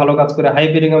চোখের উপর ভালো কাজ করে,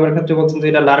 হাইপেরিগামের ক্ষেত্রে বলছেন যে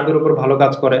এটা নার্ভের উপর ভালো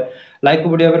কাজ করে,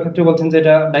 লাইকোপোডিয়ামের ক্ষেত্রে বলছেন যে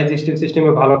এটা ডাইজেস্টিভ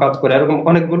সিস্টেমে ভালো কাজ করে। এরকম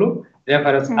অনেকগুলো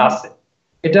রেফারেন্স হ্যাঁ, আছে।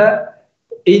 এটা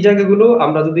এই জায়গাগুলো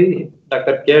আমরা যদি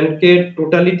ডাক্তার কেনকে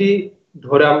টোটালিটি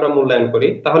ধরে আমরা মূল্যায়ন করি,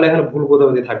 তাহলে এখানে ভুল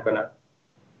বোঝাবুঝি থাকবে না।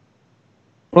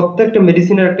 প্রত্যেকটা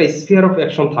মেডিসিনের একটা স্ফিয়ার অফ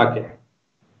অ্যাকশন থাকে,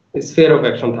 স্ফিয়ার অফ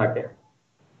অ্যাকশন থাকে।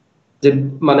 যে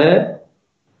মানে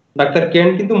ডাক্তার কেন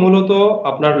কিন্তু মূলত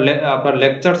আপনার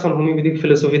লেকচারস অন হোমিওপ্যাথিক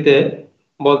ফিলোসফিতে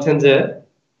বলছেন যে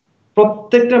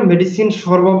প্রত্যেকটা মেডিসিন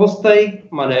সর্বাবস্থায়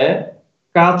মানে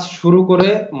কাজ শুরু করে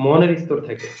মনের স্তর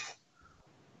থেকে।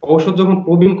 ঔষধ যখন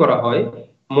প্রবীণ করা হয়,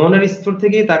 মনের স্তর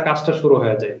থেকেই তার কাজটা শুরু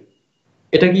হয়ে যায়।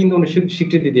 এটা কিন্তু উনি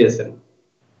স্বীকৃতি দিয়েছেন।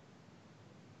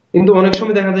 কিন্তু অনেক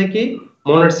সময় দেখা যায় কি,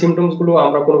 মনের সিমটমস গুলো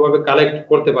আমরা কোনোভাবে কালেক্ট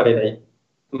করতে পারি নাই,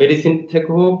 মেডিসিন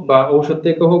থেকে হোক বা ঔষধ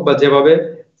থেকে হোক, বা যেভাবে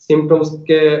সিমটমস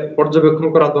কে পর্যবেক্ষণ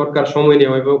করা দরকার সময়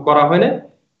নিয়ে ওইভাবে করা হয় না।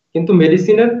 কিন্তু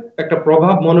মেডিসিনের একটা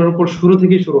প্রভাব মনের উপর শুরু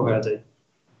থেকেই শুরু হয়ে যায়।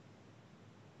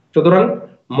 সুতরাং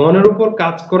মনের উপর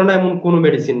কাজ করে না এমন কোনো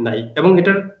মেডিসিন নাই, এবং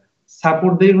এটার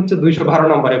সাপোর্ট দেই হচ্ছে 212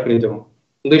 নম্বর এফরিজম।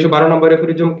 212 নম্বর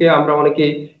এফরিজমকে আমরা অনেকে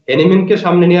এনিমিনকে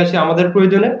সামনে নিয়ে আসি আমাদের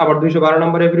প্রয়োজনে, আবার 212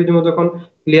 নম্বর এফরিজমে যখন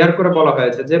ক্লিয়ার করে বলা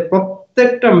হয়েছে যে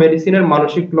প্রত্যেকটা মেডিসিনের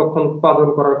মানসিক লক্ষণ উৎপাদন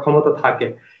করার ক্ষমতা থাকে,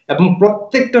 এবং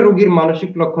প্রত্যেকটা রোগীর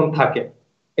মানসিক লক্ষণ থাকে।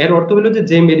 এর অর্থ হলো যে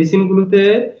যে মেডিসিন গুলোতে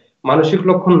মানসিক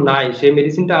লক্ষণ নাই, সেই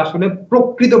মেডিসিনটা আসলে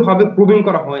প্রকৃতভাবে প্রুভিং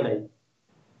করা হয় নাই।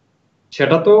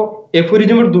 সেটা তো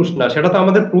এফোরিজমের দোষ না, সেটা তো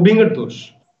আমাদের প্রুভিং এর দোষ।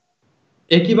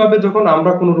 একইভাবে যখন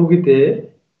আমরা কোনো রোগীতে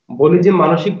বলি যে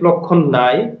মানসিক লক্ষণ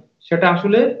নাই, সেটা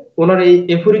আসলে ওনার এই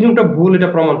এফোরিজমটা ভুল, এটা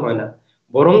প্রমাণ হয় না।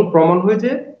 বরং প্রমাণ হয়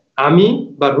যে আমি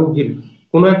বা রোগীর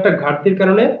কোনো একটা ঘাটতির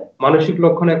কারণে মানসিক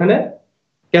লক্ষণ এখানে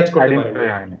ক্যাচ করতে পারিনি।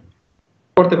 আইডেন্টিফাই হয়নি।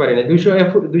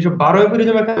 212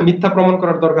 এফোরিজম এখানে মিথ্যা প্রমাণ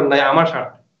করার দরকার নাই, আমার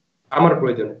স্বার্থে, আমার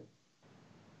প্রয়োজনে।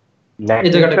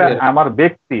 এই জায়গাটা ল্যাকিংসটা ক্লিয়ার। আমার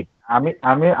ব্যক্তি, আমি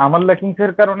আমি আমার ল্যাকিংস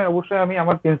এর কারণে অবশ্যই আমি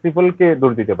আমার প্রিন্সিপালকে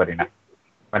দোষ দিতে পারি না।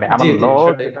 মানে জি আমার জি, ল,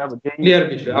 সেটাই যেটা যেই ক্লিয়ার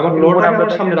বিষয়। আমার ভিত্তির উপর লটাকে আমরা আমার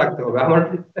দাঁড়িয়ে সামনে আছি। রাখতে হবে। আমার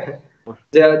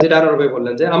যেটা আনোয়ার ভাই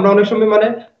বললেন, যে আমরা অনেক সময় মানে,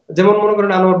 যেমন মনে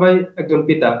করেন আনোয়ার ভাই একজন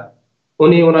পিতা,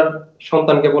 উনি ওনার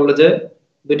সন্তানকে বললো যে,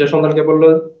 দুইটা সন্তানকে বললো,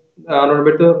 আনোয়ার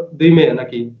ভাই তো 2 মেয়ে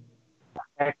নাকি?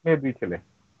 এক মেয়ে দুই ছেলে।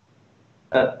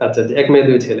 আচ্ছা, যে 1 মেয়ে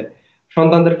 2 ছেলে।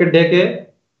 সন্তানদেরকে ডেকে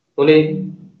উনি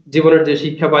জীবনের যে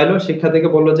শিক্ষা পাইলো, শিক্ষা থেকে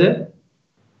বললো যে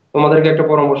তোমাদেরকে একটা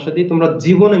পরামর্শ দিই, তোমরা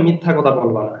জীবনে মিথ্যা কথা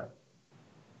বলবা না।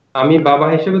 আমি বাবা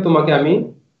হিসেবে তোমাকে আমি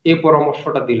এই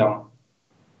পরামর্শটা দিলাম।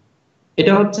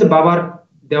 এটা হচ্ছে বাবার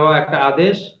দেওয়া একটা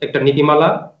আদেশ, একটা নীতিমালা,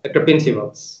 একটা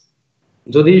প্রিন্সিপালস।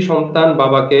 যদি সন্তান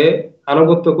বাবাকে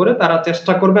আনুগত্য করে, তারা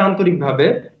চেষ্টা করবে আন্তরিকভাবে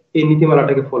এই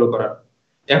নীতিমালাটাকে ফলো করার।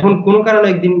 এখন কোন কারণে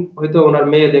একদিন হয়তো ওনার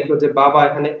মেয়ে দেখলো যে বাবা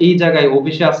এখানে এই জায়গায়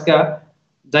অফিসে আজকে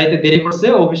যাইতে দেরি করছে,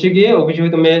 অফিসে গিয়ে, অফিসে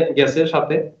হয়তো মেয়ে গেছে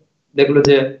সাথে, দেখলো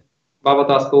যে বাবা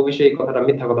তো আজকে অফিসে এই কথাটা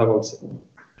মিথ্যা কথা বলছে।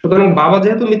 সুতরাং বাবা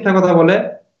যেহেতু মিথ্যা কথা বলে,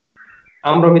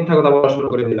 আমরা মিথ্যা কথা বলা শুরু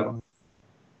করে দিলাম।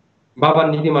 বাবার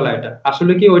নীতিমালা এটা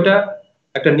আসলে কি ওইটা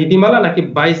একটা নীতিমালা নাকি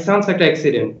বাই চান্স একটা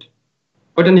অ্যাক্সিডেন্ট?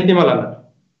 ওইটা নীতিমালা না।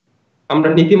 আমরা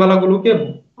নীতিমালাগুলোকে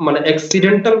মানে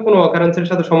অ্যাক্সিডেন্টাল কোনো অকারেন্সের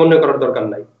সাথে সমন্বয় করার দরকার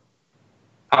নাই।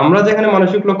 আমরা যেখানে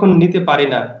মানসিক লক্ষণ নিতে পারি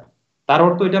না, তার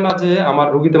অর্থ এটা না যে আমার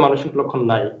রোগীতে মানসিক লক্ষণ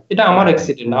নাই, এটা আমার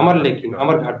অ্যাক্সিডেন্ট, আমার লেকিং,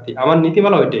 আমার ঘাটতি, আমার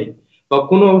নীতিমালা ওইটাই। বা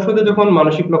কোনো ঔষধে যখন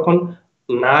মানসিক লক্ষণ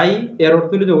নাই, এর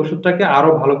অর্থ হলো যে ওষুধটাকে আরো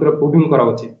ভালো করে প্রুভিং করা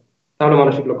উচিত, তাহলে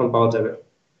মানসিক লক্ষণ পাওয়া যাবে।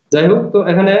 যাই হোক, তো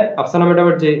এখানে আফসানা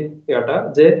ম্যাডামের যে এটা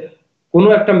যে কোনো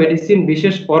একটা মেডিসিন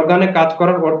বিশেষ অর্গানে কাজ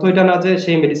করার অর্থ এটা না যে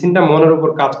সেই মেডিসিনটা মনের উপর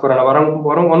কাজ করে না, বরং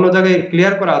বরং অন্য জায়গায়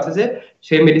ক্লিয়ার করা আছে যে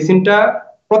সেই মেডিসিনটা,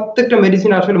 প্রত্যেকটা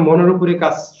মেডিসিন আসলে মনের উপরে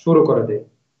কাজ শুরু করে দেয়।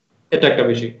 এটা একটা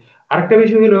বিষয়। আরেকটা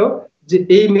বিষয় হলো যে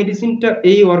এই মেডিসিনটা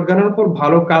এই অর্গানের উপর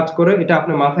ভালো কাজ করে, এটা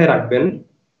আপনি মাথায় রাখবেন।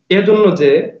 এজন্য যে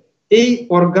এই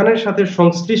অর্গানের সাথে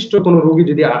সংশ্লিষ্ট কোনো রোগী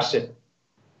যদি আসে,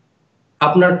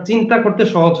 আপনার চিন্তা করতে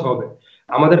সহজ হবে,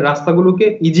 আমাদের রাস্তাগুলোকে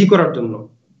ইজি করার জন্য।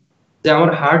 যে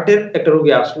আমার হার্টের একটা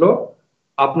রোগী আসলো,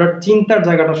 আপনার চিন্তার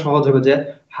জায়গাটা সহজ হবে যে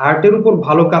হার্টের উপর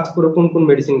ভালো কাজ করে কোন কোন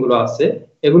মেডিসিন গুলো আছে,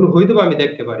 এগুলো হয়তো আমি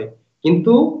দেখতে পারি,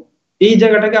 কিন্তু এই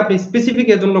জায়গাটাকে আপনি স্পেসিফিক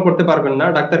এর জন্য করতে পারবেন না।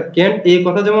 ডাক্তার কেন্ট এই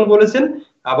কথা যেমন বলেছেন,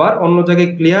 আবার অন্য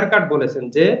জায়গায় ক্লিয়ার কাট বলেছেন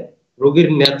যে রোগীর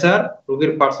নেচার,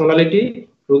 রোগীর পার্সোনালিটি,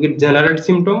 রোগীর জেনারেল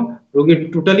সিমটম, রোগীর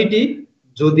টোটালিটি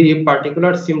যদি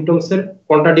পার্টিকুলার সিমটমস এর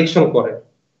কন্ট্রাডিকশন করে,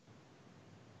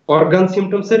 অর্গান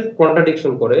সিমটমস এর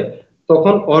কন্ট্রাডিকশন করে,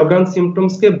 তখন অর্গান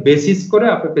সিমটমস কে বেসিস করে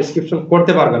আপনি প্রেসক্রিপশন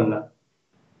করতে পারবেন না।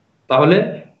 তাহলে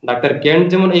ডাক্তার কেন্ট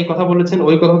যেমন এই কথা বলেছেন,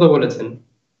 ওই কথা তো বলেছেন,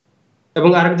 এবং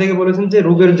আরেক জায়গায় বলেছেন যে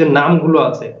রোগের যে নামগুলো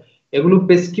আছে এগুলো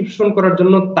প্রেসক্রিপশন করার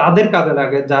জন্য তাদের কাজে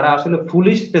লাগে যারা আসলে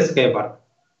ফুলিশ প্রেসক্রাইবার।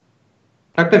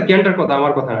 ডাক্তার কেন্টের কথা,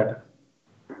 আমার কথা না এটা।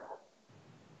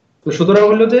 তো সুতরাং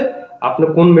হলো যে আপনি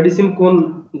কোন মেডিসিন কোন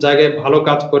জায়গায় ভালো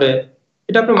কাজ করে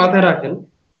এটা আপনি মাথায় রাখেন,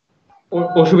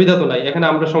 অসুবিধা তো নাই এখানে।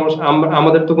 আমরা সমস্যা,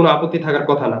 আমাদের তো কোনো আপত্তি থাকার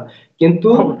কথা না, কিন্তু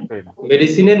অবশ্যই না।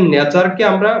 মেডিসিনের নেচারকে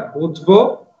আমরা বুঝবো,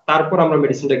 তারপর আমরা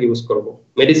মেডিসিনটাকে ইউজ করব।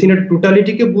 মেডিসিনের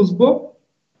টোটালিটিকে বুঝবো,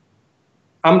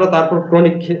 আমরা তারপর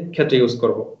ক্রনিক ক্ষেত্রে ইউজ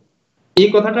করব। এই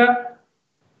কথাটা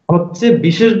হচ্ছে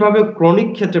বিশেষভাবে ক্রনিক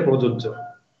ক্ষেত্রে প্রযোজ্য।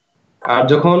 আর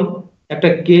যখন একটা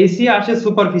কেসই আসে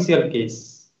সুপারফিশিয়াল কেস,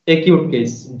 একিউট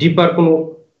কেস, ডিপার কোনো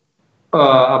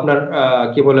আপনার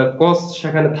কি বলে কজ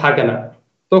সেখানে থাকে না,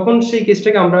 তখন সেই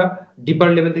কেসটাকে আমরা ডিপার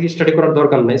লেভেল থেকে স্টাডি করার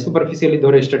দরকার নাই, সুপারফিশিয়ালি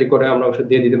ধরে স্টাডি করে আমরা ওষুধ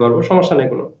দিয়ে দিতে পারবো, সমস্যা নেই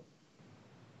কোনো।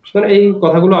 সুতরাং এই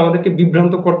কথাগুলো আমাদেরকে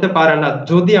বিভ্রান্ত করতে পারে না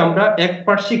যদি আমরা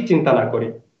একপার্শ্বিক চিন্তা না করি,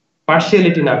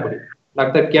 পার্সিয়ালিটি না করি।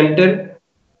 ডাক্তার কেন্টের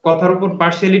কথার উপর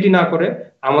পার্সিয়ালিটি না করে,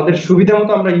 আমাদের সুবিধা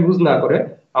মতো আমরা ইউজ না করে,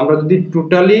 আমরা যদি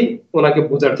টোটালি ওনাকে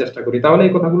বোঝার চেষ্টা করি, তাহলে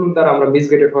এই কথাগুলোর দ্বারা আমরা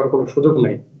মিসগাইডেড হওয়ার কোনো সুযোগ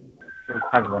নাই।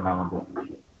 থাকবে না আমাদের।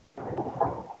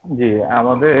 জি,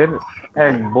 আমাদের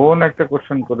এক বোন একটা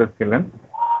কোশ্চেন করেছিলেন,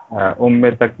 উম্মে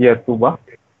তাকিয়া তুবা।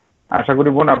 আশা করি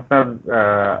বোন আপনার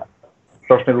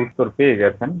প্রশ্নের উত্তর পেয়ে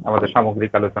গেছেন আমাদের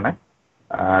সামগ্রিক আলোচনায়।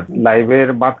 লাইভের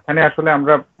মাঝখানে আসলে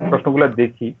আমরা প্রশ্নগুলো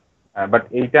দেখি, বাট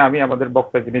এইটা আমি আমাদের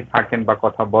বক্তা যিনি থাকেন বা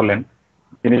কথা বলেন,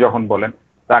 তিনি যখন বলেন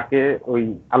তাকে ওই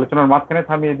আলোচনার মাঝখানে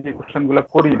থামিয়ে যে কোশ্চেন গুলা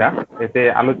করি না, এতে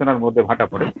আলোচনার মধ্যে ভাটা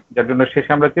পড়ে, যার জন্য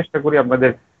শেষে আমরা চেষ্টা করি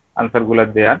আপনাদের আনসার গুলা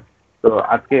দেওয়ার। তো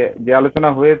আজকে যে আলোচনা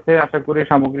হয়েছে আশা করি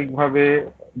সামগ্রিকভাবে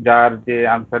যার যে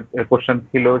আনসার কোশ্চেন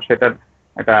ছিল সেটার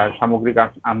একটা সামগ্রিক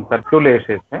আনসার চলে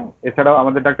এসেছে। এছাড়াও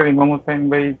আমাদের ডাক্তার ইমাম হোসেন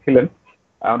ভাই ছিলেন,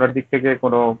 ওনার দিক থেকে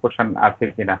কোনো কোশ্চেন আছে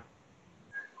কিনা?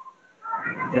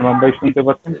 ইমাম ভাই শুনতে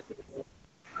পাচ্ছেন?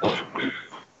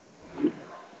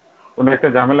 কোনো একটা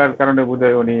ঝামেলার কারণে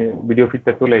বোধহয় উনি ভিডিও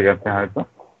ফিডটা চলে গেছে হয়তো।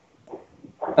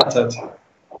 আচ্ছা আচ্ছা।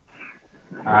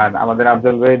 আর আমাদের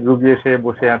আফজল ভাই রুগী এসে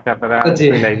বসে আছে, আপনারা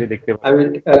লাইভে দেখতে পাচ্ছেন।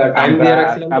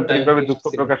 আন্তরিকভাবে দুঃখ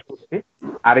প্রকাশ করছি।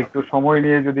 আর একটু সময়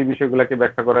নিয়ে যদি বিষয়গুলোকে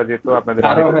ব্যাখ্যা করা যেত, আপনাদের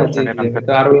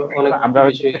আমরা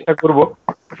চেষ্টা করব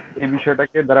এই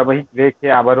বিষয়টাকে ধারাবাহিক রেখে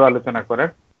আবারও আলোচনা করার।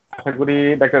 আশা করি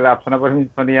ডাক্তার আফসানা পারভিন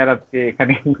সোনিয়ার আজকে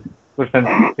এখানে কোশ্চেন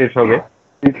শেষ হবে।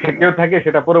 থেকেও থাকে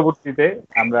সেটা পরবর্তীতে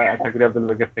আমরা আশা করি আব্দুল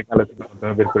ভাইয়ের কাছ থেকে আলোচনার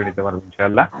মাধ্যমে বের করে নিতে পারবো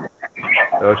ইনশাআল্লাহ।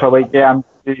 তো সবাইকে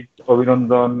আন্তরিক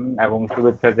অভিনন্দন এবং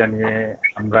শুভেচ্ছা জানিয়ে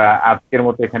আমরা আজকের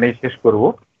মতো এখানেই শেষ করব।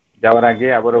 যাওয়ার আগে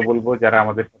আবারও বলবো, যারা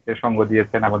আমাদের সাথে সঙ্গ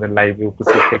দিয়েছেন, আমাদের লাইভে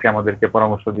উপস্থিত থেকে আমাদেরকে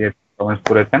পরামর্শ দিয়ে কমেন্টস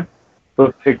করেছেন,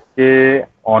 প্রত্যেককে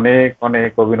অনেক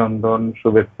অনেক অভিনন্দন,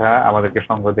 শুভেচ্ছা আমাদেরকে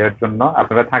সঙ্গ দেওয়ার জন্য।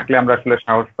 আপনারা থাকলে আমরা আসলে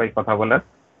সাহস পাই কথা বলার।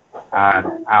 আর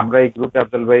আমরা এই গ্রুপে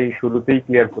আব্দুল ভাই শুরুতেই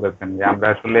ক্লিয়ার করেছেন যে আমরা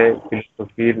আসলে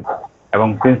ফিলোসফির এবং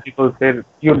প্রিন্সিপালস এর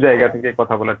পিওর জায়গা থেকে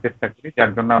কথা বলার চেষ্টা করি,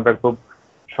 যার জন্য আমরা খুব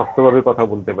শক্তভাবে কথা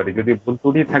বলতে পারি। যদি ভুল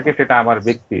ত্রুটি থাকে সেটা আমার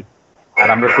ব্যক্তি, আর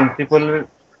আমরা প্রিন্সিপাল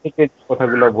থেকে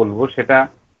কথাগুলো বলবো সেটা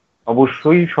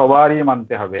অবশ্যই সবারই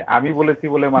মানতে হবে। আমি বলেছি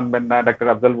বলে মানবেন না,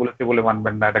 ডাক্তার আফজাল বলেছে বলে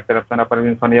মানবেন না, ডাক্তার আফসানা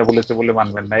পারভিন সোনিয়া বলেছে বলে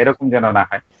মানবেন না, এরকম যেন না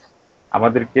হয়।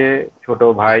 আমাদেরকে ছোট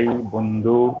ভাই,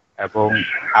 বন্ধু এবং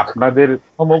আপনাদের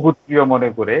সমগোত্রীয় মনে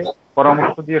করে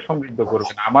পরামর্শ দিয়ে সমৃদ্ধ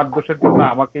করবেন। আমার দোষের জন্য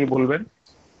আমাকেই বলবেন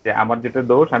যে আমার যেটা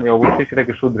দোষ আমি অবশ্যই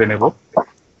সেটাকে শুধরে নেব।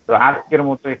 তো তো আজকের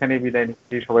মতো এখানে বিদায়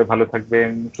নিচ্ছি। সবাই ভালো থাকবেন,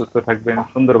 সুস্থ থাকবেন,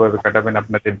 সুন্দরভাবে কাটাবেন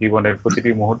আপনাদের জীবনের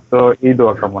প্রতিটি মুহূর্ত, এই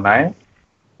দোয়া কামনায়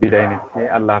বিদায় নিচ্ছি।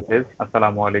 আল্লাহ হাফেজ।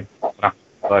 আসসালামু আলাইকুম ওয়া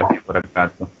রাহমাতুল্লাহি ওয়া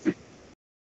বারাকাতুহু।